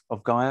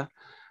Gaia.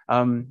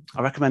 I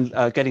recommend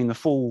getting the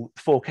full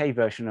 4K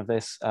version of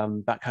this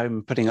back home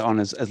and putting it on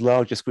as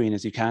large a screen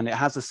as you can. It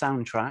has a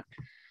soundtrack,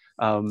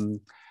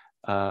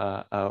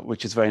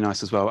 which is very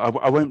nice as well.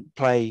 I won't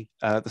play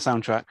the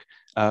soundtrack,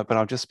 but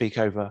I'll just speak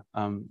over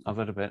a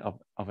little bit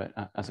of it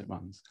as it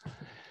runs.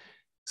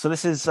 So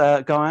this is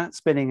Gaia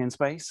spinning in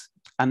space.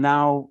 And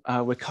now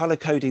we're color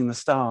coding the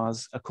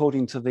stars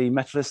according to the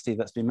metallicity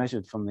that's been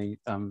measured from the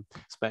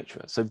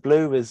spectra. So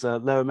blue is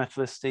lower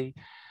metallicity,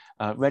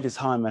 red is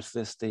higher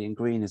metallicity, and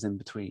green is in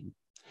between.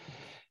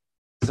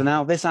 So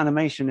now this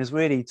animation is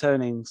really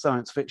turning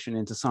science fiction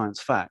into science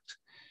fact,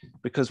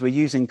 because we're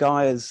using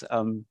Gaia's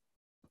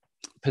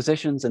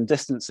positions and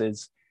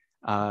distances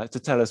to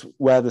tell us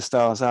where the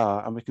stars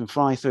are, and we can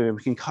fly through and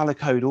we can color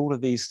code all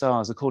of these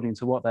stars according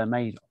to what they're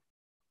made of.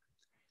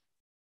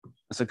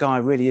 So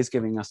Gaia really is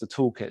giving us a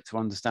toolkit to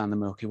understand the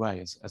Milky Way,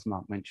 as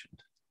Mark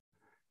mentioned.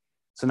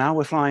 So now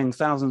we're flying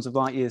thousands of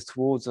light years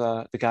towards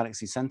the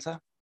galaxy center.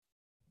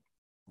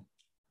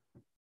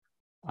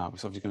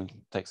 It's obviously going to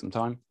take some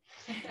time.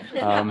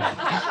 And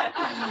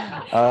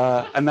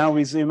now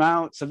we zoom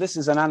out. So this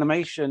is an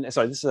animation,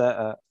 sorry, this is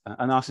an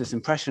artist's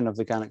impression of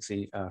the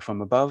galaxy from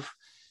above.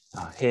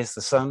 Here's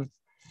the sun.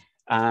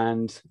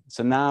 And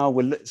so now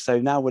we're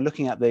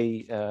looking at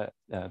the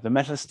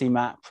metallicity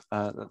map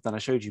that I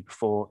showed you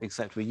before,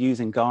 except we're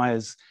using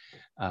Gaia's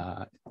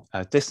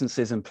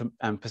distances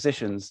and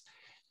positions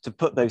to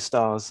put those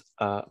stars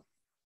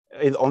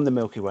on the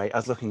Milky Way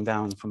as looking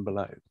down from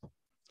below.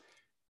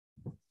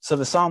 So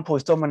the sample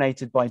is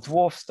dominated by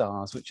dwarf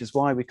stars, which is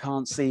why we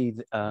can't see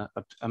a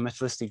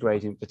metallicity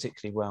gradient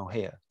particularly well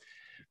here.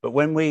 But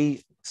when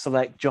we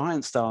select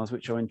giant stars,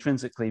 which are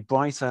intrinsically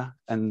brighter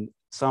and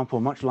sample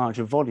much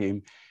larger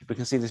volume, we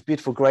can see this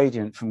beautiful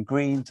gradient from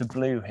green to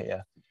blue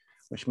here,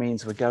 which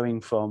means we're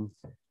going from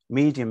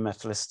medium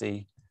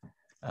metallicity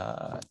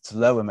to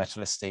lower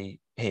metallicity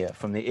here,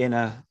 from the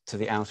inner to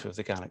the outer of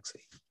the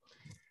galaxy.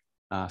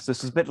 So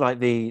this is a bit like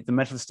the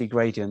metallicity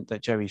gradient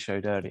that Jerry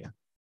showed earlier,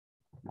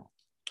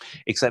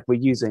 except we're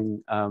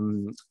using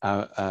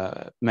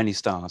many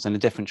stars and a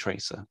different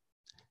tracer.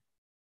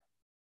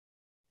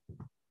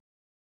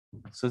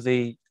 So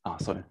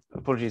sorry,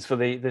 apologies for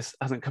this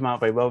hasn't come out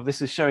very well.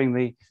 This is showing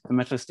the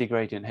metallicity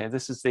gradient here.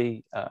 This is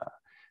the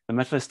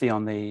metallicity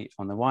on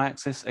the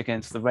y-axis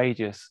against the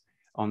radius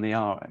on the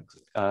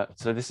r-axis.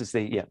 So this is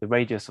the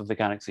radius of the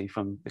galaxy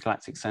from the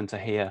galactic center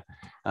here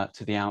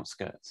to the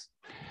outskirts.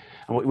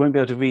 And what you won't be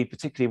able to read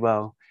particularly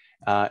well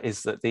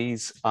is that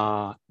these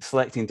are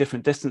selecting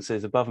different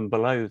distances above and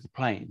below the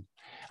plane.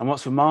 And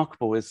what's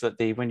remarkable is that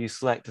when you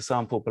select a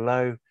sample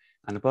below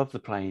and above the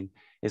plane,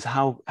 is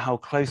how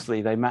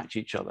closely they match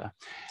each other.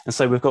 And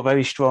so we've got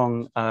very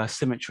strong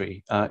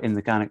symmetry in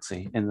the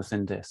galaxy, in the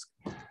thin disk.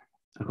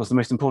 Of course, the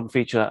most important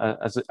feature,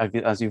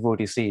 as you've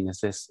already seen,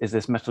 is this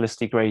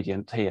metallicity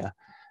gradient here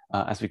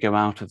as we go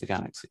out of the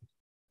galaxy.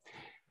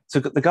 So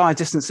the Gaia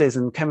distances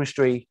and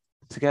chemistry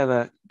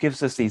together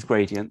gives us these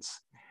gradients,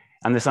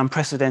 and this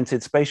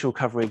unprecedented spatial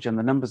coverage and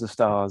the numbers of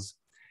stars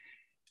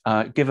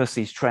give us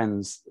these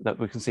trends that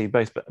we can see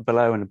both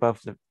below and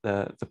above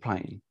the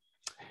plane.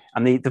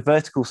 And the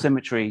vertical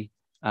symmetry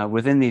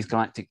within these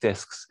galactic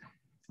disks,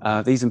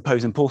 these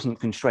impose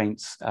important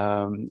constraints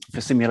for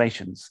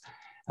simulations.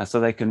 So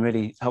they can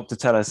really help to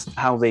tell us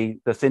how the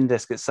thin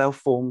disk itself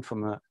formed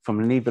from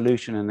an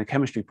evolution and a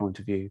chemistry point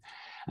of view,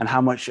 and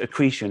how much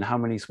accretion, how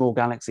many small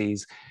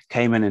galaxies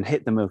came in and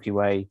hit the Milky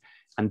Way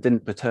and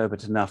didn't perturb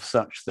it enough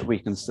such that we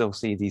can still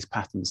see these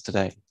patterns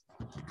today.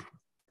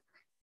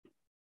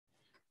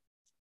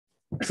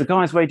 So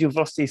Gaia's radial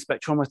velocity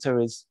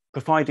spectrometer is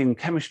providing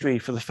chemistry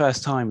for the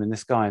first time in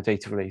this Gaia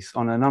data release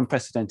on an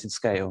unprecedented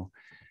scale.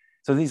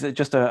 So these are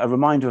just a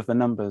reminder of the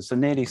numbers. So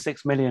nearly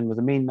 6 million with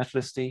a mean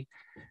metallicity.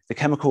 The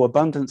chemical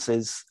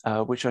abundances,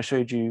 which I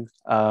showed you,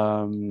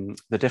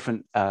 the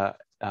different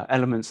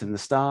elements in the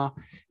star,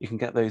 you can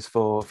get those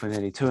for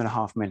nearly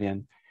 2.5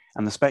 million.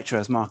 And the spectra,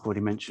 as Mark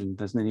already mentioned,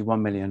 there's nearly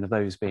 1 million of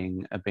those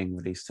being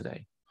released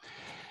today.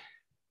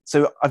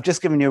 So I've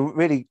just given you a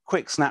really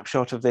quick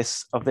snapshot of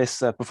this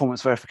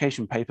performance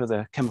verification paper,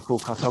 the chemical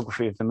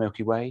cartography of the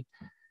Milky Way.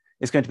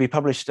 It's going to be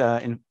published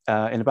in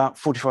about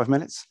 45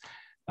 minutes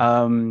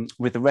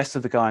with the rest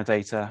of the Gaia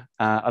data,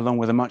 along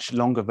with a much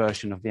longer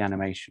version of the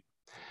animation.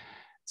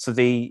 So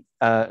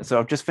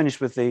I've just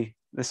finished with the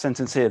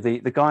sentence here. The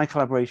Gaia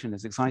collaboration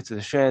is excited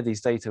to share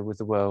these data with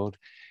the world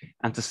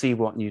and to see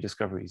what new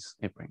discoveries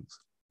it brings.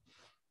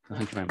 So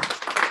thank you very much.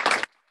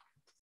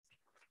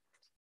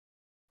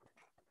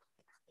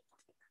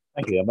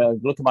 Thank you. I'm going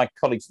to look at my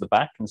colleagues at the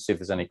back and see if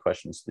there's any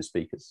questions to the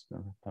speakers.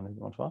 Anyone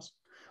want to ask?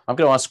 I'm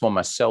going to ask one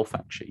myself,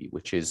 actually,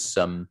 which is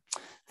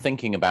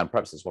thinking about,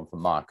 perhaps there's one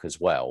from Mark as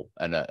well.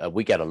 And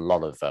we get a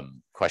lot of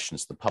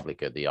questions to the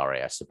public at the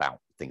RAS about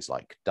things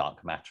like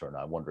dark matter. And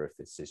I wonder if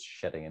this is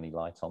shedding any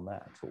light on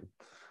that at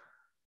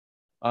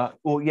all.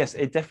 Well, yes,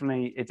 it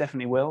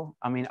definitely will.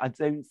 I mean, I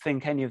don't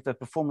think any of the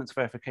performance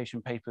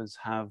verification papers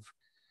have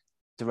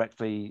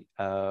directly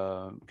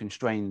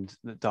constrained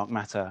the dark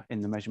matter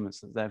in the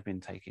measurements that they've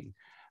been taking.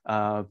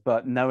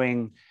 But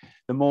knowing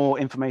the more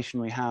information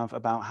we have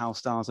about how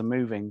stars are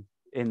moving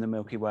in the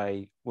Milky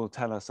Way will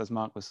tell us, as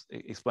Mark was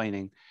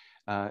explaining,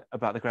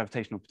 about the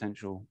gravitational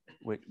potential,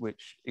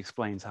 which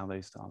explains how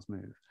those stars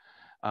move.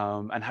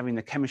 And having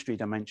the chemistry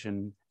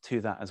dimension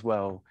to that as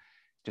well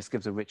just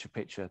gives a richer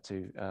picture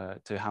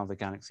to how the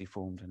galaxy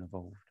formed and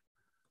evolved.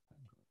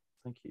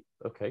 Thank you.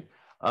 Okay.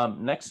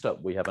 Next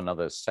up, we have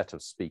another set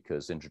of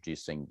speakers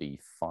introducing the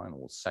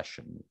final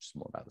session, which is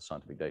more about the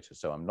scientific data.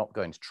 So I'm not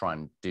going to try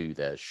and do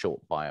their short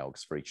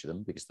biogs for each of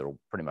them because they're all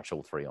pretty much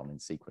all three on in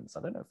sequence.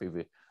 I don't know if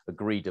we've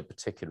agreed a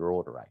particular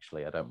order,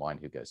 actually. I don't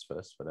mind who goes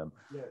first, but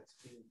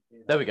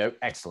there we go.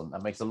 Excellent.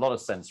 That makes a lot of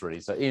sense,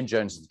 really. So Ian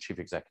Jones is the chief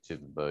executive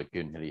of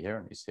Goonhilly here,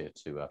 and he's here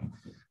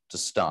to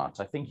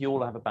start. I think you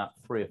all have about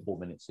 3 or 4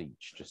 minutes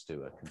each, just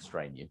to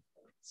constrain you.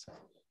 So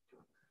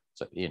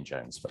Ian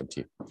Jones, spoke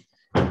to you.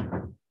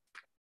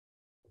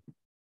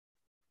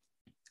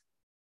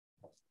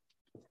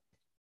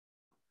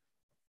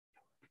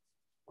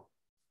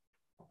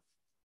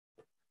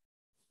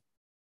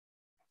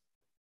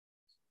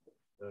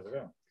 There we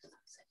go.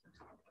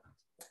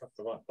 That's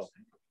the right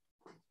button.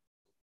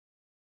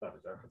 There we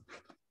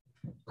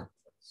go.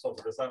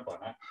 Sorted this out by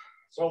now.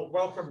 So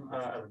welcome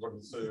everybody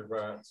to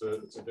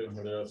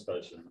Goonhilly Earth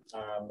Station,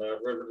 and we're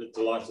really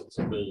delighted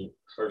to be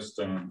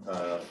hosting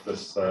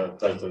this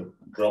data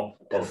drop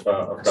of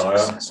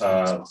Gaia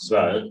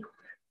today.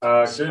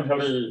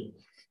 Goonhilly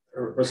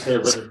was here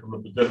really from the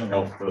beginning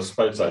of the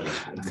space age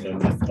in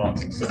the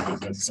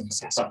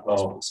 1960s, in fact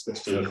our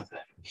 60th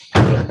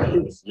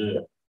this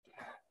year.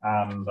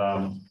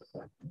 And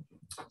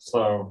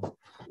so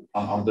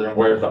I'm being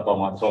waved at by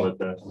my colleague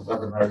here.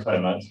 Okay,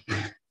 mate.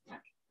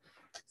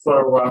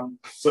 So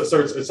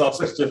it's our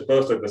 60th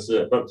birthday this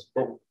year, but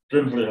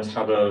Gimli has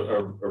had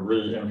a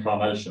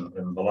reincarnation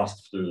in the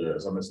last few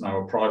years, and it's now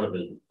a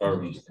privately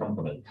owned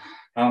company.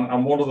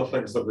 And one of the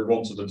things that we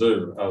wanted to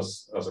do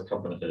as a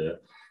company here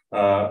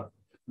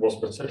was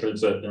particularly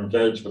to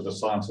engage with the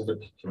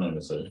scientific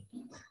community,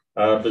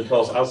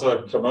 because as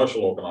a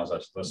commercial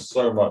organisation, there's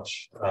so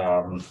much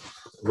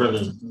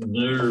really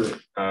new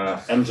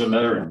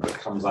engineering that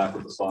comes out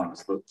of the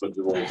science that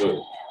you all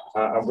do.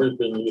 And we've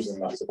been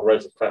using that to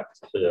great effect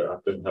here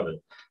at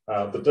Gimli.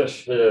 The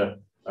dish here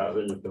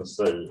that you can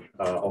see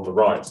on the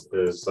right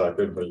is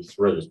Gimli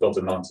 3. It's built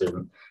in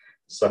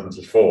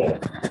 1974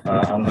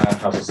 and now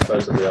has a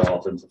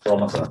state-of-the-art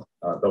interferometer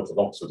built at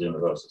Oxford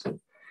University.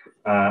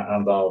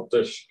 And our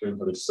dish,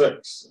 Gimli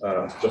 6,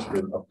 has just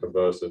been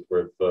up-converted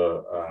with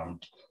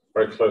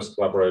very close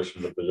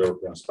collaboration with the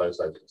European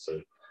Space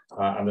Agency,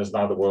 and is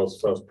now the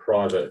world's first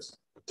private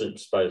deep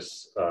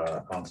space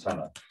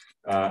antenna.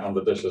 And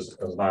the dish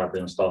has now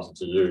been started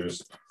to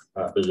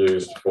be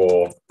used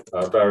for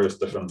various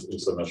different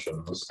ESA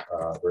missions.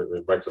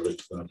 We regularly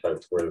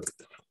communicate with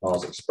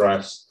Mars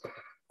Express,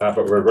 but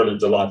we're really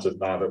delighted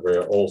now that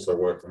we're also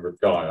working with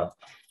Gaia.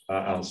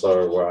 And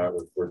so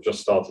we've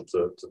just started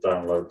to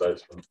download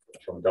data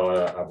from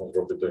Gaia, and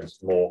we'll be doing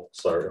some more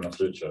so in the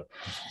future.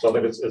 So I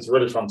think it's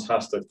really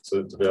fantastic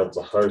to be able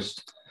to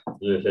host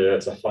you here,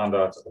 to find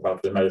out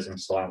about the amazing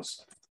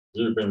science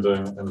you've been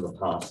doing in the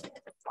past.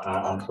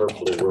 And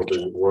hopefully we'll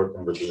be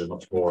working with you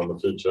much more in the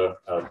future,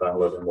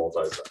 downloading more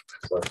data.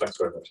 So thanks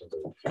very much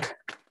indeed.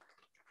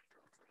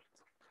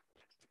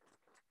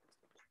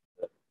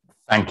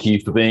 Thank you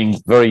for being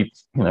very,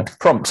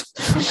 prompt.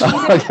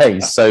 Okay,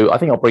 so I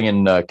think I'll bring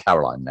in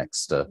Caroline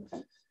next. So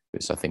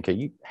I think, are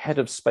you head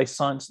of space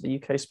science at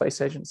the UK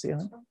Space Agency? I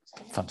think.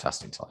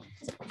 Fantastic time.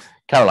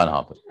 Caroline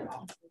Harper.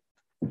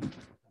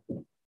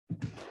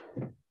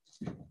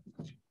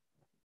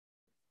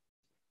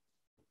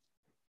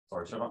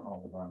 Sorry, shall I?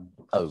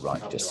 Oh,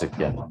 right, just to,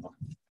 yeah.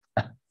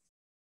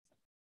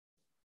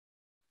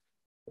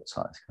 It's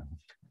hard.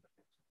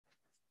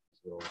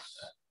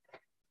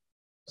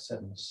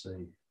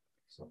 7C.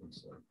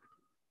 7C.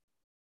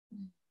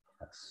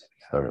 That's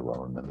very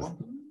well remembered.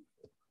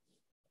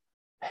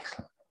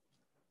 Excellent.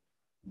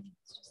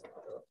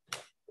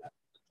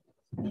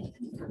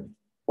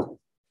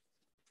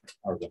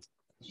 Okay.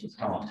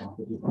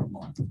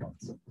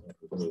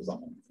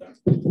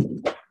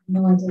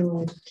 No idea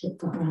why I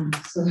clicked that around.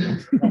 So.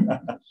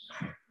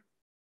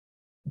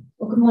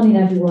 Well, good morning,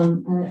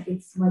 everyone.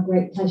 It's my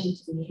great pleasure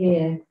to be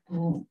here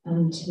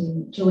and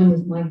to join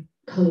with my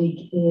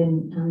colleague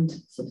Ian and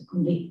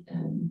subsequently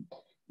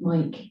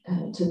Mike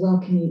to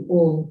welcome you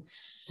all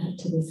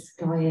to this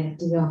Gaia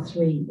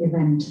DR3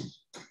 event.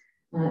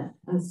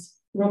 As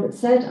Robert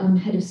said, I'm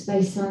head of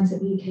space science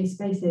at the UK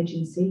Space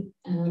Agency,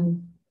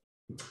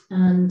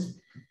 and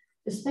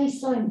the space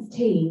science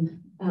team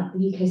at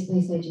the UK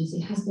Space Agency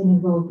has been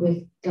involved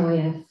with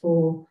Gaia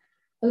for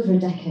over a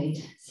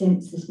decade,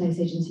 since the Space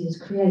Agency was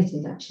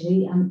created,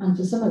 actually, and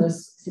for some of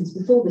us, since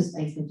before the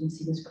Space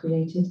Agency was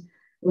created,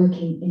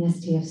 working in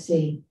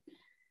STFC.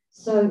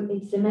 So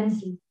it's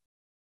immensely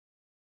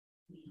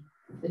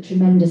the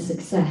tremendous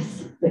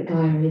success that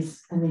Gaia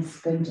is and is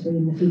going to be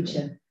in the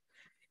future.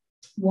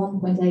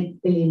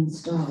 1.8 billion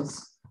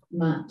stars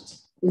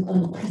mapped with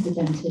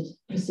unprecedented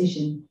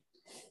precision,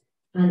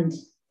 and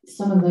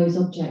some of those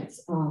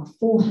objects are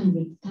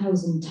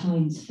 400,000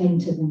 times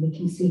fainter than we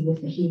can see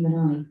with the human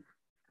eye.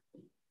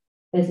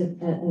 There's a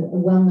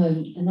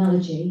well-known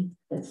analogy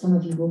that some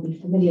of you will be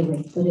familiar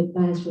with, but it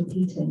bears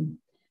repeating.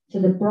 For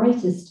the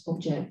brightest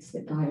objects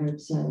that Gaia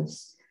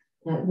observes,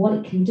 what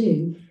it can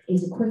do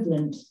is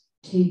equivalent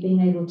to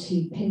being able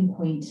to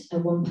pinpoint a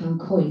 £1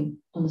 coin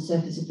on the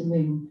surface of the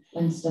moon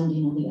when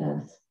standing on the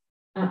Earth.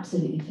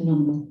 Absolutely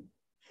phenomenal.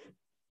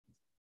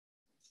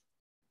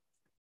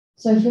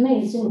 So for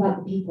me, it's all about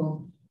the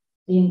people,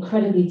 the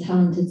incredibly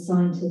talented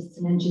scientists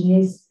and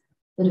engineers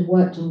that have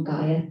worked on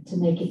Gaia to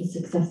make it the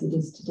success it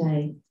is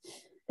today.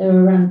 There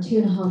are around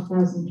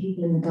 2,500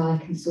 people in the Gaia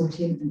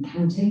consortium and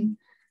counting,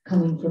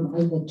 coming from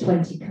over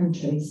 20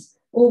 countries,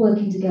 all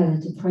working together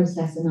to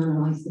process and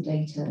analyse the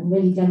data and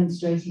really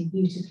demonstrating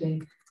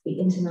beautifully the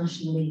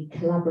internationally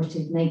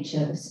collaborative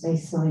nature of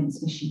space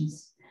science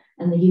missions.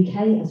 And the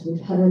UK, as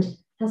we've heard,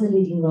 has a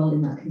leading role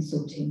in that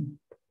consortium.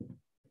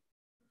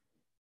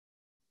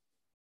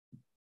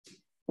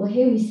 Well,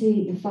 here we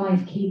see the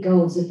 5 key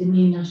goals of the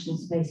new National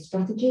Space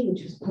Strategy,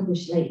 which was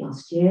published late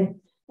last year.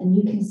 And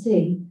you can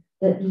see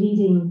that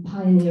leading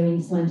pioneering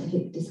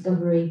scientific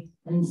discovery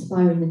and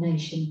inspiring the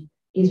nation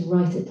is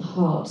right at the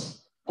heart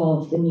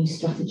of the new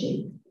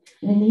strategy.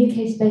 And in the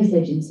UK Space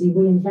Agency,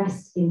 we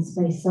invest in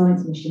space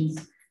science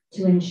missions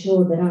to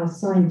ensure that our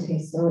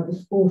scientists are at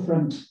the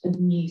forefront of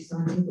new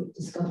scientific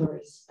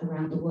discoveries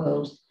around the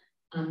world,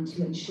 and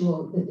to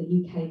ensure that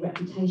the UK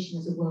reputation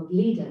as a world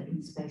leader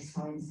in space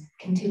science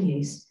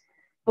continues.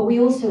 But we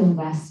also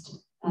invest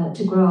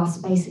to grow our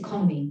space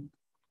economy,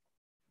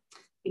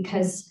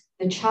 because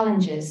the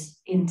challenges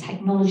in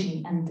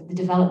technology and the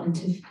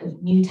development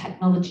of new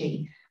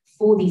technology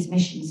for these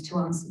missions to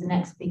answer the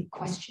next big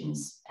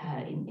questions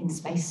in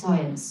space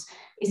science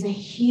is a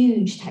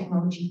huge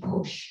technology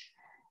push.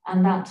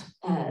 And that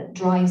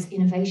drives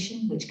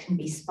innovation, which can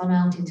be spun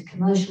out into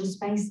commercial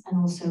space and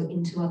also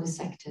into other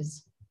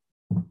sectors.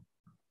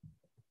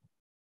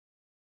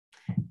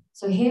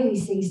 So here we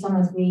see some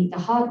of the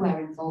hardware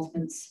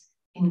involvements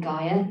in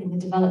Gaia in the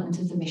development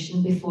of the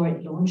mission before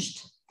it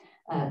launched.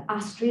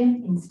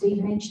 Astrium in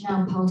Stevenage,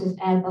 now part of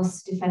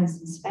Airbus Defence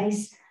and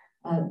Space,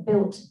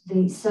 built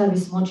the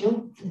service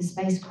module for the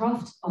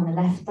spacecraft on the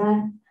left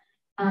there.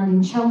 And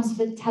in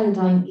Chelmsford,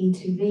 Teledyne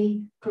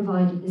E2V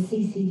provided the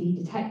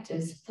CCD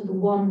detectors for the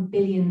 1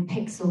 billion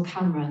pixel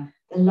camera,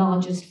 the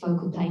largest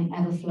focal plane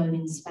ever flown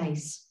in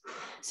space.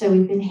 So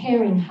we've been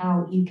hearing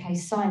how UK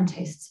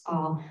scientists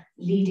are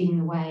leading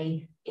the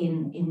way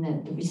in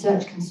the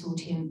research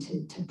consortium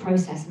to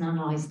process and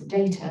analyse the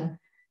data.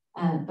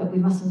 But we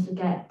mustn't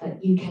forget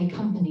that UK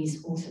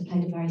companies also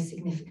played a very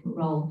significant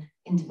role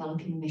in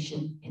developing the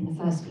mission in the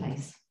first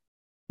place.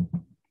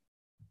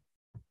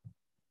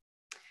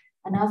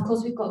 And now, of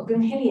course, we've got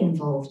Goonhilly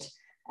involved.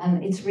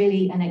 It's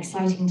really an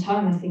exciting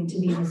time, I think, to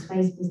be in the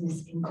space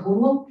business in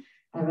Cornwall.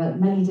 There are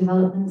many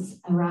developments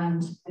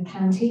around the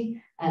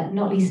county,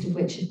 not least of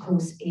which, of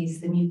course,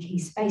 is the new Key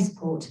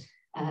Spaceport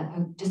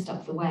just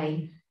up the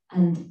way,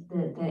 and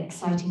the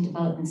exciting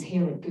developments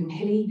here at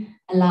Goonhilly,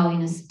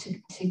 allowing us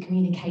to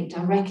communicate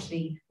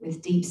directly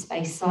with deep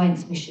space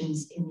science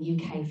missions in the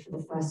UK for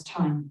the first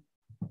time.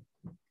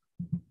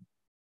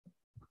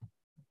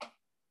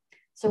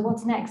 So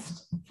what's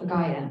next for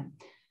Gaia?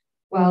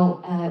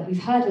 Well,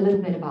 we've heard a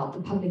little bit about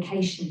the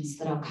publications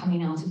that are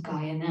coming out of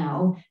Gaia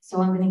now. So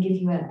I'm going to give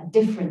you a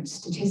different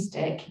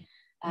statistic.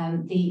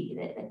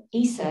 The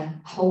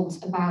ESA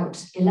holds about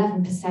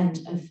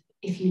 11% of,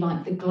 if you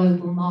like, the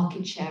global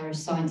market share of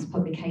science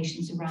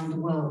publications around the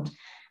world.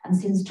 And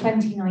since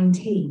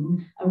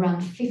 2019,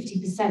 around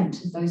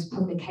 50% of those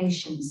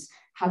publications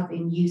have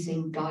been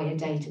using Gaia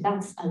data.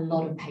 That's a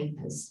lot of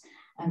papers.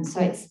 And so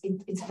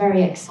it's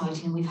very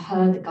exciting. And we've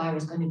heard that Gaia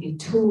is going to be a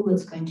tool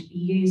that's going to be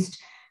used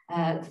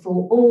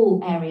for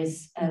all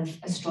areas of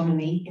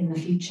astronomy in the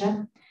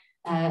future.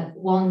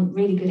 One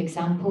really good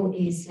example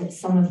is that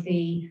some of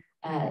the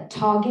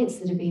targets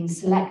that are being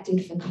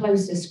selected for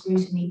closer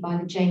scrutiny by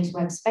the James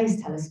Webb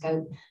Space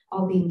Telescope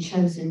are being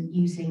chosen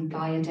using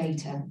Gaia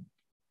data.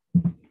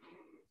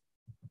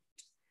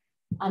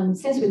 And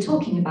since we're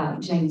talking about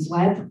James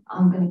Webb,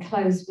 I'm going to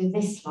close with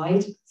this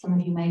slide. Some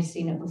of you may have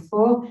seen it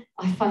before.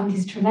 I find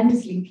this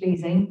tremendously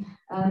pleasing.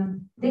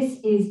 This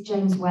is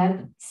James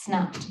Webb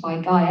snapped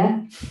by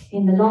Gaia.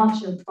 In the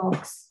larger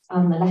box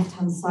on the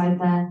left-hand side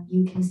there,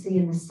 you can see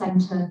in the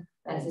center,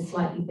 there's a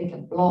slightly bigger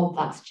blob,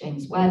 that's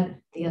James Webb.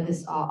 The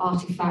others are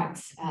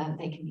artifacts.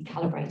 They can be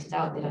calibrated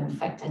out. They don't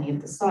affect any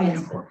of the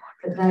science,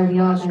 but there we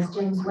are. There's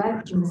James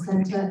Webb in the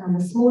center, and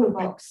the smaller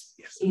box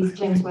is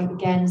James Webb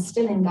again,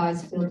 still in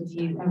Gaia's field of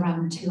view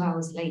around 2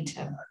 hours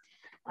later.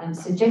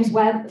 So James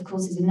Webb, of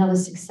course, is another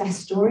success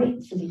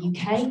story for the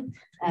UK.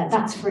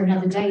 That's for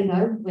another day,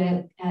 though.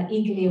 We're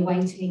eagerly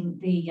awaiting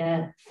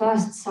the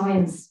first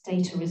science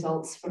data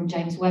results from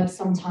James Webb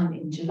sometime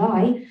in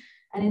July.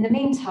 And in the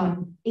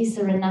meantime,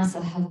 ESA and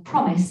NASA have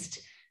promised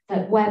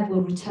that Webb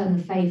will return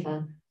the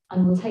favour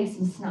and will take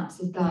some snaps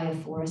of Gaia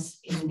for us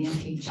in the near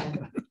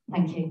future.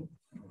 Thank you.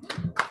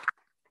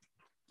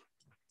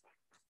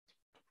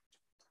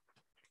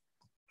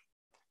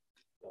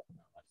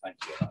 Thank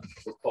you. I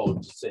look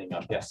forward to seeing,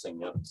 I'm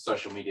guessing,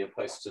 social media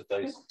posts of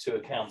those two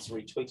accounts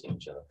retweeting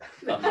each other.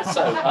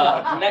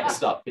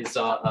 Next up is,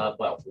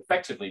 well,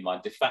 effectively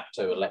my de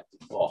facto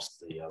elected boss,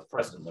 the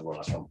president of the Royal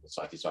Astronomical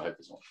Society, so I hope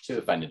he's not too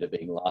offended at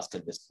being last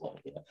in this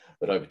slide here,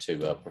 but over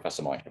to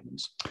Professor Mike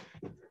Evans.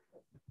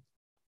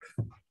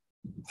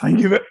 Thank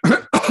you.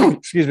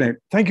 Excuse me.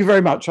 Thank you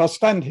very much. I'll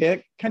stand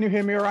here. Can you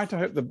hear me all right? I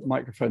hope the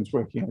microphone's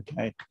working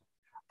okay.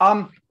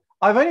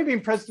 I've only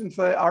been president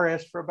for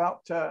RAS for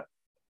about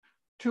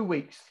 2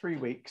 weeks, 3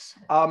 weeks.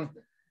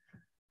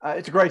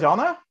 It's a great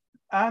honor,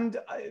 and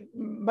it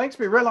makes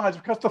me realize,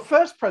 because the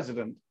first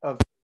president of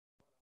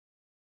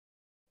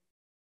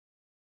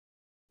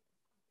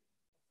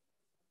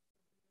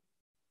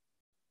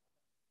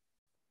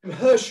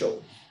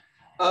Herschel,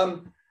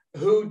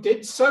 who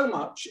did so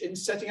much in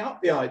setting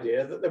up the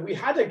idea that we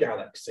had a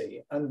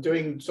galaxy and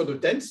doing sort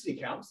of density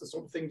counts, the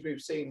sort of things we've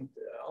seen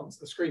on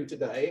the screen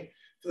today,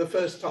 for the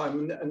first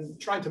time, and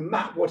trying to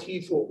map what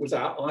he thought was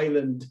our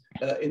island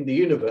in the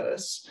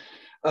universe,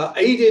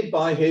 aided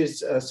by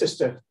his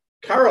sister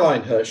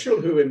Caroline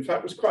Herschel, who in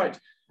fact was quite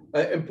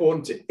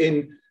important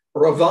in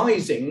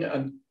revising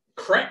and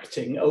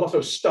correcting a lot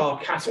of star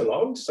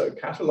catalogues. So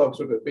catalogues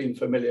would have been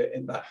familiar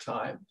in that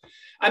time.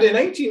 And in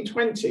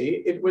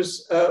 1820, it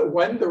was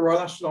when the Royal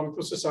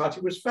Astronomical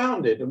Society was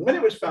founded. And when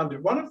it was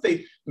founded, one of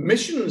the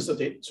missions that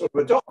it sort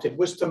of adopted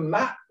was to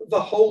map the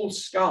whole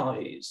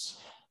skies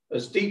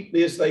as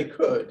deeply as they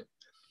could.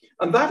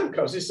 And that, of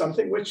course, is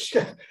something which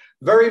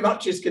very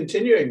much is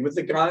continuing with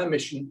the Gaia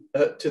mission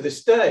to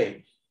this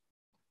day.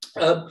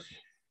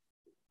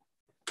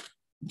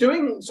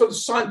 doing sort of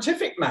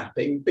scientific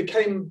mapping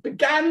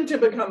began to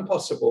become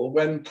possible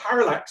when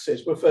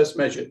parallaxes were first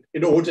measured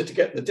in order to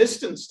get the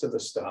distance to the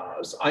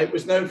stars. It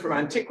was known from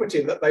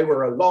antiquity that they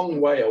were a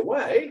long way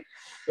away,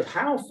 but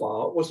how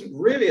far wasn't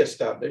really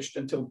established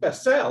until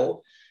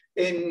Bessel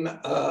in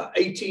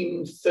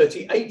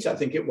 1838, I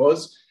think it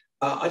was.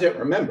 I don't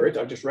remember it,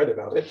 I just read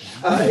about it.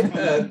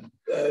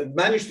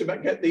 Managed to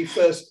get the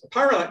first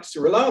parallax,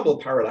 reliable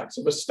parallax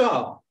of a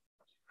star.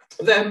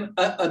 Then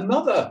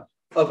another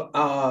of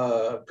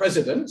our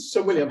presidents,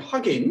 Sir William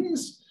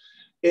Huggins,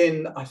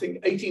 in I think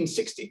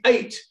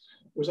 1868,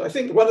 was I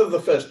think one of the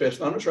first persons,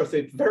 I'm not sure if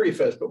the very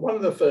first, but one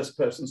of the first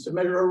persons to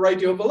measure a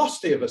radial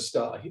velocity of a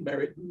star. He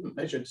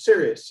measured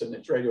Sirius and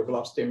its radial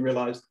velocity and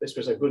realized this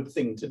was a good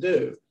thing to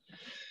do.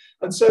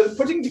 And so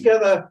putting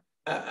together,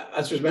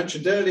 as was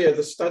mentioned earlier,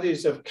 the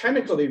studies of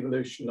chemical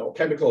evolution or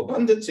chemical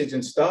abundances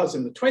in stars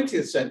in the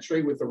 20th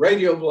century with the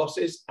radial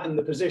velocities and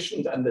the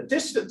positions and the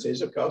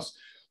distances, of course,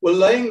 were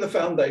laying the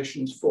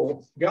foundations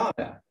for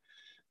Gaia.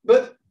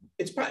 But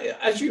it's,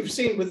 as you've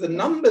seen with the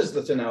numbers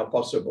that are now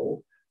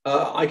possible,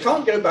 I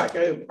can't go back.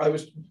 I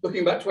was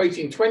looking back to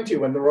 1820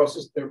 when the Royal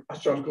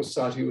Astronomical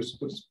Society was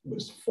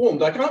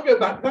formed. I can't go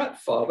back that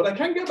far, but I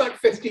can go back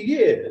 50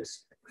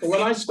 years.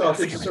 When I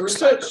started as a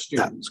research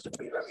student,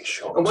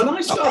 and when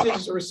I started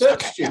as a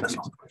research student,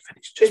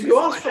 if you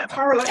ask for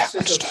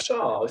parallaxes of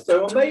stars,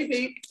 there were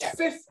maybe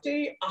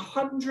 50,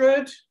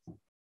 100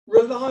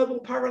 reliable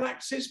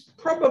parallaxes,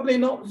 probably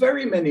not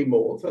very many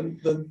more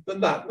than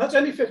that. That's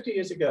only 50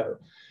 years ago.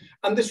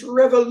 And this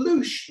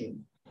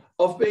revolution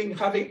of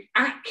having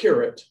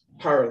accurate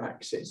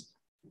parallaxes,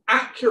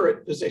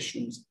 accurate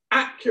positions,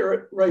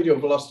 accurate radial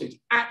velocities,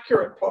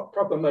 accurate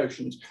proper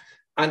motions,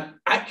 and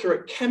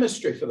accurate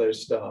chemistry for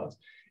those stars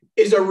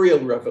is a real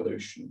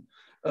revolution.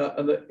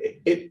 And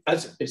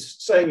as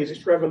it's saying,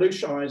 it's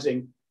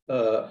revolutionizing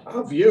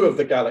our view of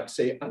the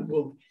galaxy and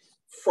will,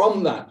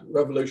 from that,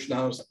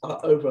 revolutionize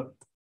our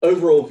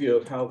overall view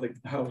of how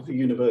the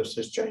universe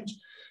has changed.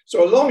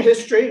 So a long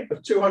history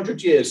of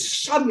 200 years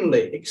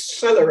suddenly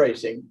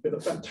accelerating with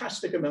a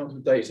fantastic amount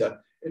of data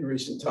in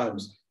recent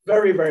times.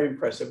 Very, very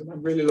impressive. And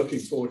I'm really looking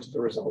forward to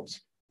the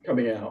results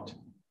coming out.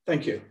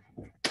 Thank you.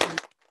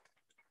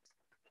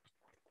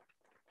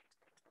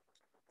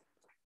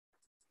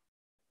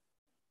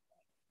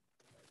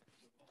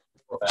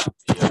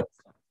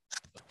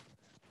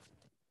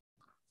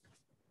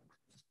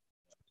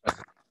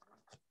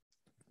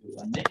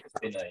 Nick has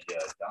been a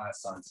Gaia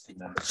Science team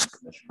member since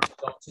the mission was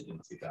adopted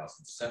in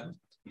 2007.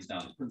 He's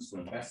now the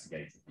principal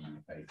investigator of the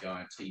UK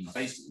Gaia team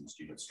based at the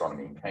Institute of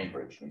Astronomy in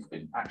Cambridge, and he's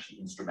been actually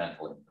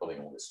instrumental in pulling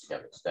all this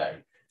together today.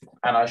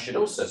 And I should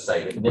also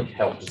say that Nick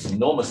helped us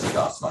enormously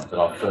last night at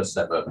our first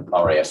ever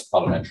RAS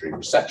parliamentary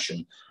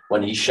reception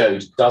when he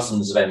showed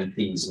dozens of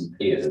MPs and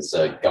peers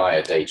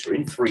Gaia data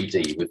in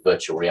 3D with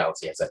virtual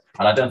reality headset.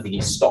 And I don't think he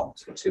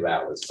stopped for 2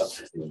 hours,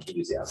 such as the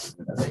enthusiasm.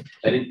 You know,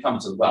 they didn't come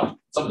to, well,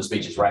 some of the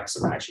speeches were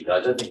excellent actually,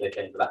 but I don't think they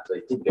came to that.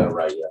 They did go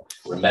away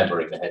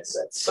remembering the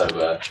headsets. So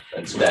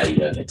and today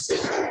Nick's here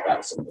to talk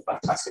about some of the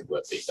fantastic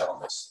work being done on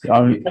this.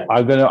 I'm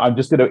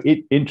just going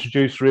to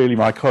introduce really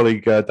my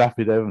colleague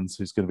David Evans,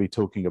 who's going to be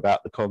talking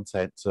about the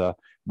content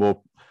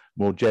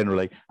more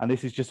generally, and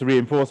this is just to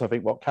reinforce, I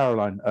think, what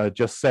Caroline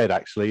just said.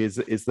 Actually, is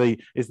the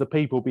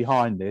people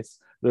behind this.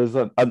 There's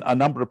a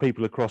number of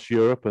people across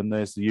Europe, and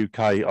there's the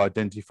UK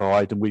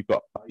identified, and we've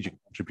got a major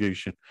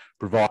contribution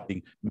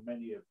providing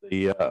many of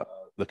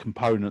the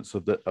components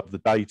of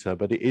the data.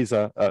 But it is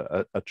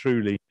a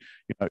truly,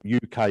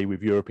 UK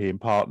with European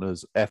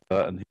partners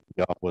effort, and here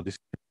we are. Well, this is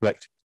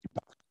collective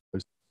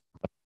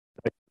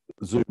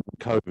Zoom and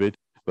COVID,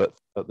 but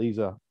these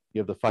are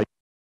the face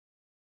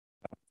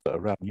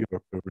around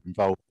Europe who are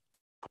involved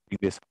in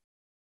this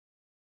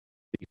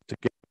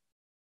together.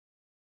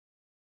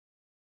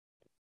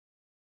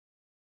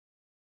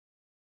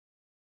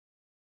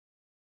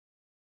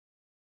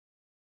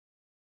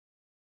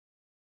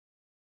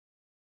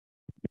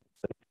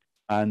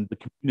 And the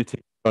community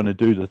is trying to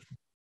do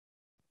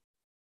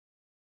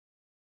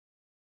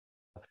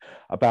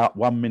about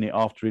 1 minute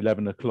after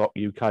 11 o'clock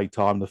UK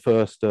time, the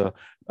first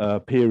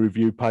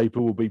peer-reviewed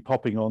paper will be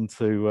popping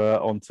onto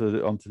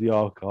the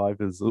archive.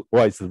 There's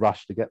always the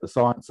rush to get the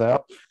science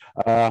out,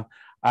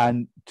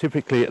 and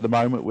typically at the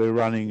moment we're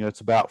running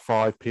at about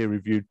 5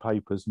 peer-reviewed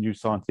papers, new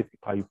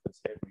scientific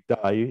papers every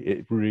day.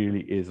 It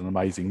really is an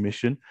amazing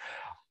mission.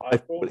 I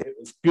thought it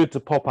was good to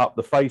pop up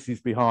the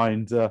faces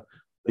behind the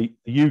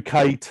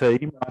UK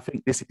team. I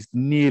think this is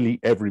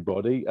nearly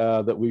everybody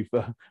that we've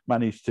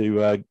managed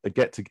to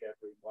get together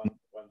in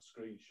one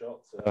screenshot,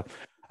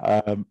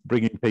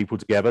 bringing people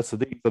together. So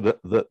these are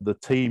the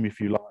team, if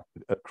you like,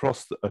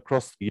 across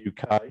the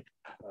UK,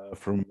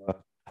 from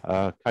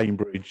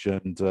Cambridge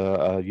and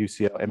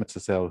UCL,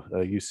 MSSL,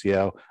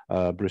 UCL,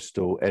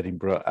 Bristol,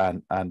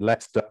 Edinburgh, and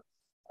Leicester,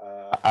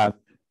 and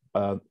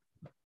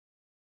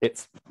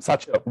it's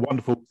such a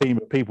wonderful team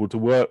of people to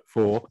work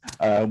for,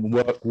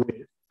 work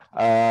with.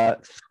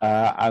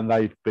 And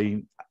they've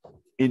been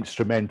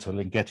instrumental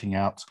in getting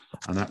out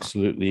an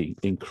absolutely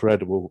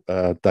incredible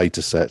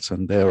data set.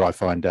 And there I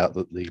find out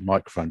that the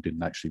microphone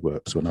didn't actually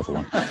work, so another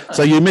one.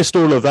 So you missed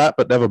all of that,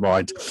 but never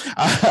mind.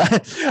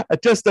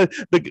 Just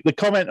the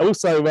comment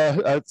also,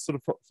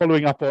 sort of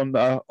following up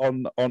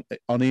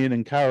on Ian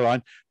and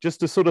Caroline, just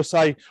to sort of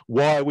say,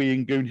 why are we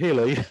in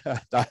Goonhilly?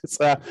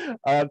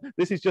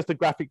 This is just a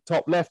graphic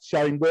top left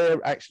showing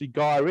where actually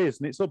Gaia is,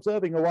 and it's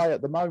observing away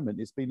at the moment.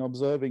 It's been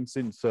observing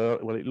since,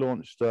 well, it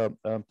launched,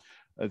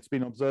 it's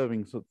been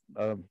observing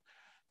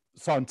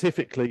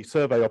scientifically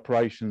survey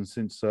operations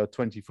since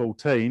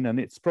 2014, and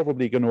it's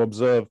probably going to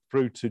observe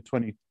through to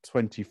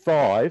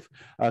 2025,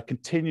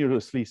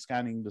 continuously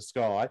scanning the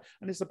sky.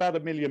 And it's about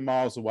 1 million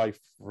miles away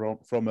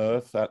from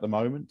Earth at the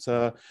moment,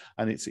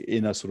 and it's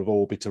in a sort of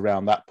orbit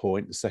around that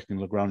point, the second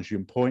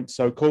Lagrangian point,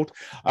 so-called.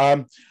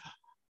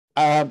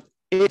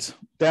 It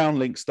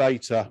downlinks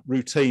data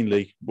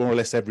routinely, more or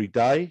less every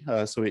day.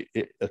 So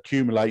it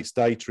accumulates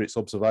data, its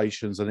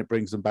observations, and it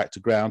brings them back to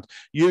ground.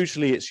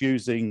 Usually it's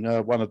using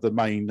one of the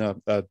main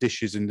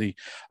dishes in the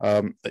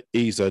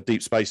ESA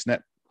Deep Space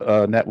Network,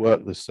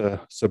 the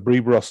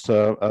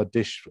Cerebros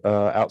dish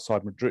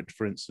outside Madrid,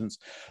 for instance.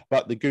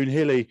 But the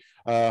Goonhilly,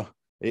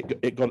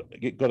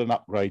 it got an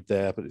upgrade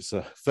there, but it's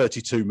a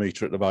 32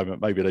 meter at the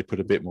moment. Maybe they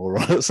put a bit more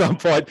on at some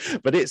point,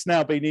 but it's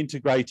now been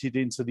integrated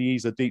into the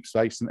ESA Deep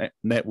Space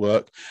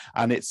Network,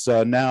 and it's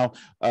now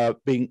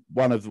being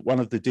one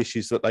of the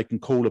dishes that they can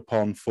call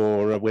upon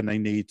for when they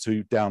need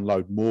to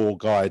download more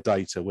Gaia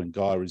data, when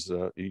Gaia is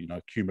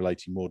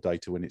accumulating more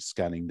data when it's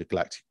scanning the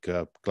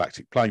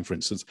galactic plane, for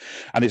instance.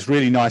 And it's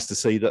really nice to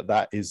see that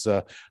that is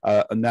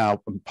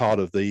now part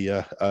of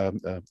the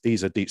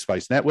ESA Deep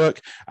Space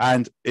Network,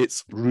 and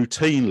it's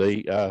routinely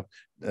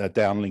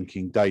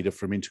downlinking data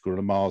from Integral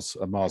and Mars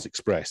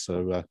Express.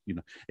 So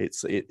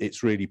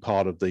it's really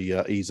part of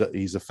the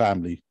ESA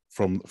family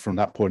from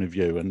that point of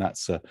view, and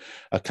that's a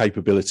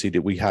capability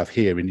that we have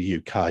here in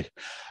the UK.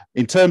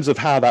 In terms of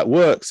how that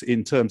works,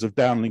 in terms of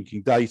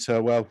downlinking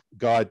data, well,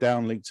 Gaia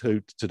downlinked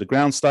to the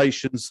ground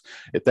stations.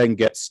 It then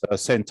gets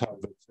sent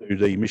over to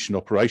the Mission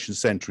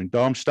Operations Center in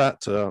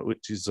Darmstadt,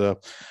 which is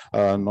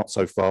not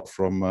so far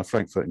from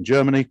Frankfurt in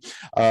Germany.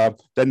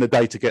 Then the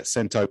data gets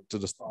sent over to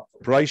the Start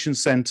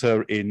Operations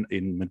Center in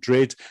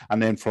Madrid,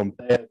 and then from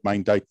there,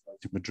 main data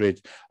to Madrid,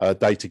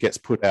 data gets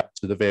put out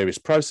to the various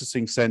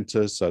processing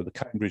centers, so the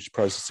Cambridge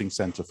Processing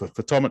Center for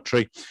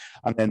Photometry,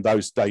 and then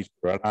those data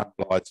are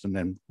analyzed and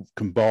then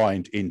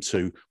combined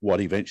into what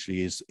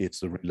eventually is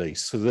the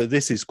release. So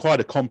this is quite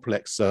a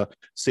complex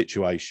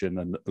situation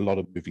and a lot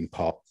of moving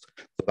parts.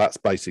 So that's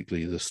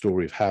basically the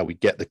story of how we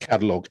get the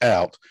catalogue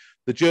out.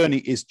 The journey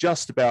is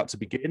just about to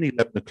begin.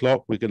 11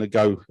 o'clock, we're going to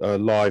go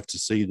live to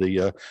see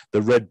the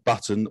red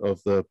button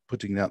of the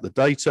putting out the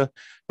data.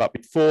 But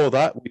before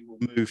that, we will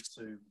move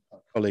to our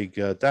colleague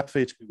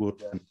David, who will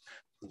then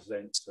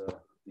present the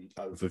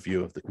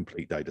overview of the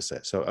complete data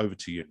set. So over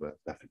to you,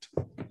 David.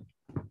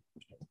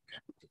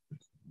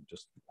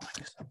 Just line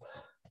this up.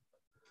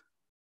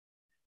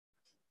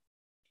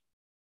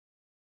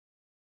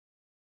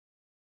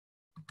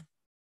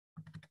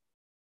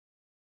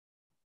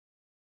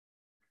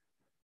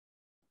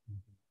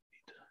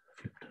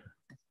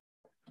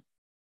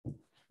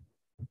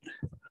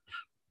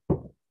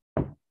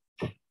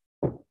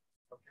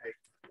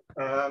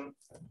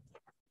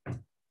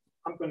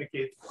 I'm going to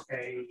give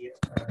a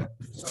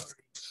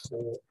summary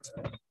for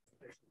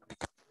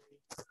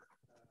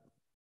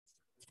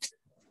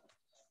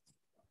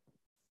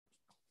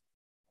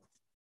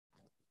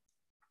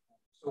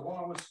so while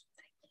I was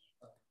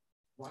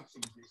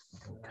writing this,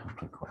 a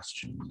couple of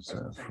questions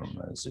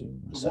from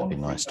Zoom. So it'd be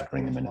nice to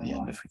bring them in at the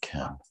end if we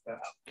can.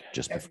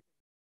 Just before.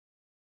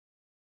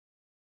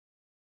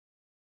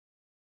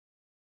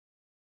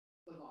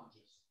 The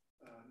largest,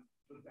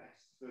 the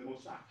best, the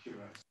most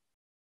accurate.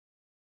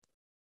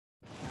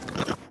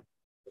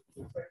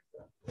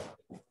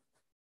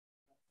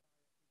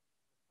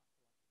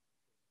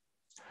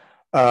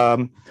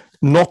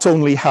 Not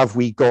only have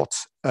we got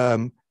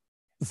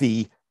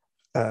the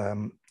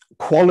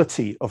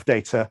quality of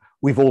data,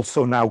 we've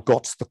also now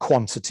got the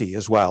quantity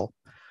as well.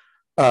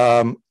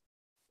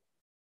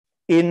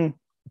 In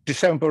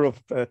December of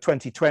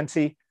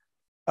 2020,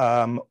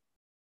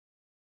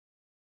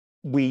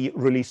 we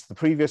released the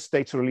previous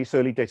data release,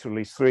 early data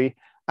release 3,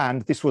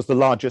 and this was the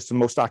largest and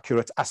most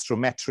accurate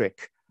astrometric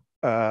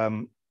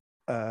and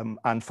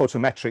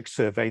photometric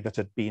survey that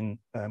had been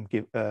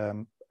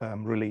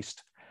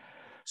released.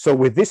 So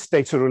with this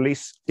data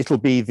release, it'll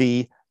be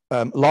the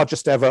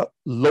largest ever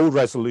low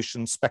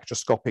resolution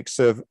spectroscopic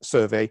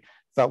survey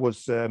that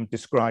was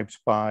described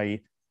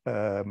by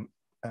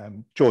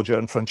Georgia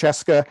and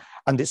Francesca,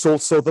 and it's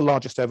also the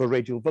largest ever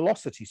radial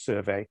velocity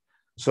survey.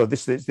 So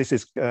this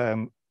is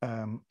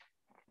that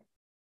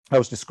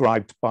was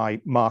described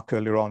by Mark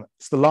earlier on.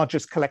 It's the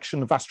largest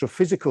collection of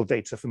astrophysical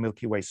data for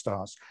Milky Way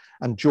stars,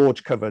 and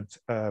George covered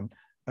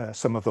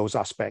some of those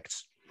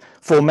aspects.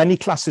 For many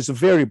classes of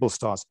variable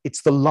stars,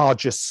 it's the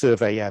largest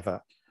survey ever.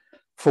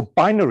 For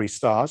binary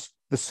stars,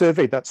 the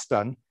survey that's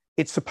done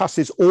it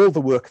surpasses all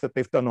the work that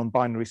they've done on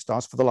binary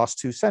stars for the last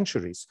 2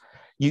 centuries.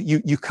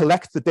 You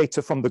collect the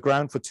data from the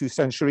ground for 2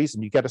 centuries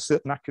and you get a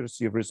certain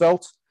accuracy of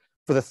result.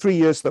 For the 3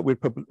 years that we're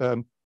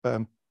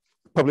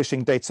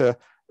publishing data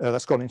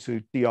that's gone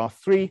into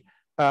DR3,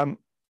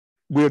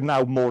 we're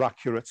now more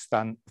accurate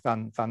than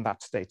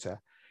that data.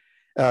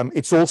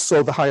 It's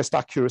also the highest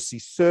accuracy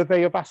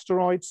survey of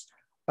asteroids.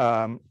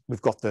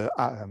 We've got the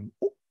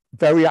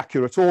very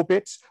accurate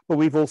orbits, but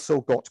we've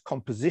also got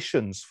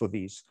compositions for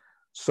these.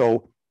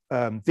 So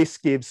this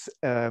gives,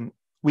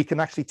 we can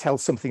actually tell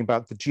something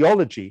about the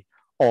geology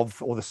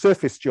of, or the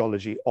surface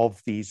geology of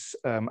these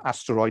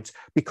asteroids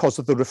because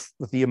of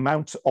the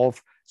amount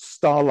of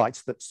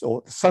starlight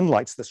or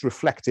sunlight that's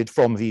reflected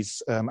from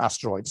these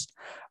asteroids.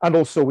 And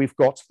also we've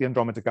got the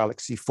Andromeda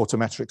Galaxy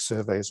photometric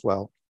survey as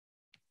well.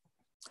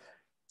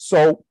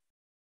 So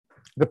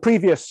the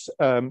previous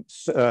data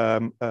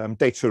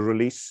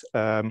release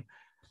had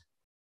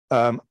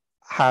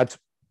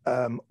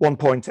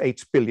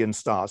 1.8 billion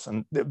stars,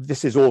 and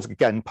this is all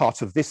again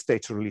part of this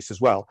data release as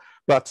well.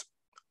 But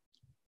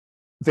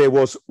there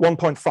was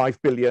 1.5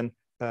 billion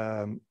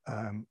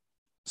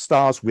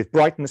stars with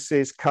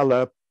brightnesses,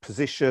 color,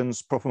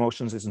 positions, proper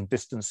motions, and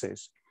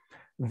distances.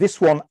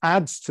 This one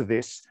adds to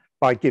this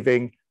by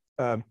giving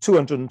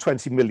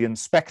 220 million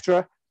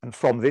spectra, and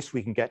from this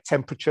we can get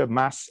temperature,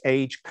 mass,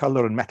 age,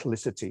 color, and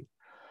metallicity.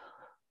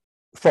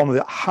 From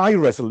the high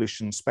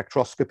resolution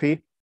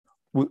spectroscopy,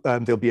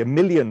 there'll be 1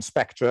 million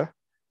spectra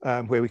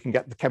where we can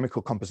get the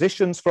chemical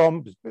compositions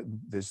from.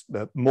 There's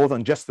more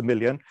than just 1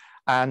 million,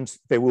 and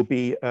there will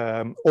be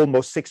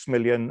almost 6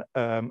 million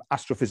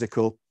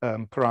astrophysical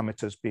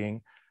parameters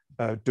being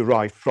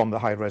derived from the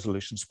high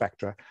resolution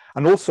spectra.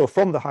 And also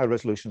from the high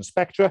resolution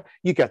spectra,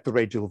 you get the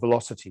radial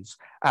velocities,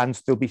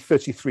 and there'll be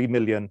 33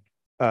 million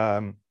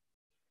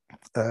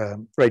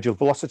radial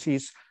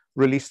velocities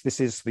released. This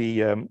is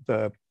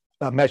the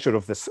measure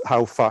of this,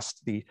 how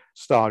fast the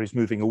star is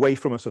moving away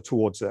from us or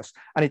towards us.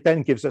 And it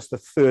then gives us the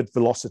 3rd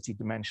velocity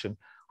dimension,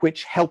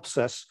 which helps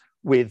us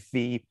with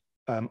the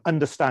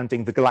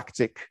understanding the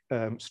galactic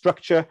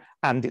structure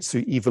and its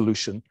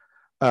evolution.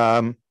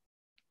 And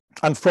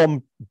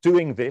from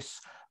doing this,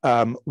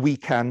 we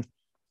can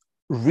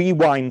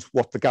rewind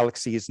what the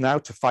galaxy is now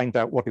to find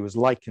out what it was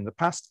like in the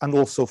past, and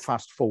also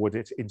fast forward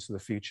it into the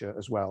future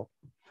as well.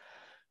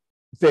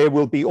 There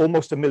will be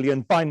almost 1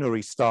 million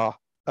binary star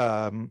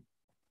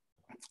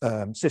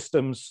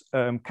systems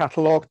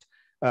catalogued.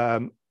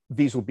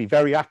 These will be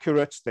very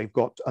accurate. They've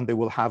got, and they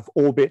will have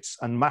orbits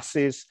and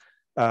masses,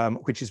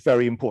 which is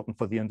very important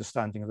for the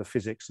understanding of the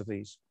physics of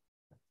these.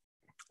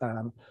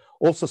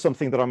 Also,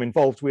 something that I'm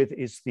involved with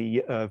is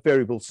the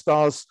variable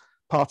stars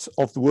part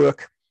of the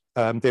work.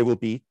 There will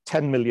be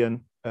 10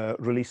 million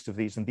released of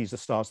these, and these are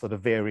stars that are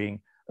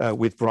varying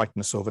with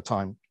brightness over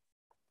time.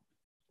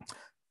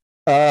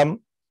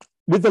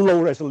 With the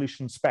low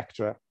resolution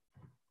spectra,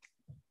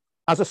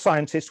 as a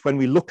scientist, when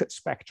we look at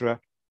spectra,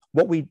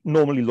 what we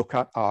normally look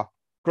at are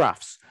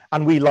graphs,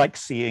 and we like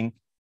seeing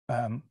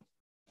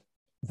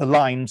the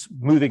lines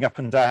moving up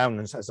and down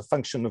as a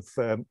function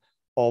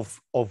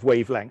of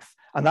wavelength.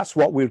 And that's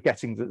what we're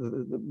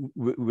getting,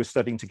 we're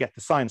studying to get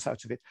the science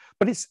out of it.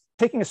 But it's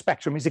taking a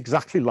spectrum is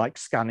exactly like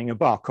scanning a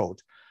barcode.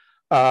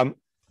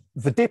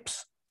 The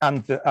dips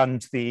and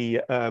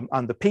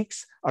the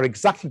peaks are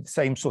exactly the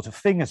same sort of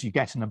thing as you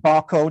get in a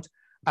barcode.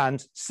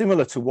 And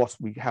similar to what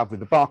we have with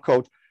the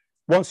barcode,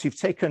 once you've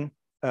taken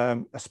a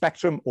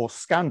spectrum or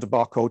scanned a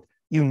barcode,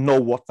 you know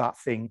what that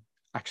thing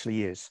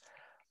actually is.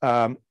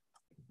 The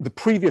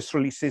previous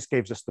releases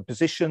gave us the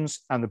positions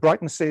and the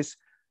brightnesses.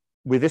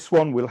 With this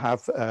one, we'll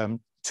have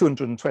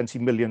 220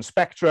 million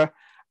spectra.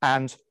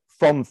 And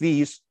from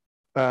these,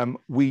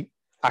 we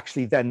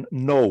actually then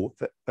know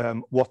that,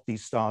 what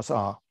these stars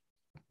are.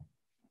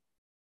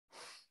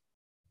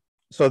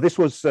 So this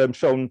was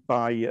shown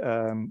by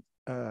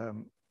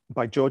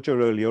Georgia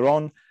earlier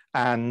on.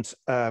 And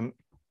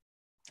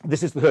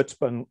this is the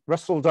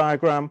Hertzsprung-Russell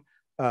diagram,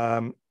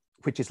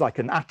 which is like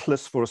an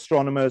atlas for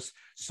astronomers.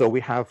 So we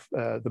have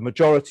the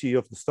majority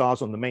of the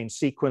stars on the main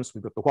sequence.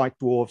 We've got the white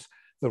dwarfs,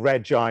 the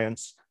red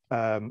giants.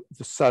 The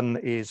sun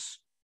is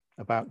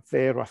about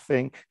there, I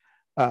think,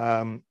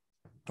 or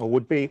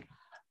would be.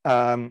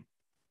 And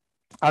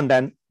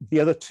then the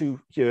other two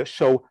here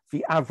show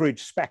the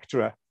average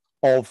spectra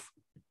of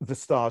the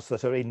stars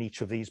that are in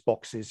each of these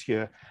boxes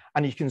here.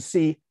 And you can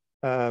see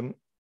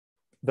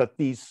that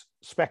these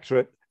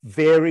spectra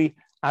vary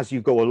as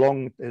you go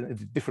along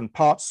different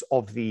parts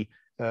of the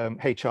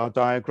HR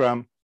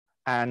diagram.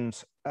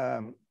 And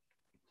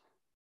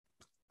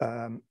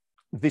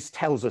this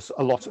tells us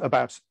a lot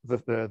about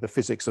the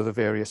physics of the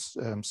various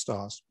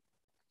stars.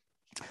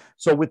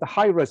 So with the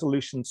high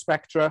resolution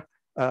spectra,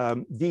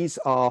 these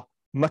are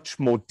much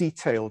more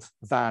detailed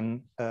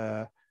than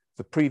the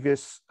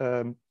previous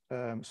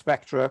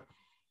spectra.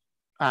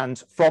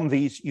 And from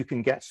these, you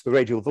can get the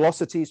radial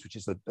velocities, which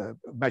is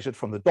measured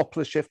from the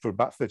Doppler shift for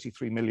about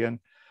 33 million.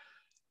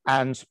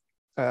 And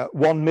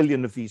 1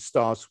 million of these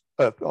stars,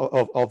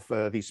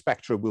 of these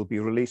spectra will be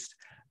released.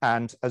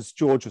 And as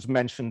George has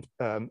mentioned,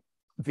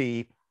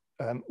 the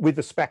with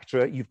the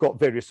spectra, you've got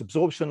various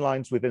absorption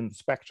lines within the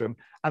spectrum,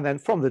 and then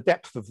from the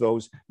depth of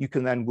those, you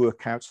can then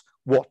work out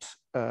what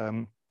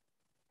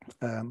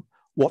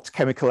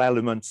chemical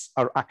elements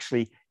are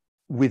actually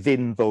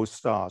within those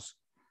stars.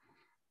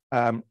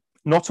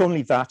 Not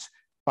only that,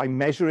 by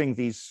measuring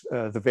these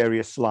the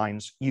various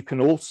lines, you can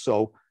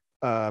also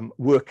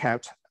work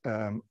out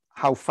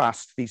how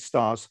fast these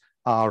stars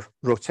are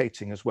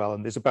rotating as well.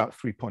 And there's about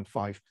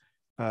 3.5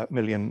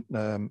 million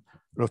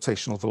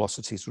rotational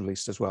velocities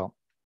released as well.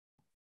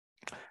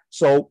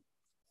 So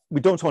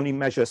we don't only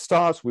measure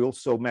stars, we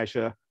also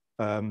measure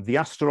the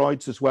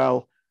asteroids as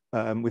well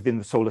within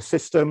the solar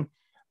system.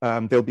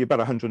 There'll be about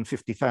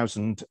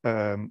 150,000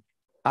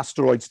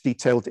 asteroids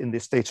detailed in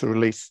this data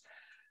release.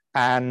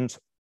 And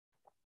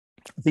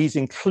these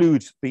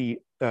include the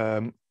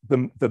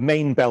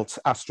main belt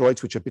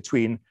asteroids, which are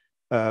between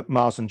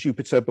Mars and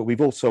Jupiter, but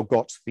we've also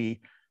got the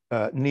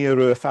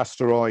near-Earth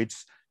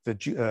asteroids,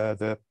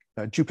 the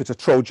Jupiter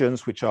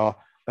Trojans, which are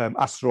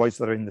asteroids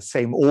that are in the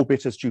same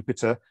orbit as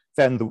Jupiter,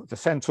 then the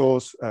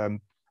Centaurs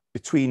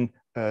between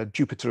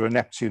Jupiter and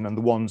Neptune, and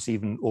the ones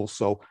even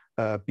also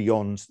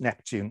beyond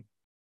Neptune.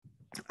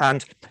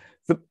 And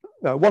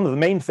one of the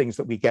main things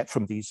that we get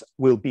from these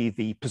will be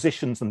the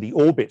positions and the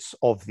orbits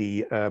of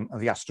the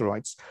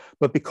asteroids.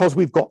 But because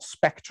we've got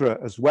spectra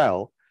as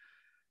well,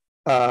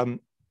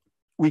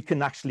 we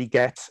can actually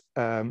get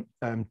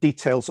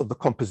details of the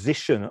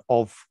composition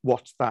of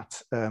what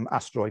that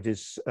asteroid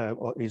is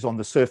on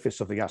the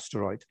surface of the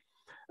asteroid.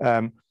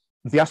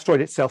 The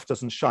asteroid itself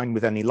doesn't shine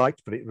with any light,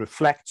 but it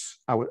reflects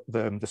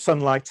the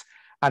sunlight.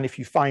 And if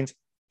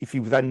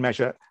you then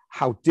measure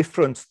how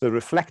different the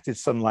reflected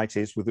sunlight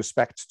is with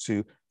respect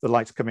to the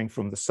light coming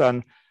from the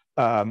sun,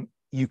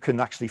 you can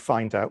actually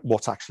find out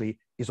what actually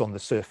is on the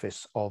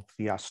surface of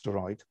the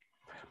asteroid.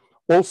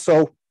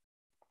 Also,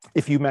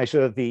 if you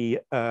measure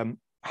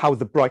how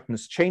the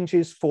brightness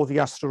changes for the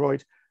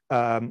asteroid,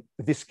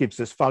 this gives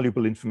us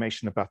valuable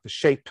information about the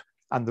shape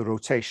and the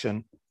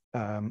rotation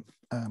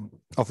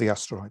of the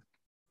asteroid.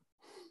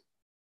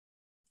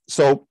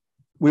 So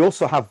we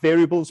also have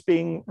variables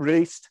being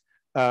released.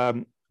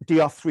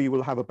 DR3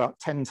 will have about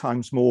 10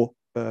 times more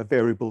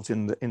variables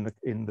in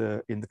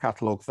the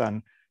catalogue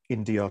than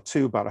in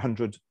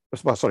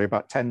DR2,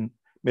 about 10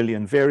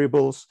 million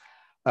variables,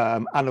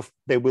 and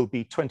there will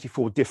be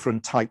 24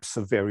 different types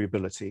of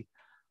variability.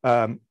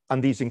 And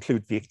these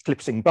include the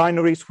eclipsing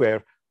binaries,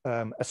 where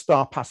a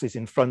star passes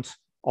in front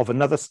of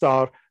another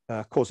star,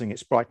 causing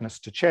its brightness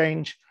to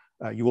change.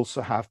 You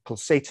also have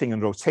pulsating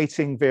and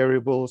rotating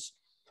variables.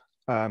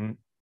 And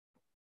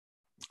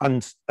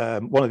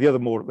one of the other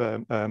more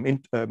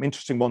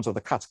interesting ones are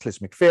the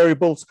cataclysmic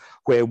variables,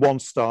 where one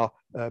star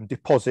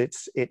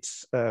deposits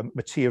its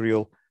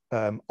material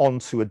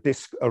onto a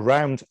disk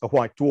around a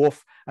white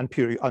dwarf, and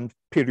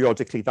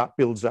periodically that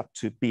builds up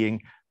to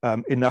being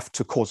enough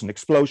to cause an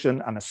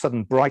explosion and a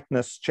sudden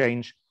brightness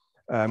change,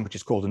 which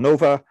is called a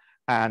nova.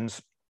 And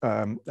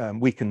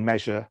we can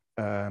measure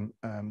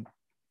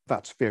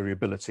that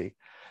variability.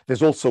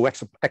 There's also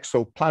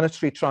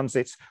exoplanetary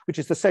transits, which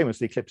is the same as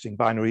the eclipsing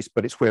binaries,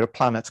 but it's where a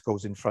planet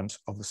goes in front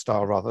of the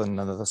star rather than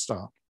another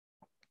star.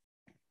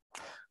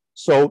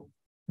 So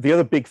the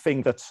other big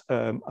thing that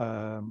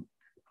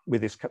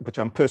with this, which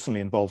I'm personally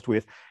involved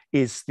with,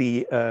 is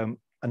the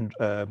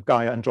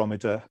Gaia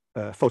Andromeda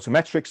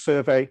photometric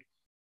survey.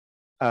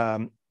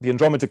 The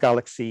Andromeda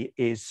galaxy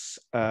is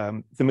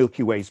the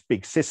Milky Way's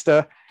big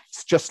sister.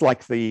 It's just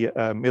like the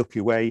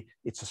Milky Way.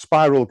 It's a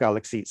spiral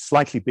galaxy. It's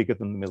slightly bigger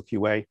than the Milky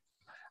Way.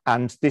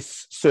 And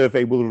this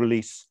survey will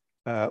release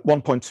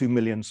 1.2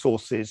 million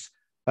sources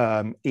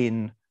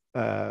in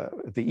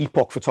the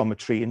epoch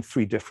photometry in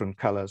 3 different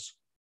colors.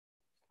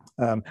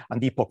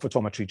 And epoch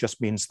photometry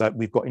just means that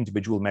we've got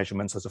individual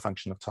measurements as a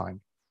function of time.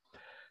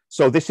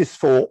 So this is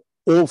for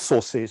all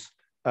sources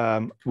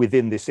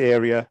within this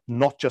area,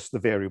 not just the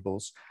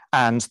variables.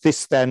 And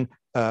this then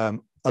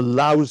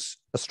allows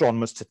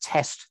astronomers to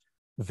test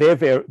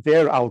their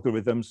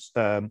algorithms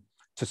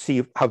to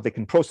see how they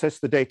can process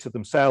the data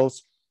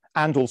themselves,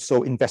 and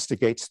also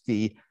investigate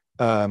the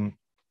data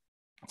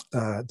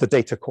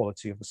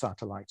quality of the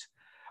satellite.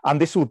 And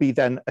this will be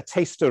then a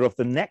taster of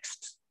the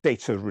next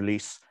data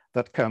release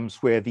that comes,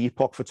 where the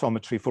epoch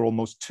photometry for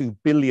almost 2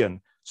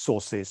 billion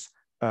sources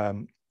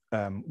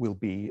will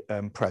be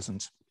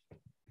present.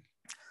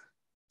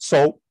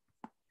 So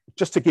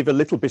just to give a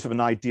little bit of an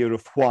idea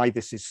of why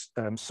this is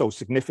so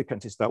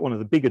significant, is that one of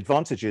the big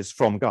advantages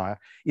from Gaia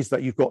is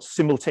that you've got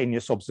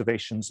simultaneous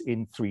observations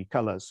in 3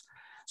 colors.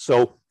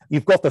 So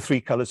you've got the 3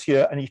 colors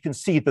here, and you can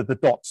see that the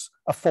dots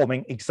are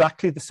forming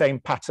exactly the same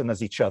pattern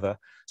as each other.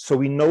 So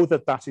we know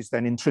that that is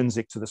then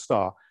intrinsic to the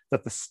star,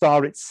 that the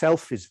star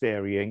itself is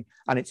varying,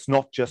 and it's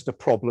not just a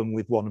problem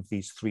with one of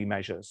these 3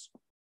 measures.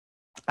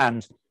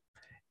 And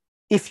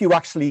if you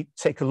actually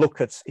take a look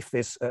at, if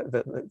there's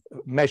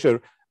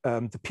measure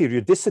the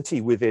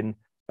periodicity within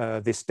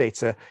this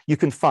data, you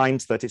can find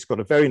that it's got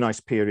a very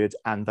nice period,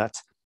 and that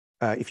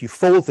if you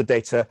fold the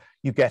data,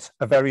 you get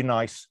a very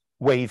nice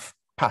wave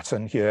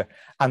pattern here,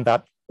 and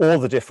that all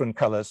the different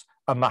colors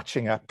are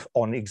matching up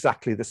on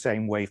exactly the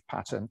same wave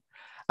pattern.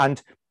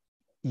 And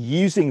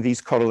using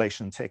these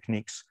correlation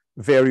techniques,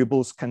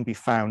 variables can be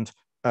found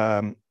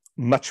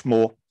much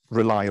more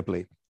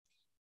reliably.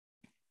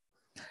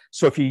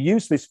 So if you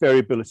use this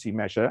variability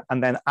measure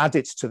and then add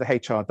it to the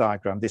HR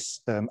diagram,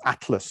 this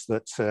atlas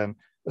that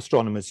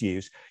astronomers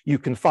use, you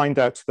can find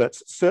out that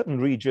certain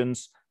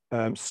regions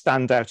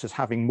stand out as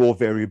having more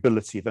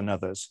variability than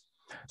others.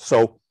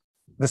 So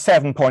the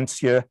 7 points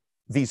here,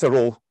 these are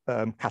all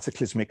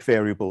cataclysmic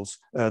variables,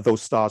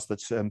 those stars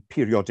that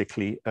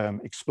periodically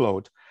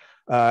explode.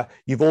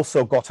 You've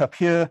also got up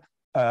here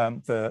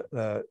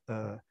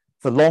the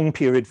long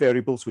period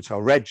variables, which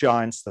are red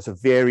giants that are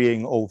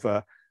varying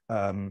over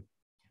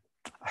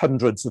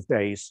hundreds of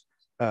days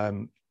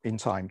in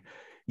time.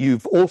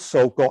 You've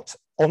also got,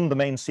 on the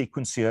main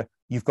sequence here,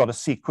 you've got a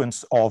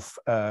sequence of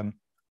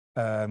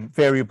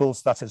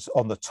variables that is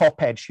on the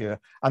top edge here,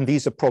 and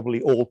these are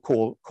probably all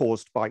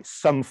caused by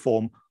some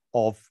form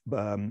of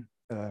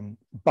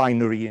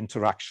binary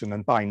interaction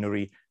and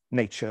binary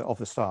nature of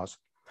the stars.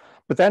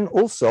 But then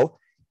also,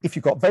 if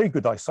you've got very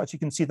good eyesight, you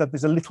can see that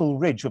there's a little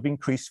ridge of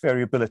increased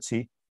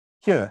variability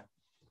here.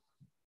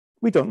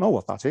 We don't know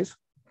what that is.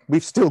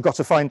 We've still got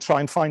to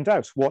try and find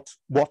out what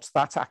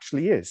that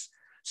actually is.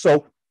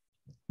 So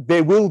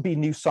there will be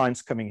new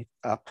science coming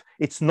up.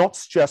 It's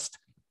not just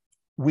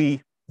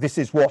this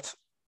is what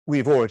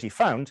we've already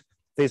found.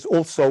 There's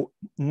also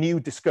new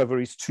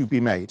discoveries to be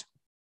made.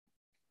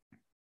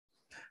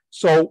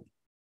 So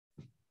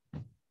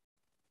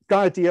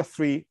Gaia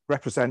DR3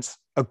 represents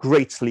a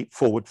great leap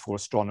forward for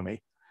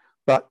astronomy.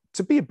 But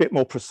to be a bit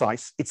more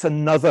precise, it's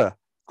another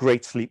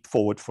great leap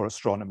forward for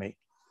astronomy.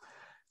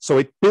 So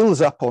it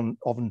builds up on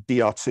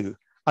DR2.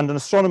 And an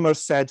astronomer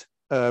said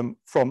from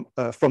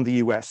the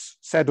US,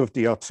 said of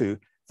DR2,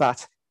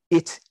 that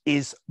it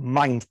is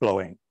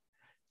mind-blowing.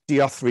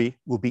 DR3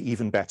 will be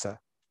even better.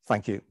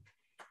 Thank you.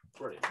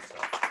 Brilliant.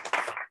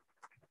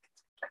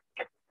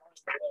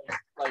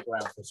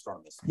 Playground for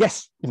astronomers.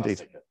 Yes,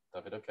 indeed.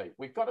 David, okay.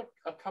 We've got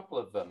a couple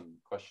of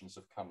questions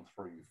have come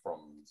through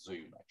from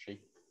Zoom, actually.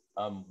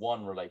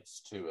 One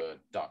relates to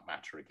dark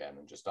matter again,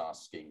 and just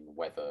asking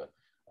whether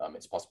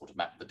it's possible to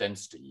map the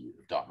density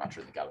of dark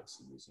matter in the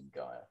galaxy using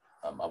Gaia.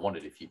 I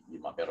wondered if you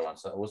might be able to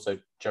answer that. Also,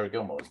 Jerry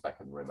Gilmore is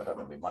back in the room. I don't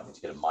know, we might need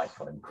to get a mic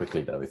on him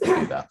quickly, though, if you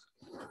do that.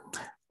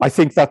 I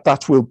think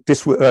that will,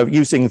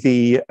 using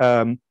the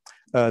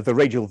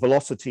radial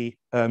velocity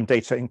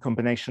data in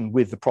combination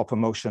with the proper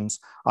motions,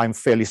 I'm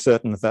fairly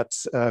certain that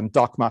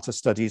dark matter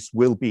studies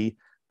will be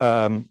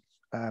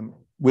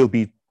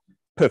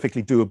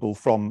perfectly doable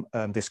from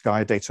this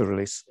Gaia data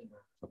release.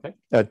 Okay.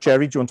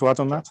 Jerry, do you want to add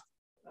on that?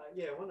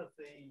 Yeah, one of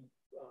the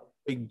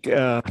big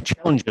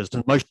challenges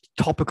and most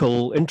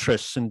topical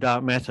interests in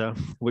dark matter,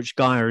 which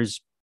Gaia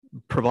is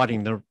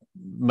providing the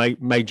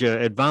major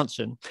advance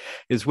in,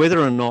 is whether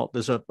or not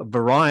there's a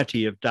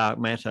variety of dark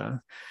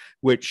matter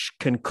which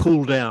can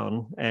cool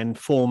down and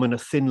form in a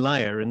thin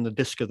layer in the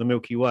disk of the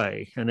Milky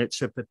Way. And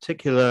it's a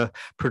particular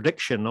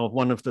prediction of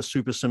one of the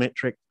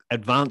supersymmetric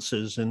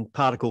advances in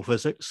particle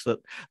physics that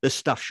this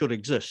stuff should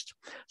exist.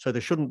 So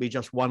there shouldn't be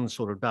just one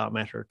sort of dark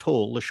matter at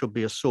all. There should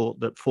be a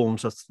sort that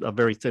forms a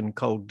very thin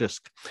cold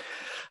disk.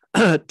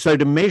 So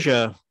to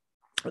measure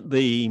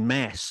the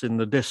mass in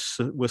the disks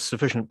with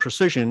sufficient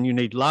precision, you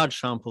need large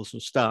samples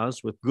of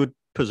stars with good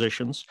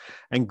positions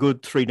and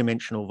good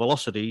three-dimensional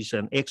velocities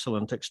and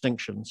excellent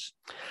extinctions.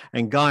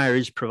 And Gaia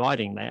is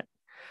providing that.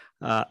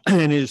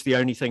 And is the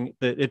only thing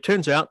that it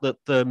turns out that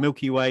the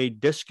Milky Way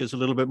disk is a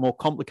little bit more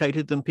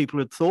complicated than people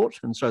had thought.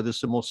 And so there's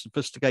some more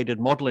sophisticated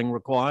modeling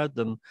required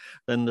than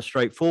the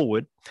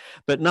straightforward.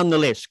 But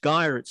nonetheless,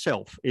 Gaia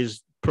itself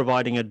is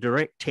providing a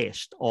direct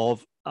test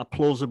of a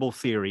plausible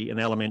theory in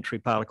elementary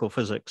particle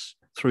physics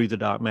through the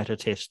dark matter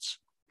tests.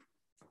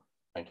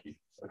 Thank you.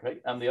 Okay,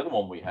 and the other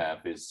one we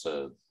have is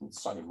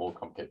slightly more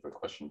complicated for a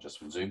question just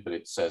from Zoom, but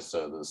it says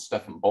the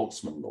Stefan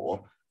Boltzmann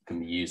law can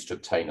be used to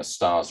obtain a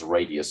star's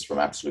radius from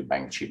absolute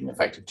magnitude and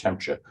effective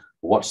temperature.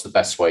 What's the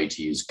best way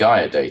to use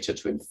Gaia data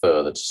to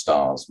infer the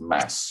star's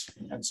mass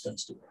and hence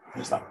density?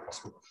 Is that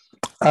possible?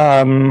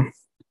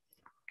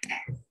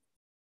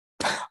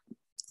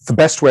 The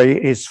best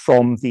way is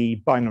from the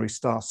binary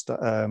star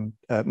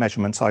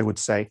measurements, I would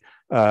say.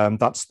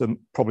 That's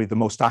probably the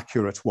most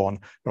accurate one.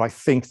 But I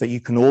think that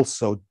you can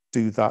also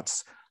do that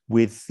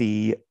with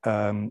the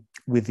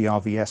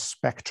RVS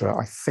spectra,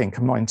 I think.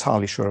 I'm not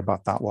entirely sure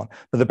about that one.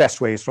 But the best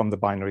way is from the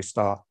binary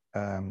star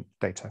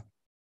data.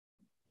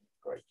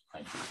 Great,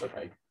 thank you.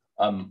 Okay.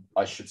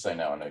 I should say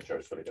now, I know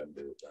Joe's really going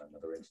to do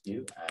another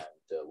interview, and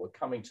we're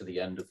coming to the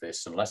end of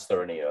this. Unless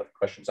there are any other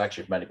questions,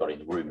 actually, from anybody in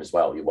the room as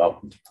well, you're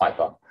welcome to pipe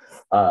up,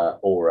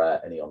 or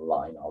any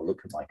online. I'll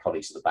look at my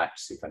colleagues at the back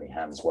to see if any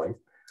hands wave.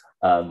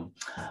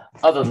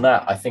 Other than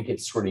that, I think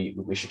it's really,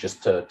 we should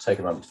just take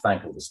a moment to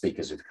thank all the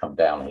speakers who've come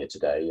down here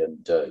today,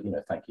 and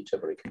thank you to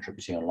everybody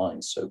contributing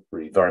online. So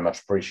really very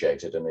much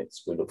appreciated, and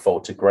we look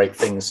forward to great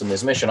things from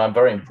this mission. I'm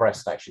very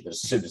impressed actually that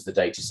as soon as the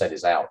data set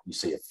is out, you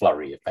see a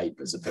flurry of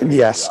papers appearing.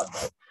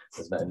 Yes.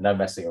 There's no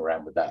messing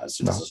around with that as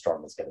soon as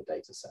astronomers get a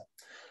data set.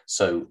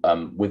 So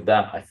with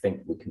that, I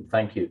think we can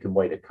thank you. You can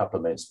wait a couple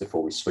of minutes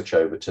before we switch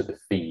over to the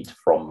feed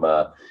from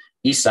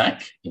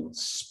ISAC in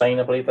Spain,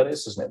 I believe that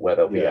is, isn't it? Where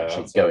they'll be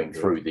actually going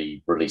through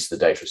the release of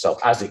the data itself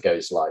as it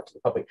goes live to the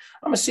public.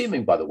 I'm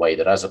assuming, by the way,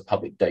 that as a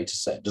public data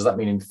set, does that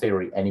mean in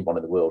theory anyone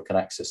in the world can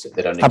access it?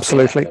 They don't need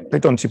Absolutely, they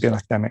don't need to be an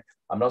academic.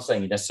 I'm not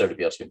saying you necessarily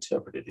be able to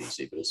interpret it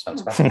easy, but it's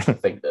fantastic to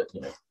think that,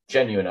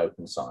 genuine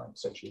open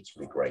science, actually, it's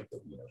really great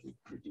that,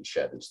 we do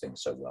share these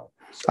things so well.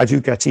 So, I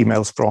do get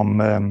emails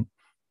from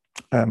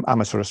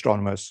amateur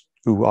astronomers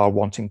who are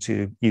wanting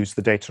to use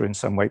the data in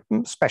some way,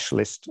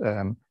 specialist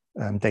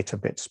data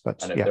bits.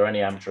 But and if there are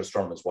any amateur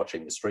astronomers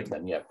watching the stream,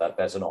 then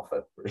there's an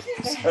offer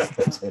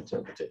to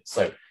interpret it.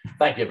 So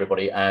thank you,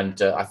 everybody.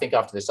 And I think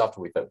after we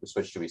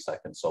switch to ISAC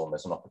and so on,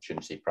 there's an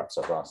opportunity. Perhaps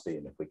I've asked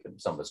Ian if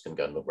some of us can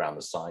go and look around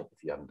the site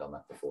if you haven't done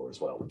that before as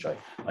well, which I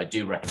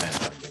do recommend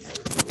having been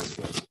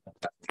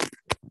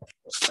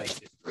space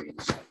history.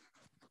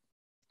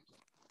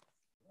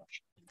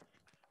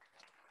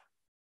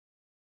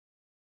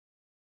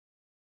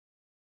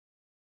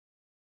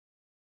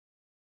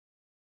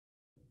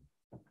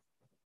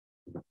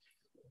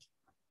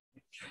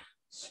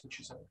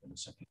 Switches over in a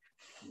second.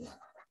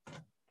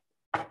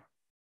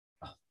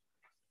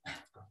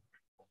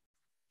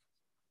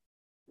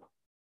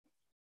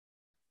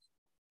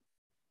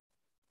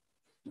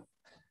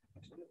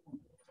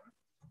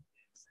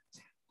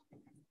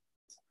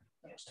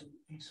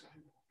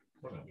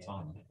 What about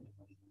time?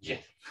 Yeah.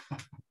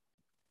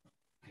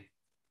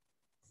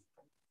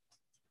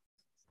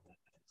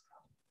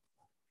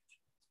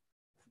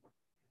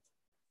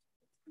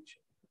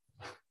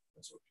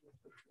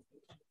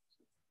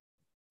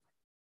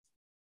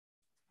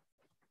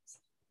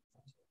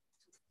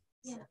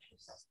 Yeah,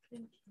 just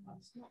thinking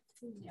it's not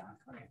too yeah,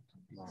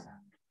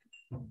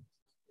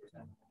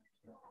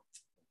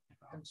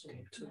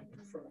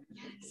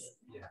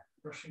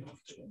 rushing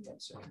off to 10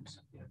 seconds.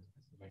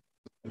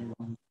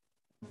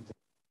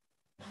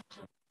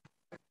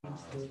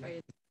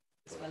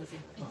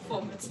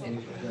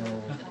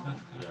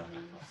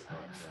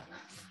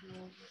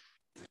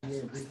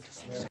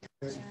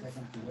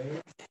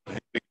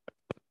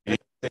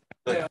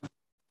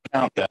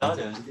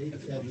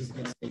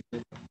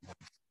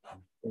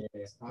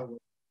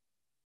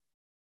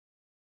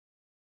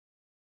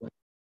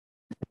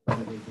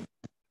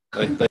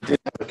 They did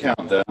have a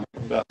countdown,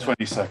 about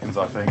 20 seconds,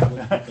 I think.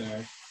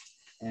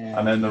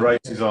 And then the race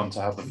is on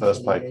to have the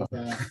first paper.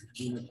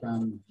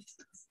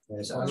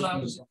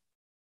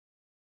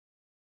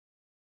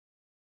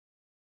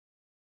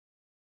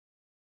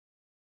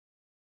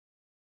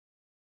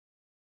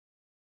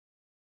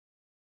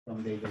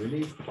 From data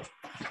release.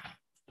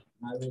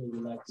 I really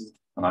would like to.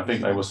 And I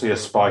think they will see a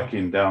spike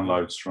in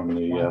downloads from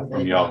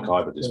the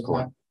archive at this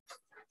point.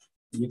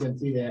 You can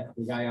see the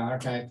Gaia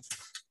archive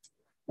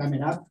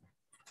coming up.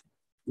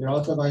 We're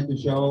also going to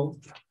show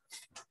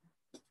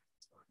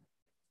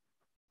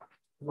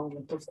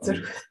moment of so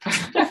here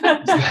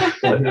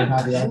we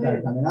have the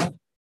archive coming up.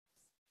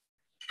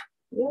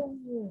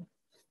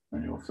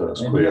 And your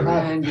first query.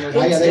 Gaia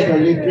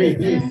DR3,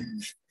 please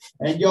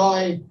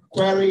enjoy,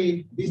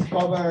 query,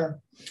 discover,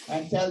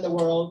 and tell the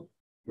world.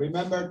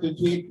 Remember to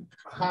tweet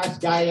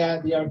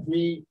 #Gaia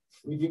DR3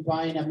 if you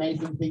find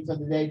amazing things on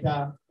the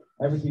data.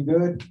 Everything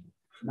good.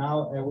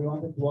 Now we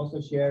wanted to also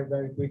share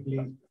very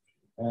quickly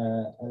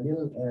a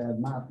little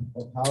map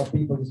of how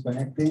people is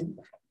connecting.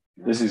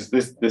 This is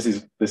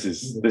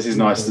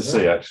nice to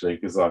see, actually,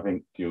 because I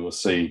think you will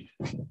see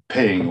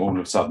ping, all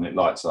of a sudden it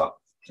lights up.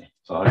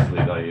 So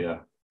hopefully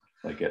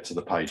they get to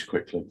the page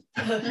quickly.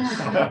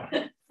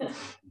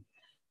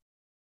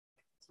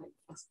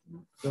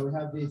 So we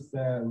have this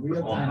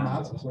real-time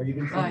map where you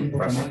can see people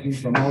connecting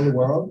from all the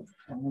world.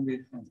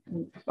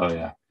 Oh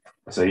yeah.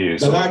 So you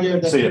the larger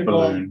the see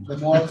circle, a balloon. The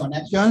more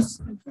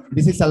connections.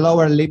 This is a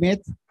lower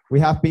limit. We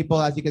have people,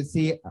 as you can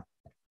see,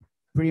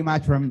 pretty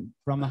much from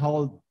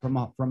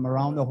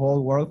around the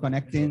whole world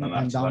connecting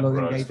and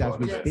downloading data as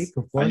we speak.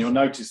 Of course, and you'll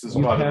notice there's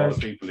quite a lot of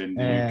people in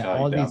the UK.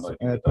 All these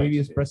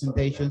previous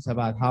presentations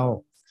about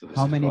how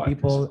many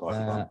people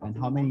and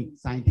how many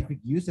scientific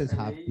users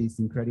have this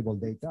incredible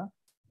data.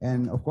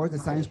 And of course, the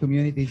science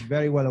community is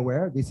very well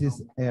aware. This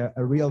is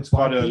a real It's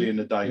party. quite early in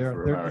the day there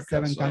for are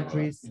 37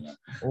 countries,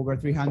 over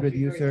 300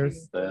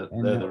 users,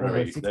 and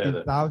over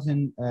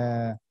 16,000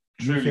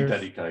 truly users.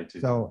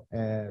 dedicated. So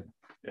yeah,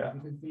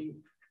 you can see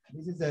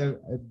this is a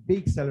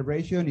big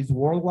celebration. It's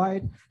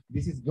worldwide.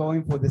 This is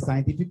going for the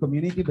scientific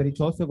community, but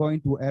it's also going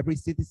to every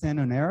citizen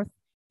on Earth.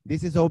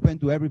 This is open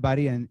to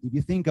everybody. And if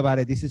you think about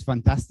it, this is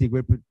fantastic.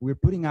 We're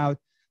putting out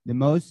the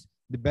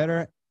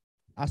better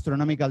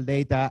astronomical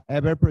data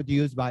ever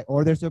produced by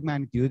orders of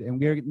magnitude, and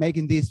we're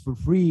making this for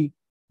free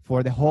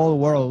for the whole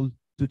world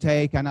to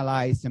take,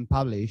 analyze, and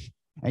publish.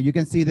 And you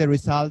can see the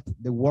result,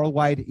 the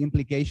worldwide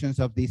implications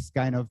of this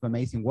kind of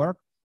amazing work.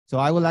 So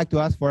I would like to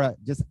ask for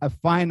just a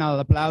final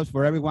applause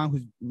for everyone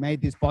who's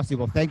made this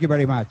possible. Thank you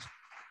very much.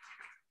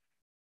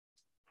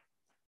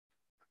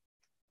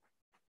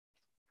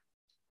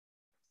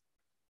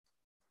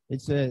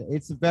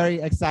 It's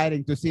very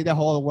exciting to see the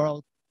whole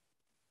world.